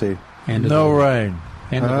for. Let's see. No rain.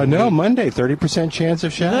 No, Monday, 30% chance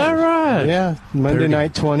of showers. Is that right? Yeah, Monday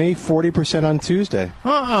night 20, 40% on Tuesday.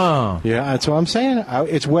 Yeah, that's what I'm saying.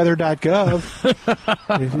 It's weather.gov.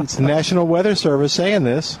 It's the National Weather Service saying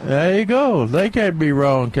this. There you go. They can't be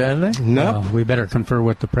wrong, can they? No. We better confer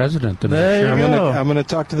with the president. There you go. I'm going to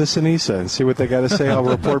talk to the Sinisa and see what they got to say. I'll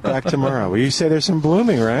report back tomorrow. Well, you say there's some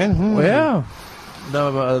blooming, right? Well,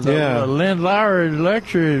 the Lynn Lowry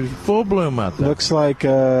lecture is full bloom out there. Looks like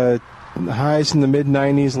highs in the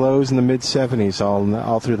mid-90s, lows in the mid-70s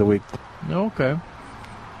all through the week. Okay.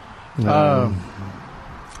 Well,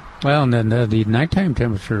 and then the nighttime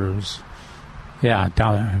temperatures,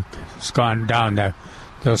 down. It's gone down there.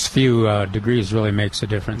 Those few degrees really makes a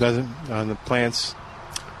difference. Does it? On the plants?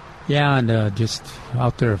 Yeah, and just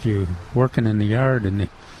out there, if you're working in the yard in the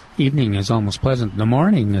evening is almost pleasant. The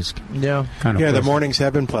morning is kind of pleasant. The mornings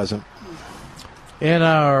have been pleasant. In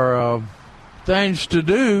our things to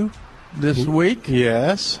do this week,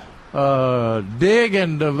 yes, dig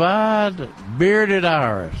and divide bearded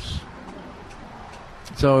iris.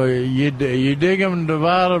 So you dig them and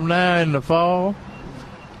divide them now in the fall,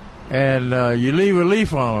 and you leave a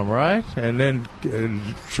leaf on them, right? And then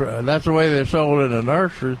that's the way they're sold in the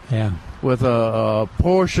nursery. Yeah, with a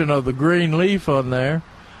portion of the green leaf on there,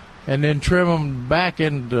 and then trim them back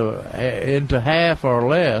into half or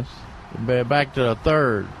less, back to a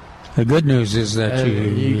third. The good news is that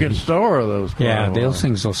you can store those. Yeah, those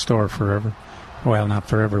things will store forever. Well, not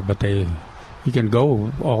forever, but you can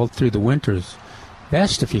go all through the winters.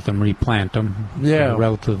 Best if you can replant them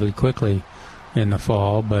relatively quickly in the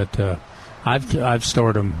fall. But I've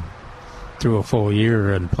stored them through a full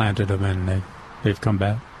year and planted them, and they've come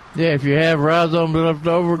back. Yeah, if you have rhizomes left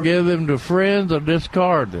over, give them to friends or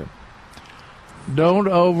discard them. Don't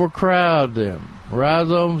overcrowd them.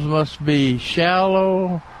 Rhizomes must be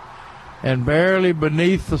shallow and barely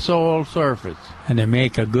beneath the soil surface. And they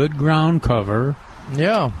make a good ground cover.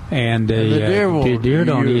 Yeah. And the deer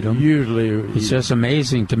don't eat them. Usually. It's just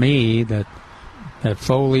amazing to me that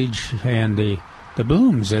foliage and the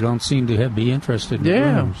blooms, they don't seem to be interested in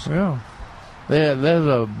blooms. Yeah. There's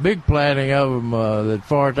a big planting of them that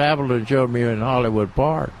Forrest Appleton showed me in Hollywood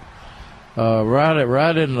Park.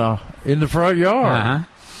 Right in the front yard.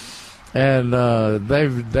 And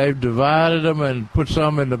they've divided them and put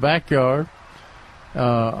some in the backyard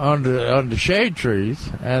under shade trees,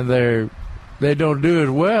 and they don't do as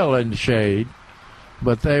well in the shade,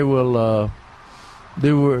 but they will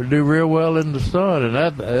do real well in the sun. And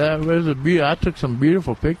that was I took some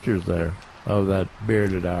beautiful pictures there of that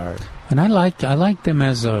bearded iris. And I like them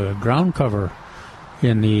as a ground cover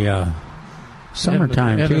in the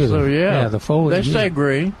summertime too. The foliage. They stay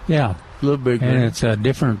green. Yeah. A little bit green. And it's a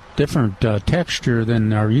different texture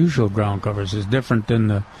than our usual ground covers. It's different than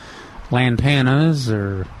the lantanas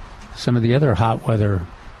or some of the other hot weather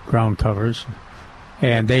ground covers.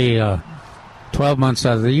 And they, 12 months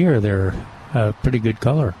out of the year, they're a pretty good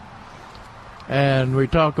color. And we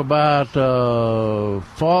talk about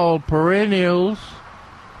fall perennials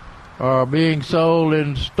are being sold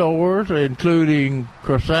in stores, including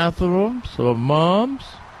chrysanthemums or mums.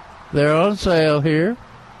 They're on sale here.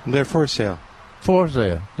 They're for sale. For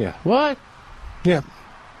sale? Yeah. What? Yeah.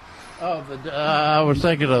 Oh, I was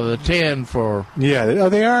thinking of the 10 for... Yeah,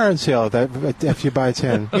 they are on sale if you buy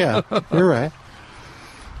 10. Yeah, you're right.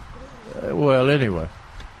 Well, anyway.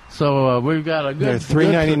 So we've got a good... They're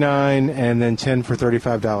 $3.99 and then 10 for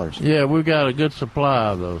 $35. Yeah, we've got a good supply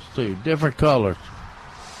of those, too. Different colors.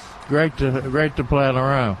 Great to plant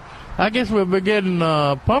around. I guess we'll be getting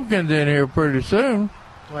pumpkins in here pretty soon.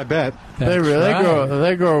 I bet. They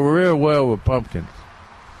grow real well with pumpkins.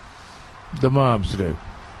 The moms do.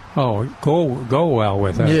 Oh, go well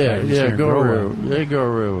with that. They grow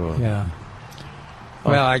real well. Yeah.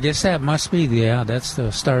 Well, I guess that must be that's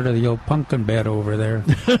the start of the old pumpkin bed over there.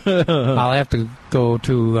 I'll have to go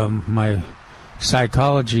to my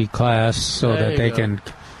psychology class so that they can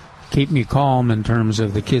keep me calm in terms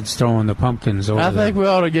of the kids throwing the pumpkins over I think we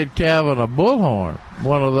ought to get Calvin a bullhorn,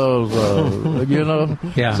 one of those,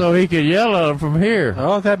 so he could yell at them from here.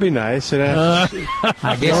 Oh, that'd be nice. I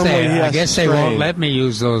guess they won't let me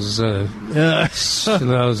use those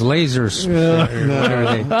lasers.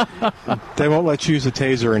 They won't let you use a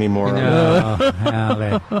taser anymore.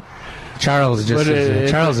 No, Charles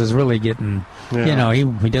is really getting. Yeah.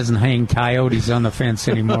 He doesn't hang coyotes on the fence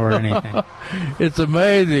anymore or anything. It's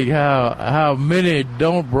amazing how many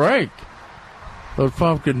don't break. Those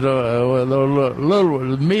pumpkins, those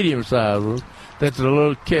little medium sized ones that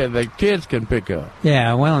the kids can pick up.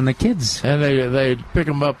 Yeah, well, and the kids and they pick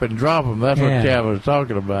them up and drop them. That's what Calvin was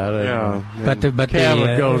talking about. But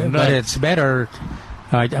it's better.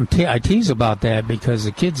 I tease about that because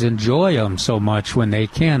the kids enjoy them so much when they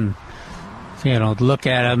can. Look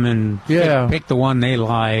at them and pick the one they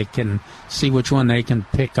like and see which one they can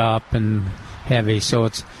pick up and heavy. So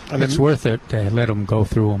it's worth it to let them go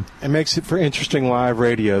through them. It makes it for interesting live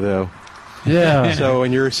radio, though. Yeah. So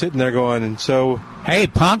when you're sitting there going, hey,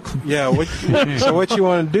 punk. Yeah. So what you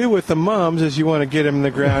want to do with the mums is you want to get them in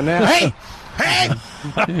the ground now. Hey,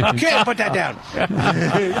 you can't put that down.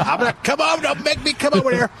 I'm gonna come over. Don't make me come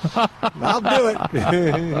over here. I'll do it.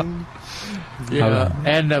 Yeah,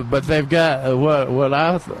 but they've got what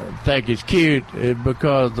I think is cute is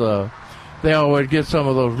because they always get some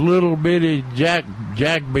of those little bitty Jack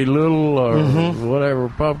be little or whatever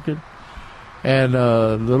pumpkin, and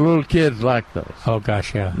the little kids like those. Oh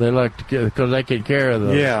gosh, yeah, they like to because they can carry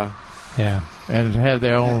those. Yeah, and have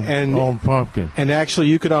their own pumpkin. And actually,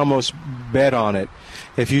 you could almost bet on it.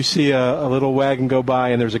 If you see a little wagon go by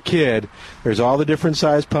and there's a kid, there's all the different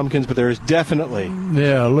sized pumpkins, but there's definitely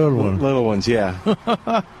little ones. Little ones, yeah.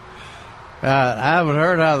 I haven't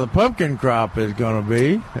heard how the pumpkin crop is going to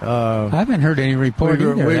be. I haven't heard any report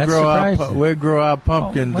either. We grow our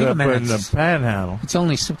pumpkins up in the Panhandle. It's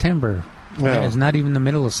only September. Yeah. It's not even the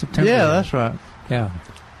middle of September. Yeah, that's right. Yeah,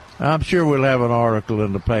 I'm sure we'll have an article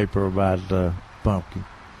in the paper about pumpkin.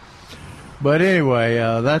 But anyway,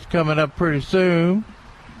 that's coming up pretty soon.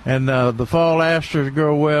 And the fall asters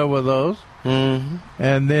grow well with those. Mm-hmm.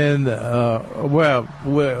 And then, the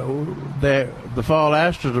fall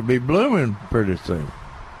asters will be blooming pretty soon.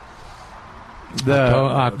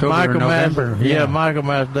 October, November.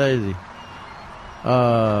 Michaelmas daisy.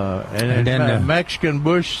 And then Mexican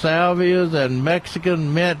bush salvias and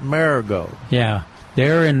Mexican mint marigold. Yeah,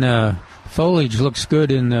 they're in foliage looks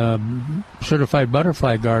good in certified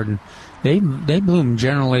butterfly garden. They bloom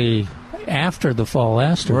generally after the fall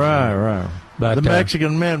asters. Right. But the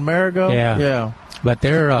Mexican mint marigold. Yeah. But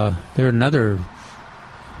they're another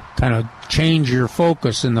kind of change your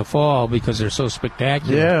focus in the fall because they're so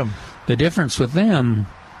spectacular. Yeah. The difference with them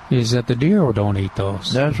is that the deer don't eat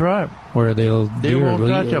those. That's right. Where deer won't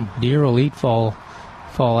touch them. Deer will eat fall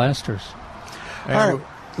asters. All right.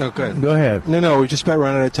 No, good. Go ahead. No, we just about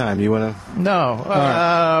run out of time. You want to? No.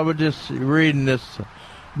 I was just reading this.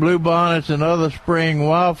 Bluebonnets and other spring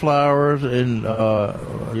wildflowers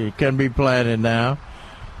can be planted now.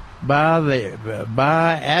 Buy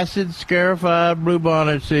acid scarified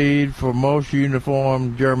bluebonnet seed for most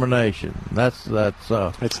uniform germination. That's Neil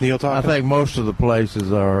talking. I think most of the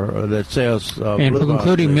places that sells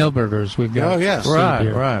including Milberger's. We've got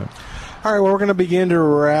right. All right, well, we're going to begin to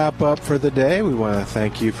wrap up for the day. We want to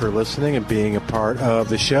thank you for listening and being a part of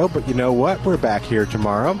the show. But you know what? We're back here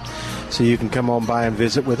tomorrow, so you can come on by and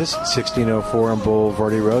visit with us at 1604 on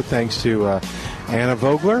Boulevardy Road. Thanks to Anna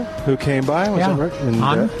Vogler, who came by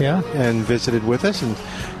and visited with us. And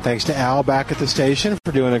thanks to Al back at the station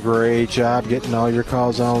for doing a great job getting all your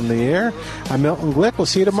calls on the air. I'm Milton Glick. We'll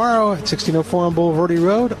see you tomorrow at 1604 on Boulevardy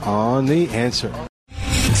Road on The Answer.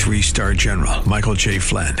 3-star General Michael J.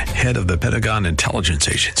 Flynn, head of the Pentagon Intelligence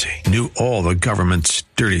Agency, knew all the government's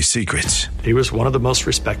dirty secrets. He was one of the most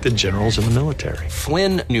respected generals in the military.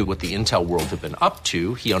 Flynn knew what the intel world had been up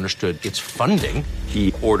to. He understood its funding.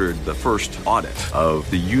 He ordered the first audit of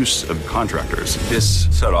the use of contractors. This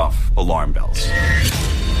set off alarm bells.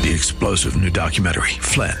 The explosive new documentary,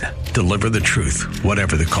 Flynn, Deliver the Truth,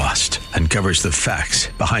 Whatever the Cost, uncovers the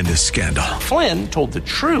facts behind this scandal. Flynn told the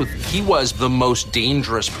truth. He was the most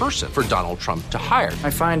dangerous person for Donald Trump to hire. I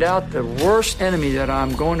find out the worst enemy that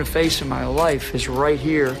I'm going to face in my life is right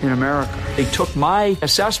here in America. They took my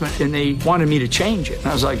assessment and they wanted me to change it. And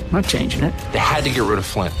I was like, I'm not changing it. They had to get rid of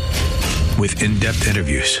Flynn. With in-depth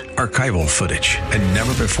interviews, archival footage, and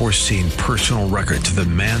never-before-seen personal records of the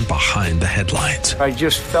man behind the headlines. I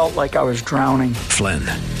just felt like I was drowning. Flynn,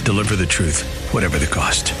 Deliver the Truth, Whatever the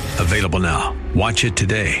Cost. Available now. Watch it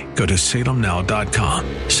today. Go to salemnow.com.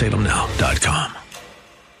 salemnow.com.